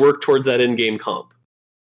while I work towards that endgame comp.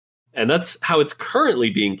 And that's how it's currently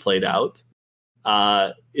being played out.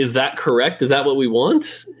 Is that correct? Is that what we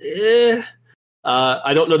want?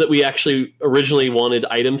 I don't know that we actually originally wanted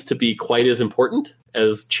items to be quite as important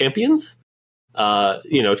as champions.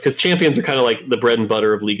 Because champions are kind of like the bread and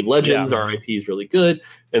butter of League of Legends. Our IP is really good.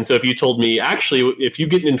 And so if you told me, actually, if you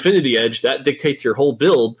get an Infinity Edge, that dictates your whole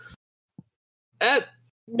build,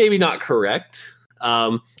 maybe not correct.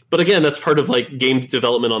 But again, that's part of like game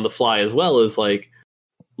development on the fly as well, as like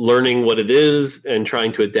learning what it is and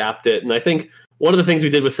trying to adapt it. And I think one of the things we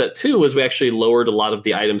did with set 2 was we actually lowered a lot of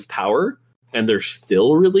the items' power, and they're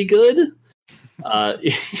still really good.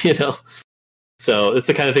 So it's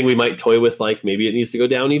the kind of thing we might toy with, like maybe it needs to go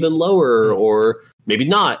down even lower or maybe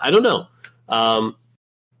not. I don't know.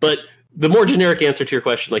 But the more generic answer to your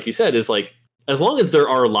question, like you said, is like, as long as there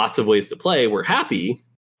are lots of ways to play, we're happy.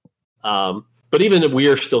 But even we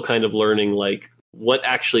are still kind of learning like what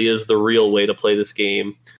actually is the real way to play this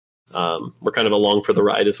game. We're kind of along for the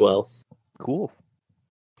ride as well. Cool.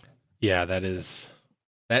 Yeah, that is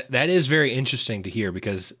very interesting to hear,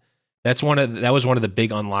 because that was one of the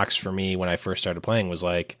big unlocks for me when I first started playing, was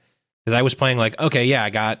like, because I was playing like, okay, yeah, I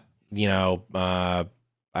got,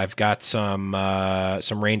 I've got some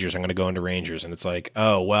Rangers. I'm going to go into Rangers. And it's like,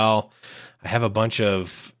 oh, well, I have a bunch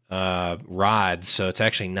of rods, so it's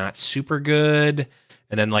actually not super good.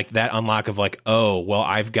 And then like that unlock of like, oh, well,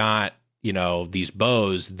 I've got, these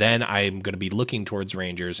bows, then I'm going to be looking towards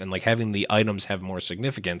Rangers, and like having the items have more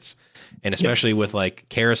significance. And especially with like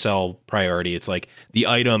carousel priority, it's like the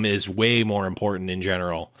item is way more important in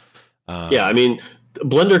general. I mean,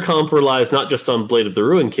 Blender comp relies not just on Blade of the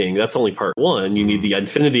Ruin King. That's only part 1. You need the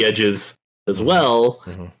Infinity Edges as well.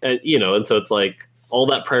 And, and so it's like all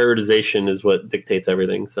that prioritization is what dictates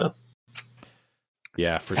everything. So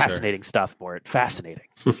Yeah, for Fascinating stuff, Mort. Fascinating.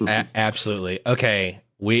 Absolutely. Okay.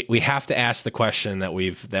 We have to ask the question that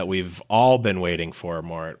we've all been waiting for,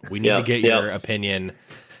 Mort. We need to get your opinion.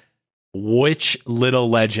 Which little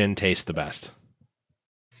legend tastes the best?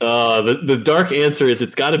 The dark answer is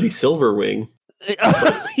it's got to be Silverwing.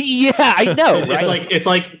 Yeah, I know. Right? It's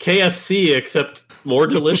like KFC except more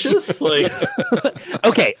delicious. Like,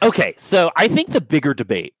 okay. So I think the bigger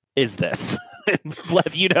debate is this.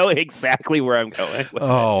 Lev, you know exactly where I'm going with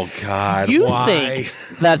this. God! You why? think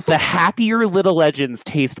that the happier little legends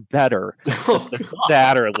taste better than the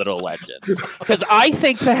sadder little legends? Because I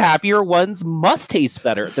think the happier ones must taste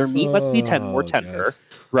better. Their meat must be more tender. God.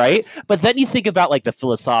 Right? But then you think about like the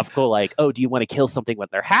philosophical, like, oh, do you want to kill something when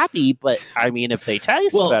they're happy? But I mean, if they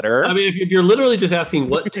taste better. I mean, if you're literally just asking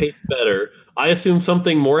what tastes better, I assume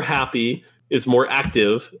something more happy is more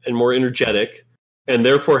active and more energetic, and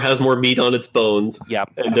therefore has more meat on its bones.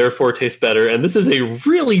 Yep. And therefore tastes better. And this is a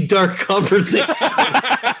really dark conversation.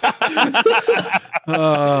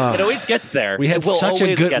 It always gets there. We had such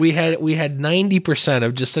a good. We had 90%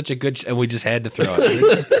 of just such a good, and we just had to throw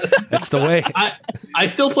it. That's the way. I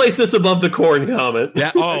still place this above the corn comment.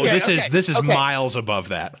 Yeah. Oh, this is miles above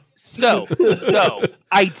that. So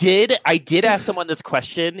I did ask someone this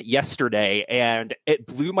question yesterday, and it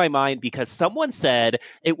blew my mind because someone said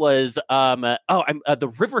it was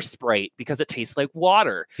the river Sprite because it tastes like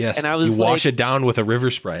water. Yes, and I was wash it down with a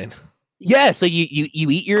river Sprite. Yeah, so you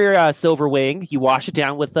eat your Silverwing, you wash it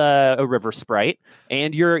down with a river Sprite,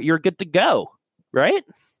 and you're good to go, right?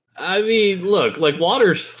 I mean, look, like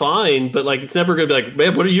water's fine, but like it's never gonna be like,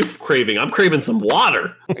 man, what are you craving? I'm craving some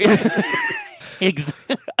water.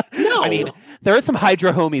 No, I mean there are some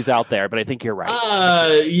hydro homies out there, but I think you're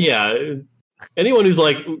right. Yeah. Anyone who's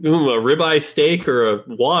like a ribeye steak or a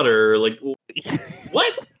water, like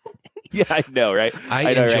what? Yeah, I know, right?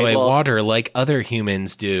 I enjoy water like other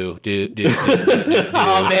humans do.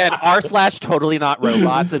 Oh man, r/totally not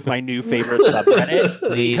robots is my new favorite subreddit.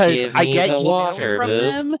 Please give me the water from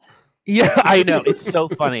them. Yeah, I know. It's so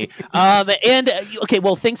funny. Okay,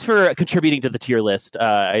 well, thanks for contributing to the tier list.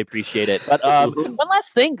 I appreciate it. But one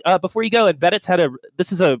last thing before you go, and Bennett's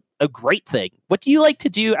this is a great thing. What do you like to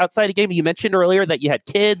do outside of gaming? You mentioned earlier that you had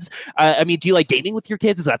kids. I mean, do you like gaming with your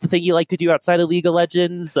kids? Is that the thing you like to do outside of League of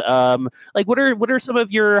Legends? Like, what are some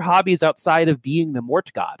of your hobbies outside of being the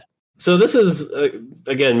Mort God? So this is,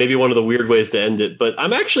 again, maybe one of the weird ways to end it, but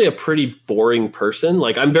I'm actually a pretty boring person.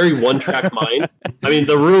 Like, I'm very one-track mind. I mean,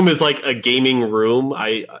 the room is like a gaming room.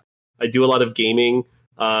 I do a lot of gaming.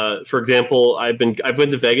 For example, I've been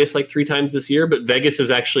to Vegas like 3 times this year, but Vegas is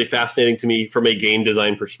actually fascinating to me from a game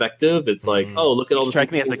design perspective. It's like, oh, look at all this stuff.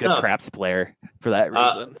 Strike me as a good craps player for that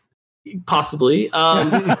reason. Possibly.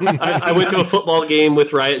 I went to a football game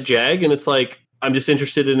with Riot Jag, and it's like, I'm just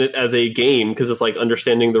interested in it as a game because it's like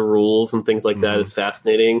understanding the rules and things like that is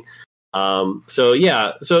fascinating.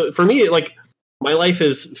 So for me, like my life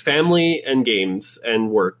is family and games and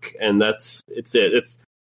work, and it's it.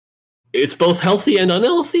 It's both healthy and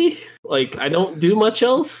unhealthy. Like I don't do much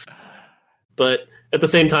else, but at the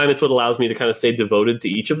same time, it's what allows me to kind of stay devoted to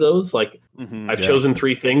each of those. Like I've chosen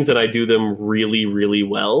 3 things and I do them really, really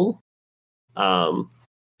well.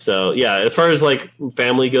 So yeah, as far as like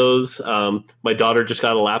family goes, my daughter just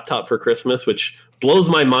got a laptop for Christmas, which blows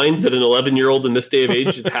my mind that an 11-year-old in this day of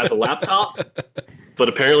age has a laptop. But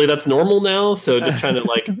apparently that's normal now. So just trying to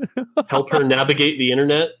like help her navigate the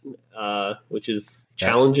internet, which is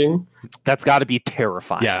challenging. That's got to be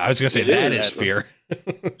terrifying. Yeah, I was gonna say that is fear.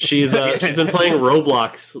 She's been playing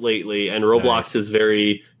Roblox lately, and Roblox is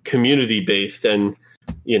very community based. And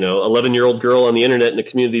 11-year-old girl on the internet in a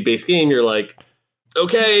community based game, you're like,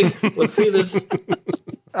 okay, let's see this.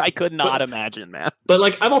 I could not imagine, man. But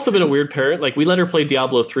like, I've also been a weird parent. Like, we let her play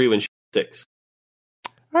Diablo 3 when she was 6.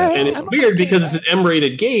 And it's weird because it's an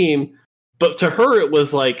M-rated game, but to her it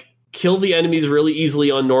was like, kill the enemies really easily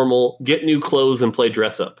on normal, get new clothes, and play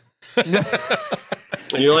dress up.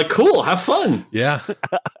 And you're like, cool, have fun. Yeah.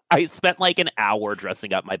 I spent like an hour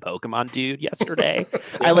dressing up my Pokemon dude yesterday.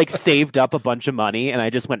 I like saved up a bunch of money and I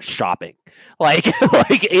just went shopping, like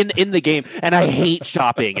in the game. And I hate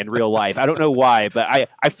shopping in real life. I don't know why, but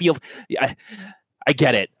I feel I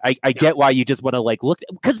get it. I get why you just want to like look,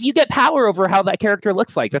 because you get power over how that character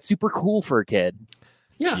looks like. That's super cool for a kid.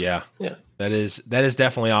 Yeah. That is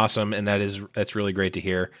definitely awesome, and that's really great to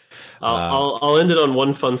hear. I'll end it on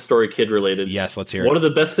one fun story, kid related. Yes, let's hear it. One of the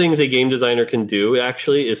best things a game designer can do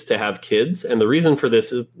actually is to have kids, and the reason for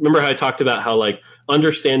this is, remember how I talked about how like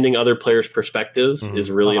understanding other players' perspectives is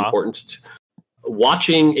really important.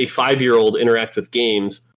 Watching a 5-year-old interact with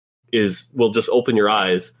games will just open your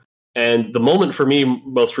eyes. And the moment for me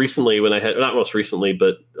most recently when I had, not most recently,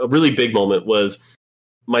 but a really big moment was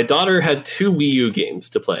my daughter had 2 Wii U games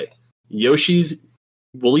to play. Yoshi's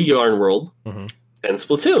Woolly Yarn World and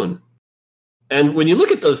Splatoon. And when you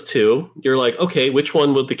look at those two, you're like, okay, which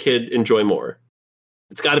one would the kid enjoy more?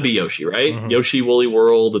 It's got to be Yoshi, right? Yoshi Woolly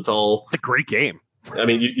World, it's a great game. I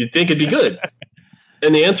mean, you'd think it'd be good.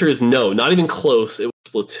 And the answer is no, not even close. It was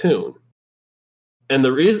Splatoon. And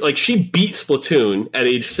the reason, like, she beat Splatoon at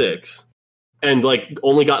age 6 and, like,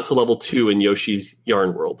 only got to level 2 in Yoshi's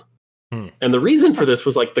Yarn World. And the reason for this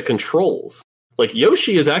was, like, the controls. Like,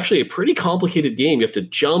 Yoshi is actually a pretty complicated game. You have to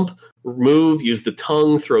jump, move, use the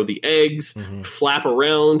tongue, throw the eggs, flap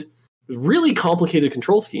around. Really complicated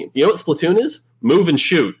control scheme. You know what Splatoon is? Move and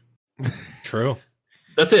shoot. True.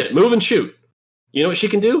 That's it. Move and shoot. You know what she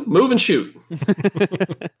can do? Move and shoot.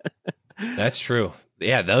 That's true.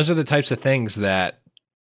 Yeah, those are the types of things that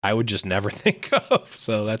I would just never think of.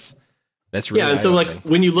 So that's really and so, like,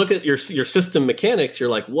 when you look at your system mechanics, you're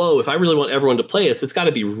like, whoa, if I really want everyone to play this, it's got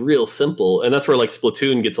to be real simple. And that's where, like,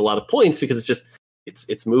 Splatoon gets a lot of points because it's just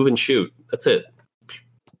it's move and shoot. That's it.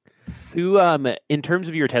 Who, in terms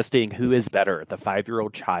of your testing, who is better, the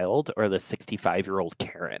 5-year-old child or the 65-year-old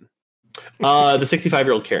Karen? The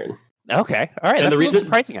 65-year-old Karen. Okay, all right. And that's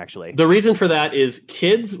surprising, actually. The reason for that is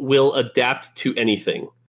kids will adapt to anything.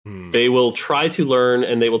 They will try to learn,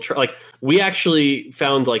 and they will try. Like, we actually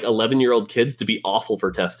found, like, 11-year-old kids to be awful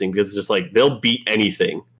for testing because it's just like they'll beat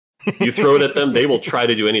anything. You throw it at them, they will try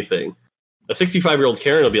to do anything. A 65-year-old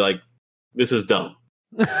Karen will be like, "This is dumb.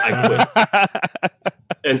 I quit."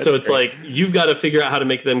 And so it's great. Like, you've got to figure out how to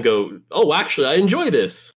make them go, "Oh, actually, I enjoy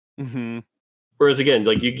this." Whereas, again,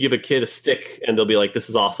 like, you give a kid a stick, and they'll be like, "This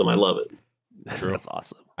is awesome. I love it." True. That's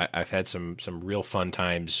awesome. I've had some real fun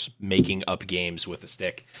times making up games with a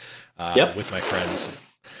stick with my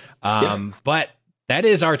friends. But that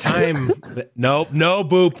is our time. No,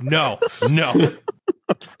 Boop. No.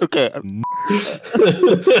 Okay. I'm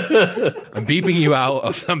beeping you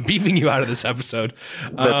out. I'm beeping you out of this episode.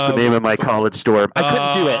 That's the name of my college dorm. I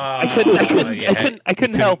couldn't do it. I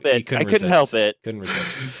couldn't help it. I couldn't help it. Couldn't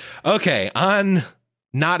resist. Okay,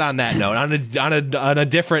 not on that note. On a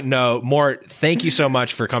different note, Mort, thank you so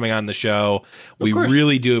much for coming on the show. We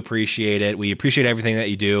really do appreciate it. We appreciate everything that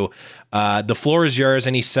you do. The floor is yours.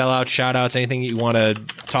 Any sellout, shout outs, anything you want to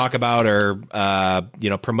talk about or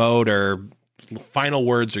promote, or final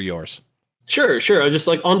words are yours. Sure. I just,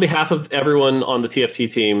 like, on behalf of everyone on the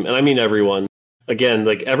TFT team, and I mean everyone, again,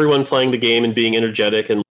 like, everyone playing the game and being energetic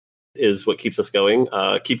and is what keeps us going.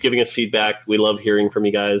 Keep giving us feedback. We love hearing from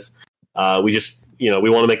you guys. We just, we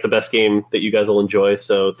want to make the best game that you guys will enjoy.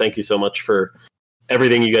 So thank you so much for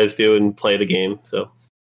everything you guys do and play the game. So,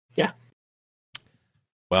 yeah.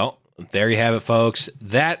 Well, there you have it, folks.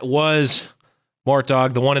 That was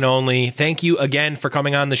Mortdog, the one and only. Thank you again for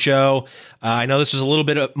coming on the show. I know this was a little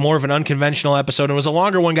bit more of an unconventional episode, and it was a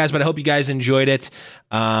longer one, guys, but I hope you guys enjoyed it.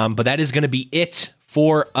 But that is going to be it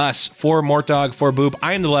for us, for Mortdog, for Boop.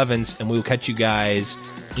 I am the Levins, and we will catch you guys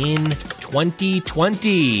in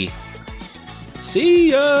 2020.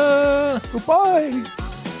 See ya! Goodbye!